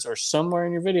videos or somewhere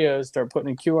in your videos. Start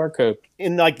putting a QR code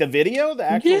in like the video, the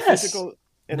actual physical,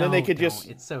 and then they could just.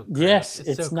 It's so gross. Yes,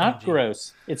 it's so not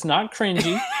gross. It's not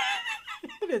cringy.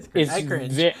 I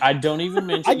cringe. I don't even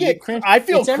mention. I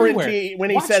feel cringy when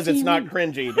he says it's not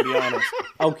cringy. To be honest.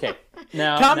 Okay.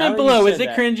 Now comment below. Is it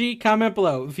cringy? Comment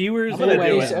below. Viewers,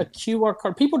 always a QR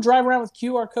code. People drive around with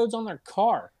QR codes on their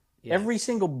car. Yes. Every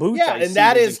single booth. Yeah, and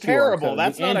that is terrible.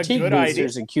 That's not a good idea.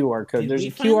 There's a QR code. There's a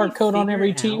QR code on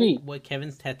every TV. What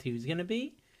Kevin's tattoo is gonna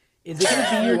be? Is it going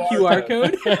to be your QR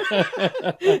code?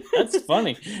 That's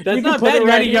funny. That's not bad. You're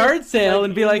at a yard sale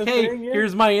and be like, "Hey,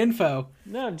 here's my info."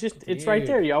 No, it's right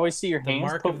there. You always see your hands. The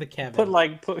mark of the Kevin. Put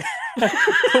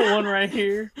one right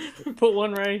here. Put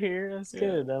one right here. That's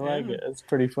good. I like it. That's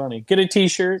pretty funny. Get a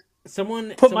T-shirt.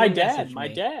 Put my dad. My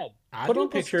dad. Put a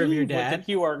picture of your dad. With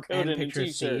the QR code and a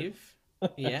T-shirt.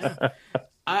 Yeah.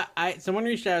 Someone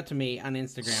reached out to me on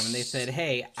Instagram and they said,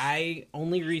 "Hey, I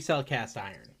only resell cast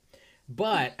iron.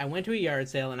 But I went to a yard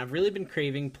sale, and I've really been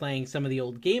craving playing some of the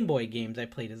old Game Boy games I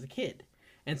played as a kid.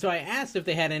 And so I asked if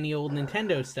they had any old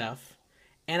Nintendo stuff,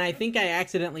 and I think I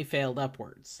accidentally failed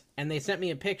upwards. And they sent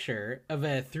me a picture of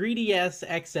a 3DS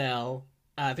XL,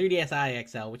 3DSi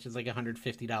XL, which is like a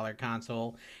 $150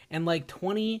 console, and like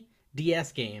 20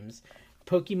 DS games.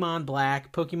 Pokemon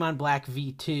Black V2,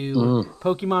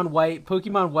 Pokemon White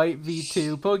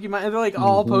V2, Pokemon, and they're like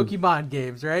all Pokemon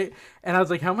games, right? And I was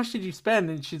like, how much did you spend?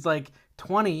 And she's like,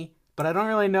 20, but I don't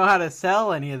really know how to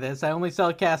sell any of this. I only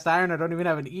sell cast iron. I don't even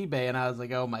have an eBay. And I was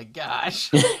like, oh my gosh.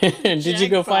 Did you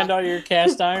go find all your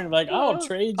cast iron? Like, I'll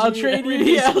trade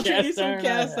you some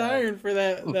cast iron for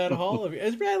that haul of you.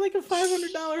 It's probably like a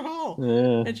 $500 haul.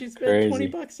 Yeah, and she spent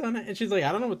 $20 on it. And she's like,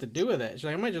 I don't know what to do with it. She's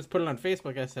like, I might just put it on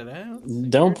Facebook. I said,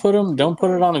 don't put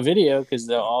it on a video because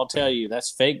they'll all tell you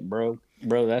that's fake, bro.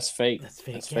 Bro, that's fake. That's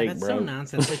fake, bro. So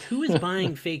nonsense. Like, who is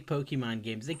buying fake Pokemon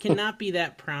games? It cannot be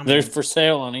that prominent. They're for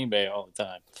sale on eBay all the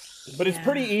time. But it's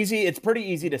pretty easy. It's pretty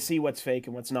easy to see what's fake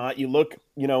and what's not. You look,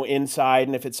 inside,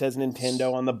 and if it says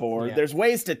Nintendo on the board, there's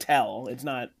ways to tell. It's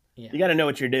not. Yeah. You got to know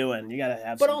what you're doing. You got to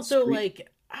have. But also, like,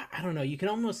 I don't know. You can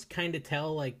almost kind of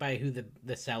tell, like, by who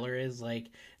the seller is. Like,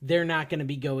 they're not going to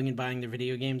be going and buying their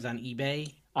video games on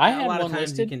eBay. I had a lot one of times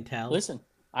listed. You can tell. Listen.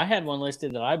 I had one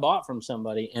listed that I bought from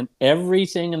somebody, and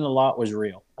everything in the lot was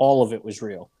real. All of it was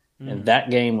real. And that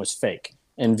game was fake.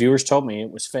 And viewers told me it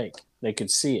was fake. They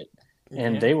could see it.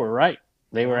 And they were right.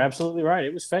 They were absolutely right.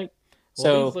 It was fake.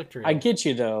 Well, so I get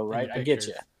you, though, right? I get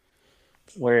you.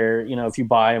 Where, if you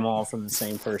buy them all from the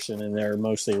same person and they're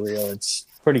mostly real, it's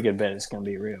pretty good bet it's going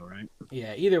to be real, right?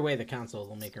 Yeah, either way, the consoles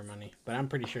will make her money. But I'm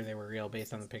pretty sure they were real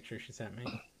based on the picture she sent me.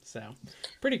 So,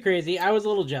 pretty crazy. I was a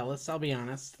little jealous, I'll be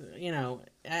honest.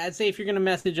 I'd say if you're going to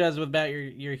message us about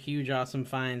your huge, awesome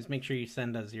finds, make sure you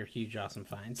send us your huge, awesome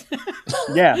finds.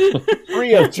 Yeah,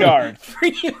 free of charge.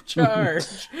 Free of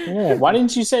charge. Yeah, why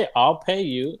didn't you say, I'll pay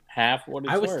you half what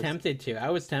it's worth? I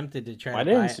was tempted to try why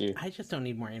to buy didn't you? I just don't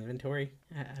need more inventory.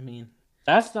 I mean...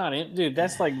 That's not it, dude.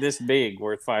 That's like this big,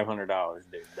 worth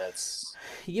 $500, dude. That's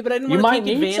but I didn't want to take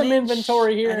advantage. You might need some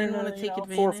inventory here. I didn't want to take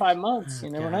advantage. 4 or 5 months. You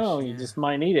never know. You just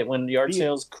might need it when the yard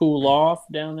sales cool off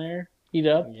down there, heat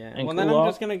up. Yeah. And well, then I'm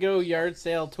just gonna go yard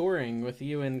sale touring with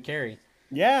you and Carrie.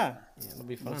 Yeah, it'll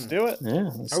be fun. Let's do it. Yeah.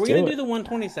 Are we gonna do the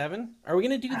 127? Are we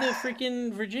gonna do the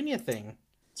freaking Virginia thing?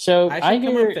 So I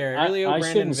hear, come up there. I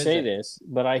shouldn't say this,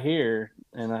 but I hear,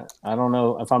 and I don't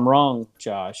know if I'm wrong,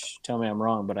 Josh. Tell me I'm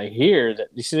wrong, but I hear that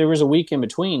you see there was a week in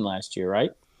between last year, right?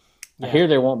 Yeah. I hear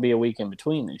there won't be a week in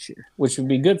between this year, which would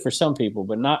be good for some people,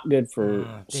 but not good for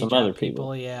some other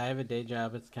people. Yeah, I have a day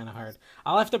job. It's kind of hard.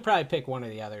 I'll have to probably pick one or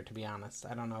the other, to be honest.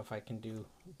 I don't know if I can do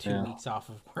 2 weeks off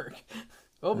of work.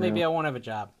 Oh, maybe I won't have a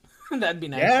job. That'd be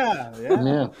nice.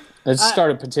 Yeah. Let's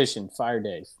start a petition. Fire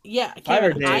Dave. Yeah,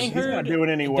 Kevin, Fire Dave. He's not doing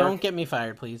any work. Don't get me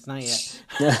fired, please. Not yet.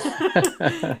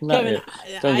 Not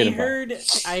Kevin,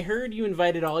 yet. I heard you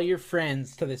invited all your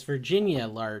friends to this Virginia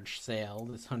large sale,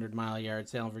 this 100-mile yard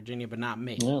sale in Virginia, but not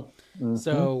me. Yeah. Mm-hmm.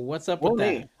 So what's up with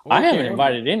that? I haven't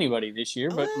invited anybody this year,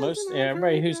 but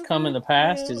everybody who's come in the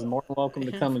past is more than welcome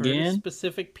to come again.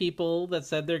 Specific people that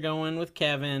said they're going with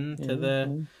Kevin to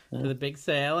the big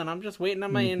sale, and I'm just waiting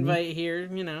on my invite here.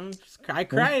 You know, I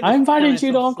cried. I invited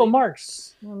you to Uncle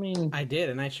Mark's. I mean, I did,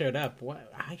 and I showed up.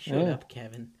 What? I showed up,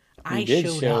 Kevin. I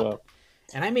did show up.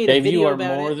 And I made Dave, a video you are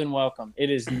about more it. than welcome. It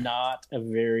is not a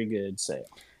very good sale.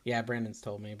 Yeah, Brandon's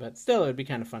told me, but still, it'd be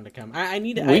kind of fun to come. I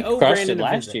owe Brandon it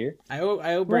last year. I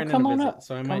owe Brandon a visit, up.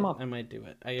 so I might do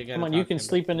it. Come on, you can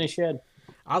sleep in the shed.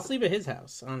 I'll sleep at his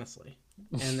house, honestly,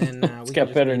 and then he's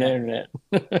got better internet.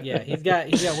 Yeah, he's got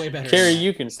way better. Carrie,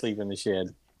 you can sleep in the shed.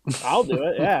 I'll do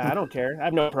it. Yeah, I don't care. I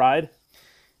have no pride.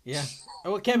 Yeah.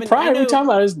 Oh, well, Kevin, pride we're talking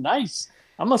about is nice.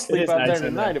 I'm gonna sleep out nice there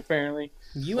tonight. Apparently.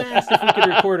 You asked if we could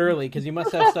record early because you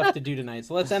must have stuff to do tonight.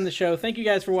 So let's end the show. Thank you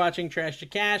guys for watching Trash to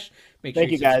Cash. Make sure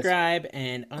you subscribe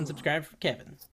and unsubscribe from Kevin.